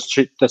it, for this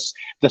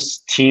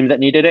team that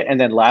needed it. And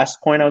then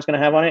last point I was going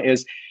to have on it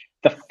is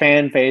the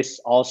fan base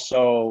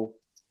also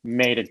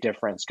made a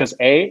difference because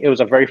it was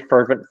a very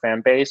fervent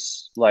fan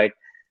base. Like,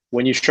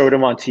 when you showed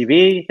them on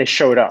TV, they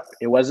showed up.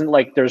 It wasn't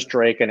like there's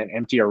Drake in an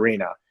empty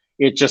arena.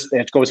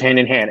 It goes hand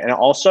in hand. And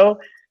also,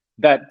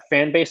 that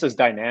fan base is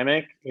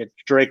dynamic.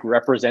 Drake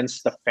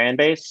represents the fan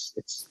base.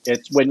 It's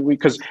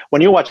because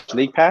when you watch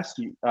League Pass,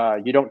 you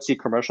don't see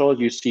commercials.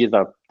 You see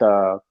the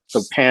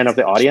pan of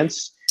the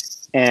audience,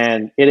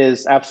 and it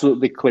is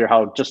absolutely clear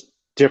how just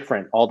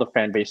different all the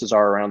fan bases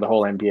are around the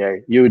whole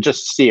NBA. You would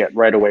just see it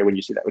right away when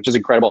you see that, which is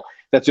incredible.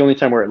 That's the only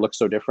time where it looks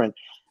so different.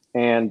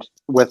 And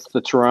with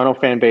the Toronto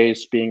fan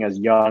base being as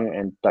young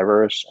and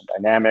diverse and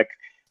dynamic,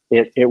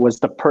 he was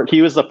the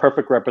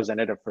perfect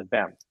representative for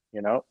them,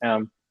 you know?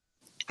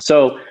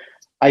 So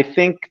I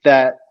think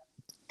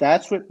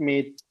that's what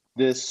made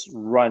this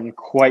run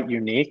quite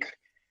unique.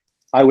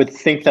 I would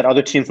think that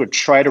other teams would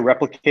try to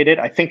replicate it.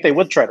 I think they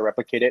would try to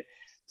replicate it,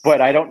 but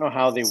I don't know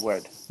how they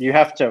would. You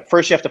have to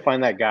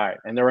find that guy,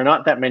 and there are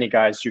not that many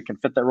guys who can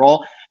fit that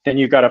role. Then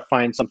you got to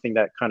find something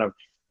that kind of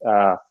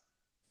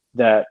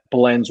that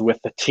blends with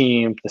the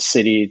team, the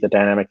city, the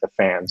dynamic, the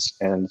fans.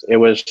 And it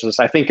was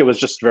I think it was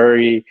just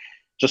the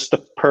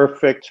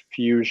perfect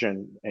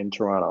fusion in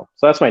Toronto.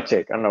 So that's my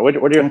take. I don't know. What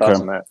are your thoughts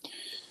on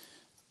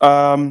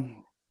that?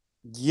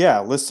 Yeah,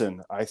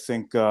 listen, I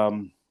think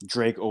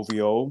Drake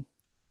OVO,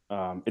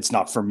 it's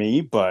not for me,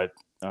 but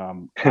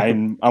I'm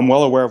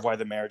well aware of why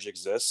the marriage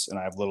exists, and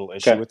I have little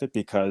issue with it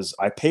because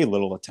I pay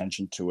little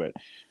attention to it.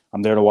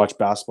 I'm there to watch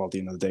basketball at the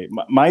end of the day.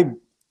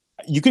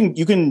 You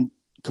can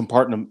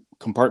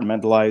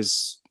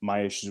compartmentalize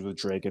my issues with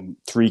Drake in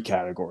 3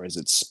 categories.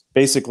 It's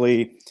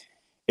basically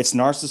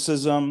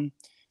narcissism,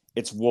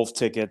 it's wolf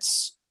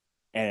tickets,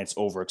 and it's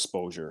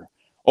overexposure.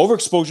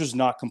 Overexposure is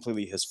not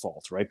completely his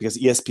fault, right? Because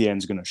ESPN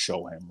is going to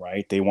show him,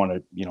 right? They want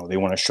to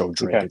show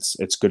Drake. Okay.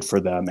 It's good for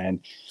them, and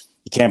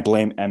you can't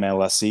blame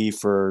MLSE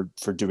for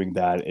doing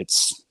that.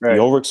 It's right.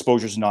 The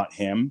overexposure is not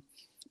him,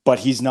 but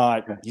he's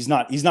not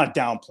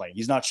downplaying.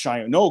 He's not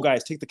shying. No,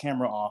 guys, take the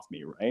camera off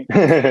me, right?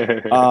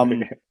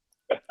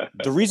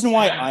 The reason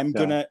why I'm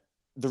gonna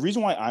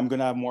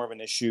have more of an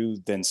issue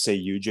than say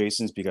you,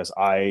 Jason, is because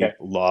I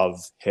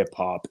love hip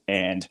hop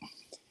and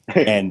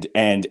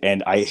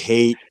I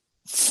hate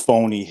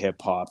phony hip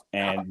hop.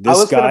 And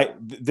this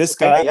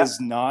guy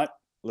is not.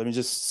 Let me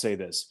just say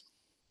this: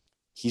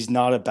 he's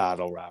not a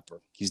battle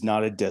rapper. He's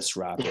not a diss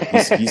rapper.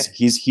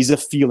 He's a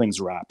feelings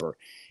rapper.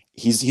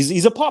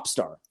 He's a pop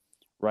star,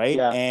 right?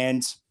 Yeah.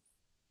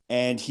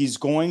 And he's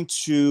going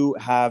to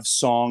have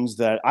songs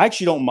that I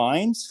actually don't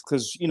mind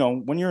because, you know,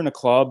 when you're in a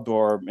club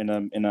or in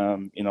a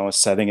a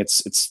setting,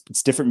 it's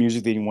different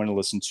music that you want to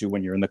listen to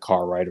when you're in the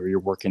car, right, or you're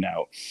working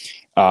out.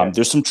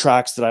 There's some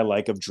tracks that I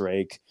like of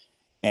Drake,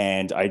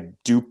 and I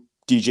do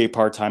DJ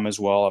part-time as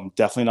well. I'm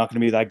definitely not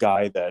going to be that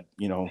guy that,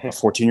 you know, a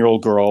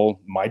 14-year-old girl,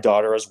 my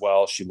daughter as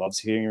well, she loves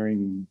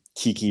hearing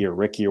Kiki or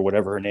Ricky or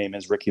whatever her name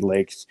is, Ricky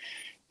Lake,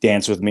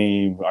 Dance With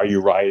Me, Are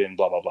You Right, and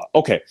blah, blah, blah.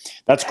 Okay,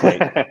 that's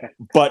great.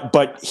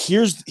 but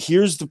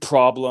here's the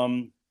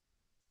problem.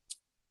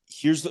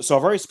 So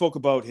I've already spoke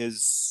about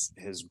his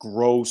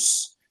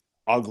gross,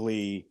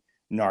 ugly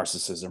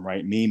narcissism,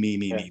 right?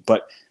 Me.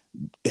 But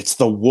it's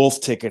the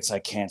wolf tickets I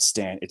can't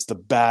stand. It's the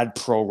bad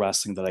pro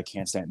wrestling that I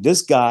can't stand.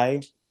 This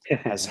guy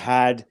has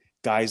had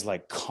guys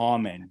like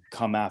Common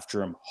come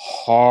after him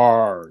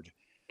hard,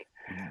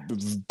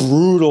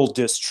 brutal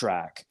diss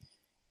track,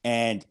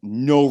 and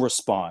no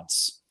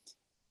response.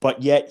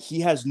 But yet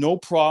he has no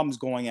problems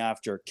going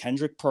after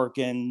Kendrick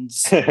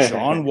Perkins,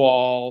 John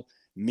Wall,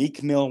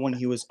 Meek Mill when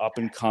he was up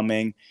and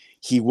coming.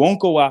 He won't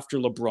go after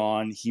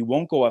LeBron. He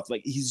won't go after,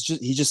 like,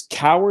 he just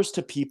cowers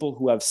to people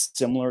who have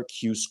similar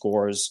Q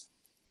scores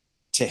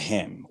to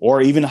him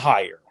or even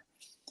higher,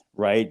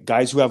 right?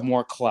 Guys who have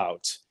more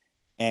clout.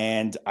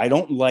 And I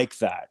don't like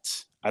that.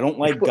 I don't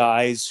like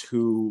guys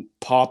who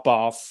pop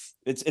off.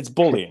 It's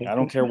bullying. I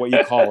don't care what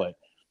you call it.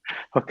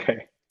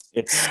 Okay.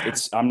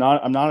 I'm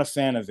not a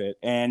fan of it.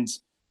 And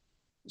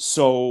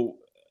so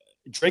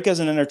Drake as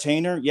an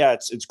entertainer, yeah,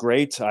 it's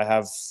great. I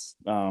have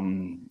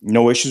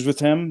no issues with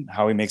him,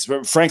 how he makes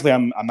it. Frankly,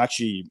 I'm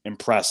actually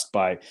impressed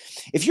by,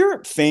 if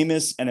you're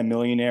famous and a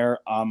millionaire,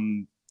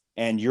 and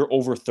you're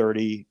over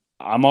 30,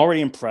 I'm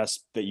already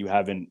impressed that you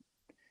haven't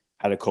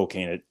had a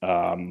cocaine,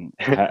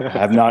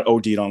 have not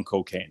OD'd on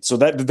cocaine. So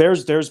that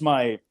there's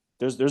my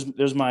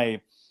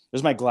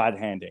glad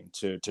handing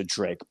to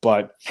Drake.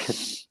 But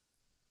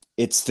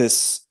it's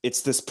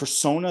this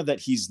persona that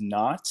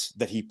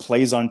he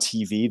plays on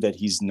TV, that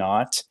he's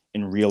not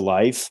in real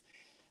life.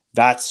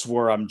 That's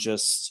where I'm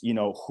just,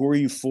 who are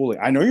you fooling?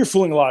 I know you're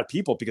fooling a lot of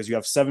people because you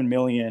have 7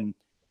 million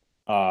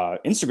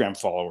Instagram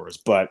followers,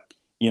 but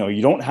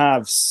you don't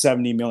have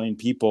 70 million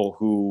people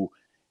who,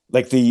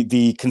 like,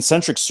 the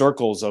concentric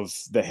circles of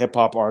the hip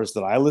hop artists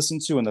that I listen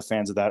to and the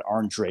fans of that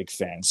aren't Drake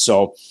fans.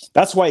 So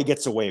that's why he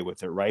gets away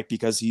with it, right?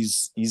 Because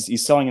he's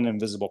selling an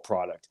invisible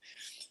product.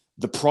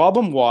 The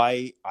problem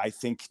why I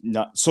think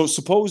not. So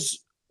suppose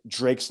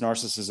Drake's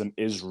narcissism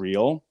is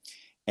real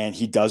and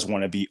he does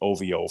want to be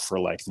OVO for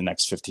like the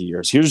next 50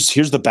 years.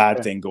 Here's the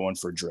bad thing going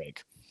for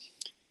Drake.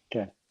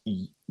 Okay.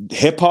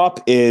 Hip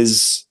hop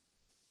is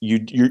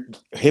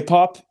hip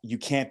hop. You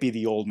can't be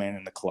the old man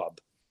in the club.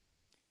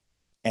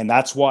 And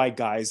that's why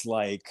guys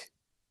like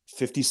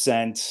 50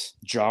 Cent,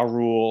 Ja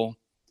Rule,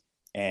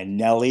 and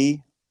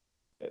Nelly,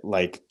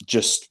 like,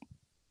 just,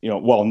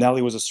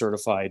 Nelly was a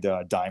certified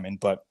diamond,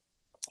 but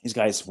these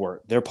guys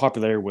their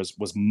popularity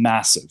was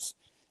massive,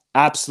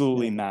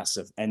 absolutely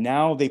massive. And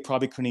now they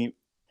probably couldn't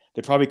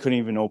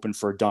even open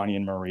for Donnie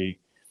and Marie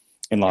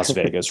in Las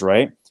Vegas,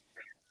 right?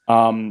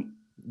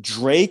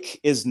 Drake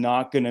is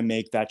not going to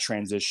make that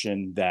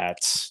transition that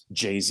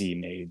Jay-Z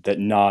made, that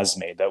Nas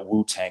made, that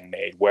Wu-Tang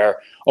made, where,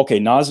 okay,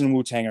 Nas and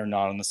Wu-Tang are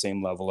not on the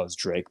same level as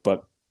Drake,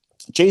 but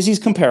Jay-Z's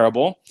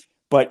comparable,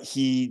 but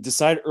he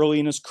decided early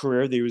in his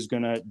career that he was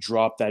going to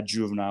drop that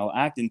juvenile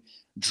act, and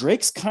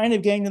Drake's kind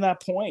of getting to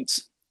that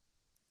point.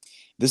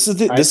 This is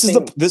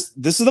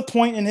the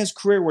point in his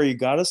career where you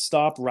got to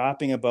stop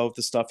rapping about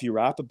the stuff you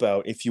rap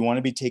about if you want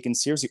to be taken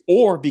seriously,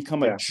 or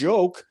become a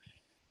joke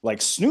like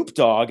Snoop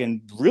Dogg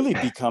and really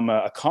become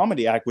a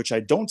comedy act, which I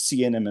don't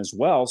see in him as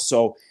well.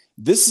 So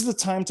this is the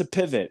time to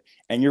pivot.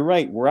 And you're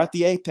right. We're at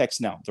the apex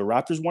now. The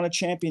Raptors won a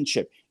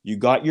championship. You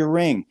got your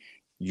ring.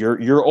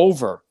 You're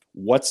over.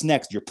 What's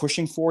next? You're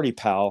pushing 40,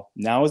 pal.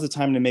 Now is the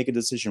time to make a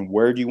decision.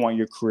 Where do you want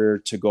your career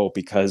to go?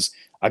 Because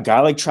a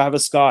guy like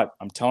Travis Scott,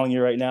 I'm telling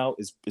you right now,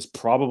 is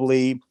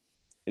probably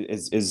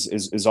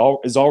is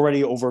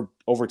already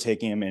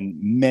overtaking him in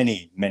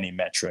many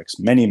metrics,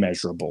 many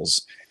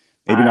measurables.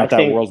 Maybe not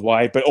that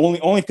worldwide, but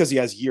only because he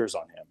has years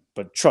on him.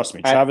 But trust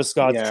me, Travis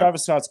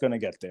Scott's going to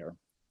get there.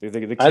 I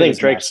think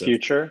Drake's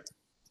future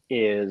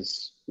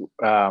is,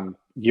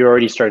 you're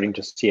already starting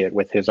to see it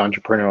with his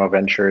entrepreneurial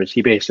ventures.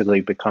 He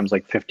basically becomes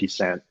like 50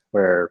 Cent,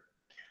 where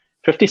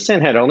 50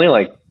 Cent had only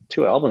like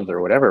 2 albums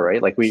or whatever,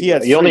 right? Like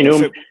you only knew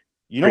him.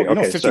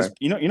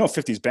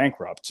 50's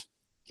bankrupt.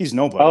 He's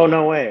nobody. Oh,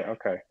 no way.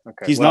 Okay.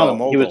 He's not a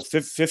mogul.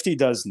 50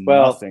 does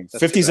nothing.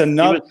 50's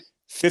another.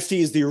 50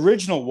 is the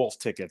original Wolf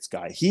Tickets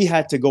guy. He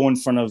had to go in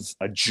front of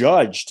a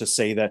judge to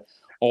say that,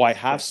 I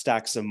have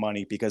stacks of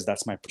money because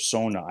that's my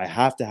persona. I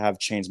have to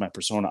change my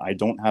persona. I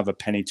don't have a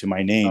penny to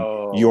my name,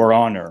 Your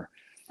Honor.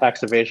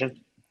 Tax evasion?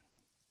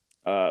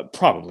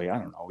 Probably. I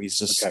don't know. He's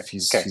just,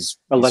 he's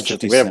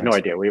allegedly. We have no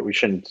idea. We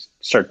shouldn't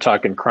start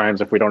talking crimes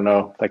if we don't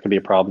know. That could be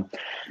a problem.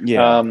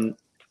 Yeah.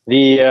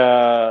 What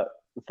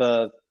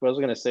I was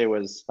going to say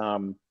was,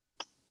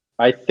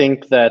 I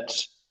think that,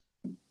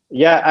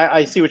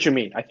 I see what you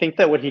mean. I think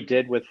that what he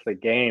did with the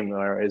game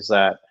is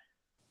that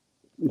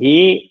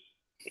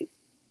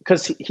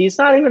because he's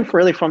not even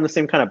really from the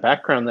same kind of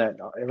background that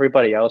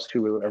everybody else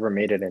who ever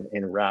made it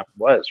in rap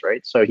was,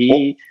 right? So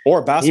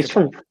or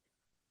basketball.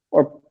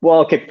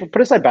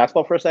 Put aside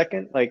basketball for a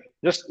second. Like,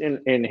 just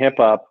in hip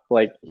hop,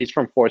 like, he's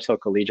from Forest Hill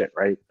Collegiate,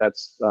 right?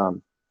 That's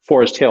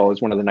Forest Hill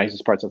is one of the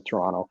nicest parts of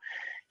Toronto.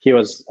 He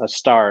was a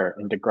star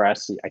in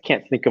Degrassi. I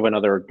can't think of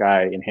another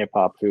guy in hip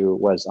hop who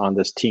was on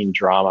this teen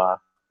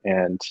drama.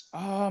 And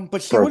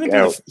but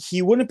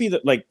he wouldn't be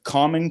the, like,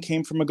 Common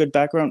came from a good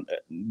background.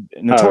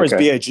 Notorious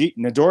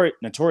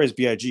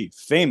B.I.G.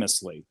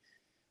 famously,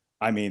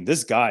 I mean,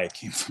 this guy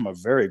came from a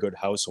very good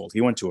household. He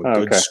went to a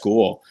good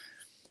school,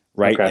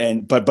 right?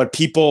 And but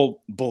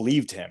people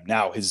believed him.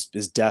 Now his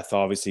death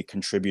obviously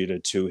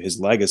contributed to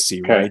his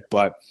legacy, right?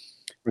 But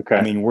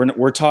I mean,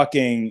 we're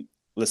talking.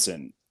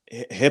 Listen,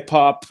 hip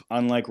hop,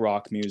 unlike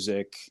rock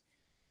music,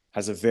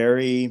 has a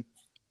very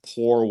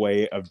poor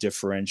way of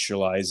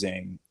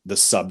differentializing the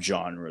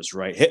subgenres,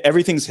 right?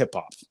 Everything's hip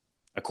hop,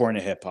 according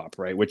to hip hop,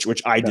 right? Which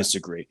I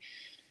disagree,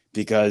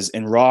 because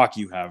in rock,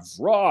 you have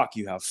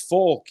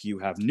folk, you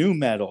have new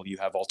metal, you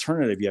have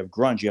alternative, you have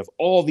grunge, you have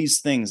all these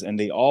things, and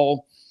they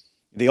all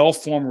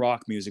form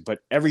rock music, but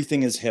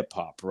everything is hip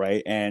hop,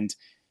 right? And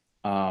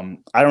I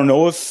don't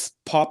know if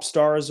pop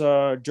star is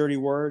a dirty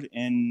word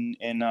in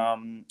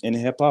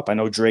hip hop. I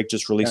know Drake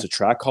just released a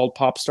track called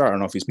Pop Star. I don't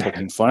know if he's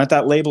poking fun at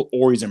that label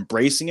or he's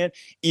embracing it.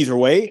 Either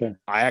way,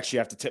 I actually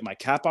have to tip my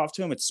cap off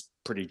to him. It's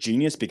pretty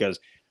genius because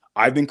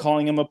I've been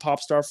calling him a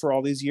pop star for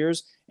all these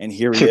years, and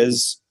here he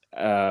is,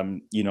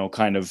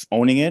 kind of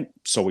owning it.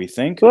 So we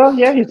think. Well,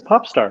 yeah, he's a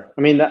pop star.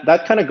 I mean,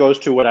 that kind of goes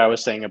to what I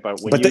was saying about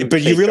when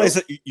you realize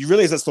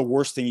that's the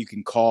worst thing you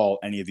can call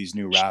any of these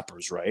new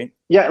rappers, right?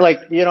 Yeah, like,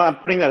 I'm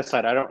putting that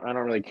aside. I don't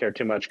really care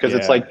too much because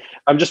it's like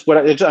I'm just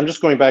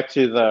going back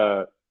to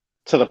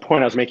the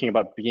point I was making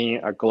about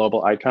being a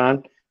global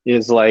icon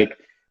is like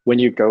when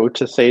you go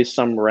to say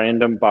some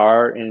random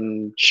bar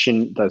in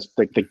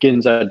the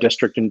Ginza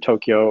district in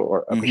Tokyo,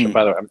 or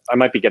by the way, I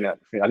might be getting it.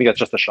 I think that's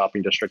just the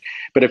shopping district.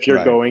 But if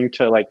you're going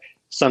to like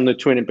Sun the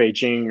Twin in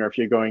Beijing, or if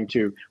you're going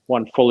to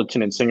One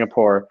Fullerton in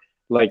Singapore,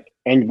 like,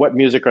 and what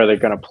music are they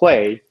going to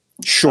play?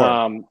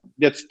 Sure.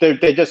 They're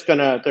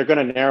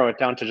gonna narrow it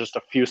down to just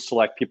a few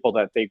select people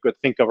that they could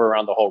think of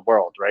around the whole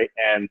world, right?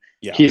 And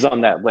he's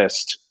on that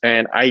list.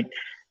 And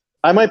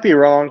I might be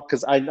wrong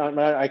because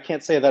I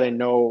can't say that I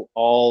know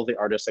all the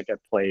artists that get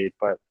played,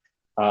 but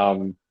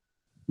I've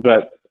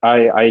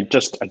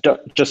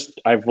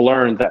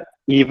learned that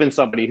even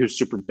somebody who's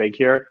super big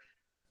here,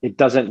 it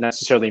doesn't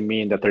necessarily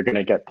mean that they're going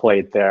to get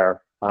played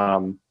there.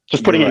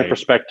 Just putting it in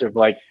perspective,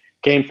 like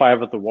Game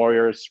 5 of the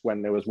Warriors,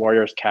 when there was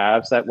Warriors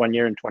Cavs that one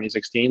year in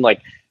 2016, like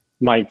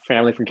my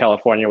family from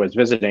California was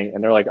visiting,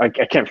 and they're like, I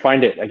can't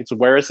find it. Like,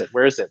 where is it?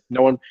 Where is it?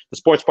 No one, the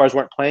sports bars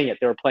weren't playing it.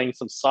 They were playing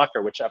some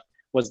soccer, which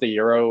was the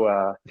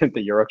Euro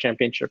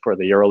Championship or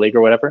the Euro League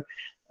or whatever.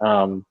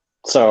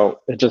 So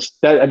I'm just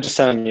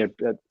telling you,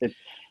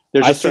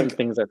 there's just certain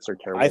things that are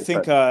terrible. I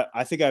think I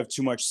have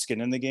too much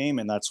skin in the game,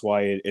 and that's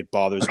why it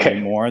bothers me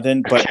more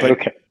than.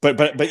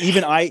 But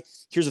even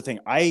here's the thing: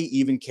 I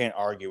even can't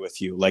argue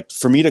with you. Like,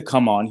 for me to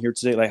come on here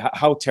today, like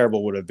how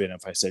terrible would it have been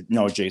if I said,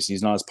 no, Jason,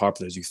 he's not as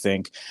popular as you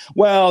think.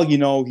 Well,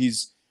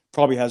 he's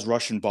probably has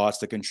Russian bots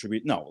that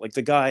contribute. No, like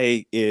the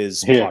guy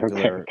is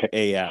popular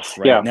AF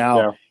right now.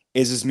 Yeah.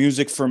 Is his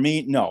music for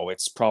me? No,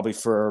 it's probably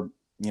for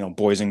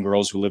boys and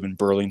girls who live in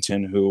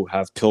Burlington who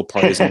have pill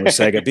parties on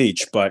Wasaga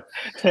Beach. But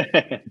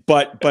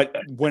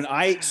when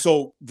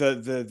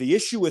the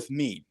issue with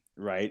me,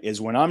 right, is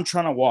when I'm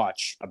trying to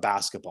watch a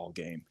basketball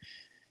game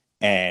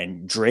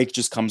and Drake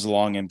just comes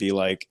along and be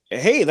like,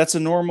 hey, that's a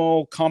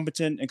normal,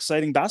 competent,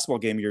 exciting basketball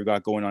game you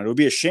got going on. It would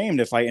be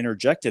ashamed if I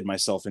interjected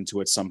myself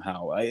into it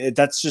somehow.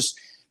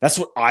 That's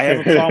what I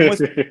have a problem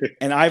with.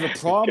 And I have a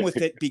problem with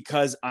it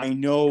because I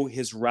know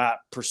his rap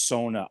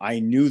persona. I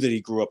knew that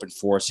he grew up in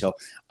Forest Hill.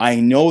 I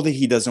know that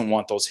he doesn't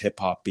want those hip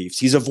hop beefs.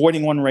 He's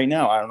avoiding one right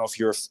now. I don't know if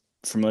you're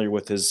familiar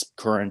with his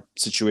current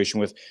situation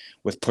with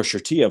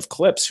Pusha T of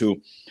Clips,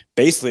 who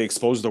basically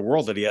exposed the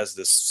world that he has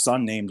this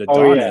son named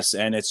Adonis.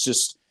 And it's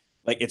just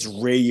like, it's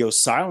radio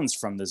silence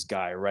from this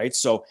guy, right?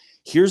 So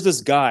here's this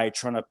guy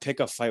trying to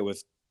pick a fight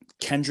with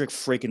Kendrick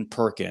freaking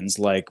Perkins,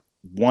 like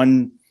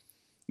one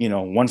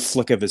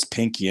flick of his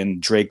pinky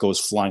and Drake goes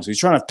flying. So he's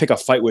trying to pick a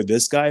fight with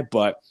this guy,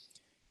 but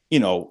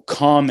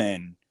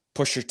Common,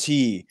 Pusha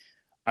T,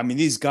 I mean,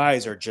 these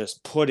guys are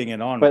just putting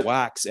it on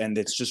wax, and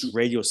it's just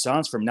radio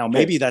silence for him. Now,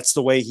 maybe that's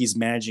the way he's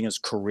managing his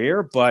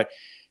career, but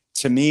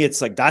to me,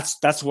 it's like,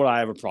 that's what I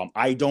have a problem.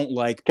 I don't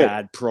like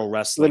bad pro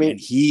wrestling, and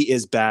he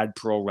is bad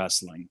pro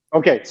wrestling.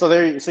 Okay, so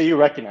you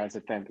recognize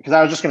it then, because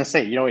I was just gonna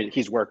say,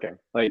 he's working.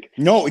 Like,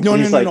 no. I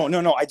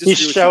just he's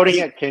shouting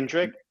at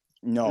Kendrick.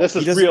 No, this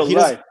is real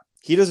life.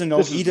 He doesn't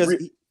know.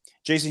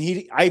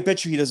 Jason, I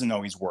bet you he doesn't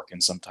know he's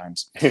working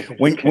sometimes.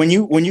 When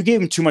you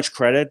gave him too much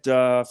credit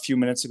a few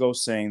minutes ago,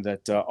 saying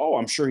that,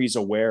 I'm sure he's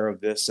aware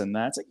of this and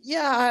that. It's like,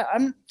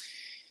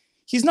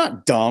 he's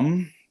not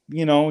dumb,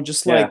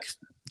 just like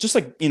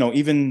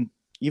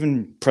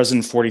even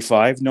President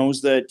 45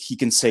 knows that he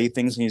can say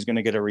things and he's going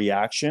to get a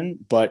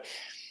reaction. But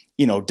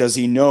does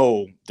he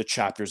know the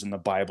chapters in the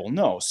Bible?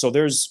 No. So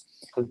there's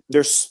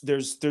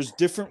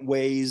different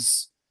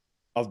ways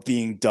of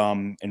being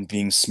dumb and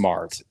being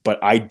smart,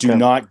 but I do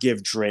not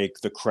give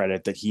Drake the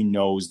credit that he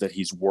knows that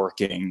he's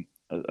working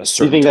a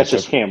certain. You think that's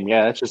just him?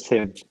 Yeah, that's just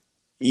him.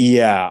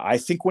 Yeah, I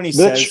think when he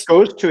says,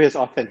 goes to his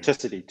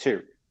authenticity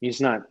too. He's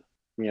not,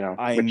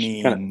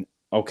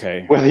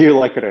 okay, whether you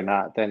like it or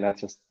not, then that's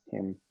just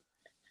him.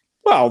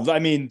 Well, I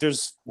mean,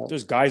 there's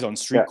guys on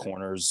street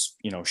corners,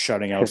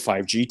 shutting out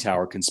 5G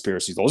tower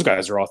conspiracies. Those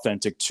guys are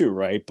authentic too,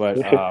 right? But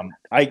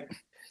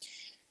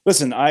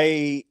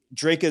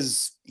Drake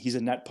he's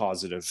a net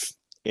positive.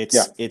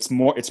 It's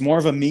more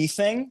of a me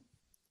thing.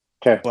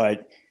 Okay.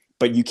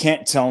 But you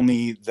can't tell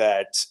me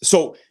that.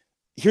 So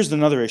here's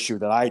another issue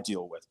that I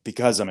deal with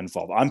because I'm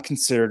involved. I'm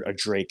considered a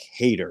Drake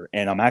hater,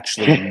 and I'm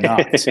actually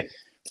not.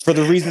 For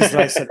the reasons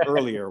that I said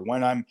earlier,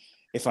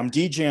 if I'm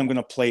DJing, I'm going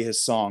to play his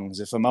songs.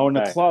 If I'm out in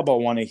a club, I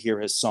want to hear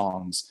his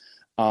songs.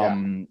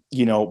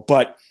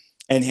 But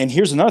And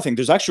here's another thing.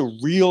 There's actually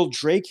real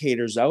Drake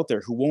haters out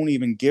there who won't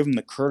even give him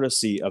the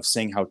courtesy of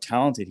saying how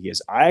talented he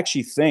is. I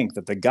actually think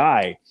that the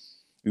guy,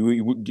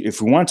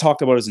 if we want to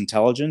talk about his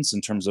intelligence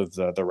in terms of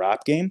the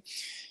rap game,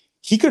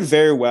 he could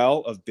very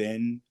well have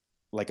been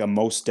like a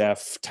Mos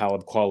Def,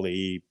 Talib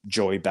Kweli,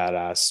 Joey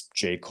Badass,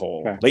 J.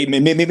 Cole. Okay.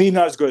 Like, maybe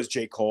not as good as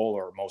J. Cole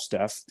or Mos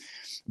Def,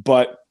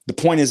 but the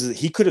point is that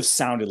he could have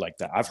sounded like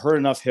that. I've heard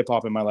enough hip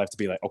hop in my life to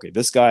be like, okay,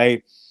 this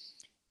guy,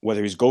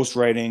 whether he's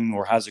ghostwriting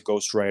or has a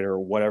ghostwriter or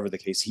whatever the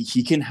case,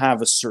 he can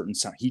have a certain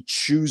sound. He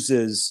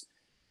chooses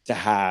to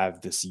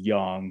have this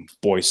young,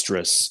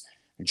 boisterous,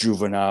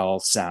 juvenile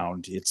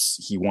sound.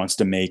 He wants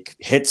to make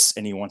hits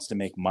and he wants to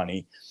make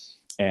money.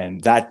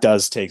 And that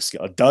does take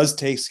skill. It does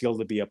take skill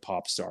to be a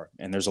pop star.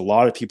 And there's a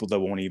lot of people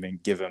that won't even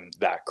give him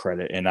that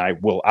credit. And I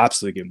will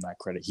absolutely give him that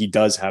credit. He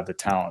does have the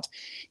talent.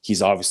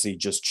 He's obviously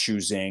just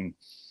choosing,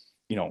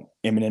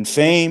 imminent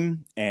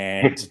fame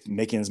and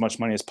making as much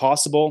money as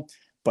possible.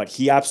 But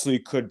he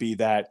absolutely could be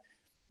that,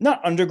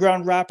 not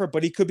underground rapper,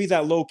 but he could be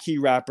that low-key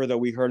rapper that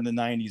we heard in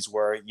the 90s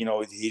where,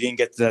 he didn't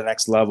get to the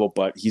next level,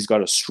 but he's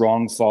got a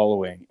strong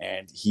following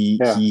and he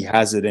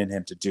has it in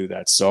him to do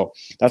that. So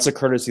that's a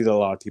courtesy that a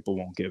lot of people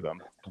won't give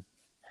him.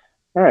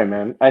 All right,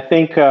 man. I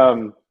think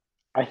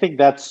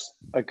that's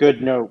a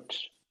good note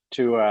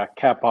to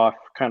cap off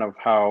kind of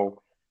how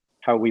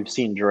we've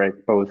seen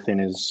Drake both in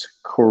his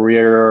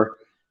career,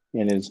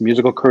 in his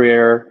musical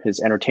career, his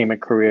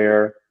entertainment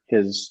career,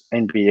 his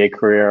NBA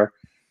career.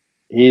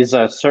 He's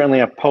certainly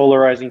a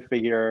polarizing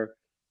figure,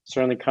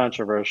 certainly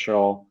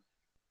controversial,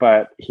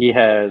 but he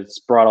has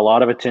brought a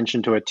lot of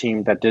attention to a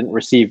team that didn't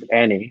receive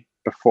any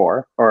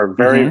before, or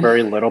very,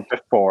 very little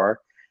before.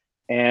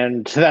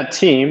 And that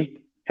team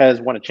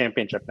has won a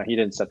championship. Now, he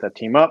didn't set that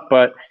team up,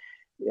 but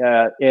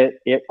the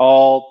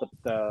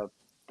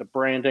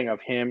branding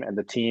of him and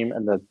the team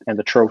and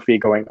the trophy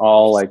going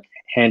all like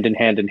hand in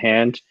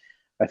hand,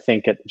 I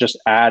think it just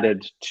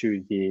added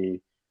to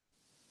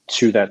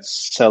that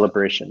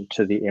celebration,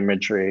 to the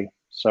imagery.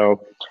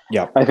 So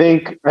yeah, I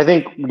think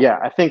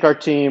our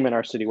team and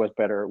our city was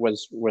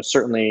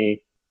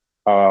certainly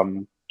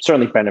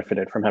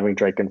benefited from having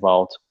Drake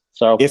involved.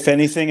 So if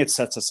anything, it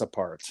sets us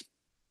apart.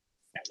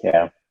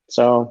 Yeah.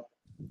 So,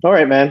 all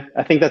right, man.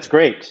 I think that's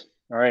great.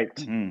 All right.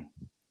 Mm-hmm.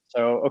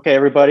 So, okay,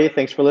 everybody,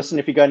 thanks for listening.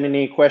 If you got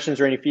any questions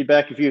or any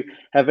feedback, if you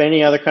have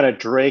any other kind of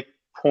Drake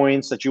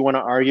points that you want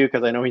to argue,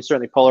 because I know he's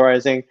certainly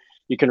polarizing,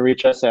 you can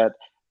reach us at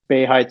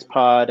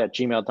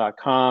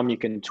bayheightspod@gmail.com. You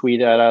can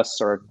tweet at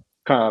us or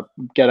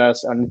get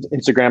us on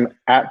Instagram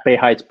at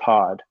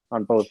bayheightspod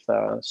on both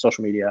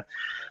social media.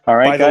 All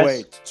right, guys. By the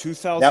way,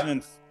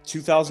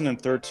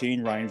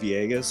 2013 Ryan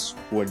Villegas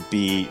would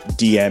be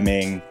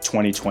DMing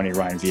 2020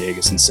 Ryan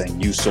Villegas and saying,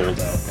 "You sold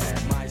out,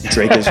 man.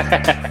 Drake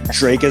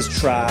is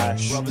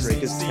trash.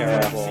 Drake is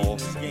terrible.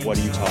 What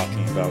are you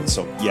talking about?"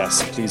 So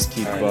yes, please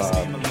keep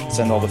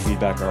send all the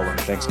feedback our way.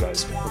 Thanks,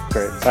 guys.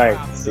 Great. All right.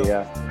 See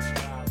ya.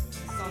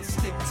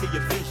 Stick to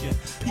your vision,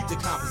 keep the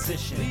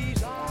composition.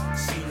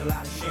 Seen a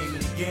lot of shame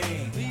in the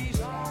game.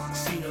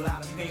 Seen a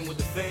lot of pain with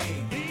the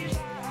fame.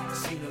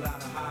 Seen a lot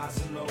of highs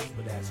and lows,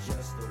 but that's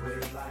just the way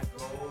life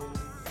goes.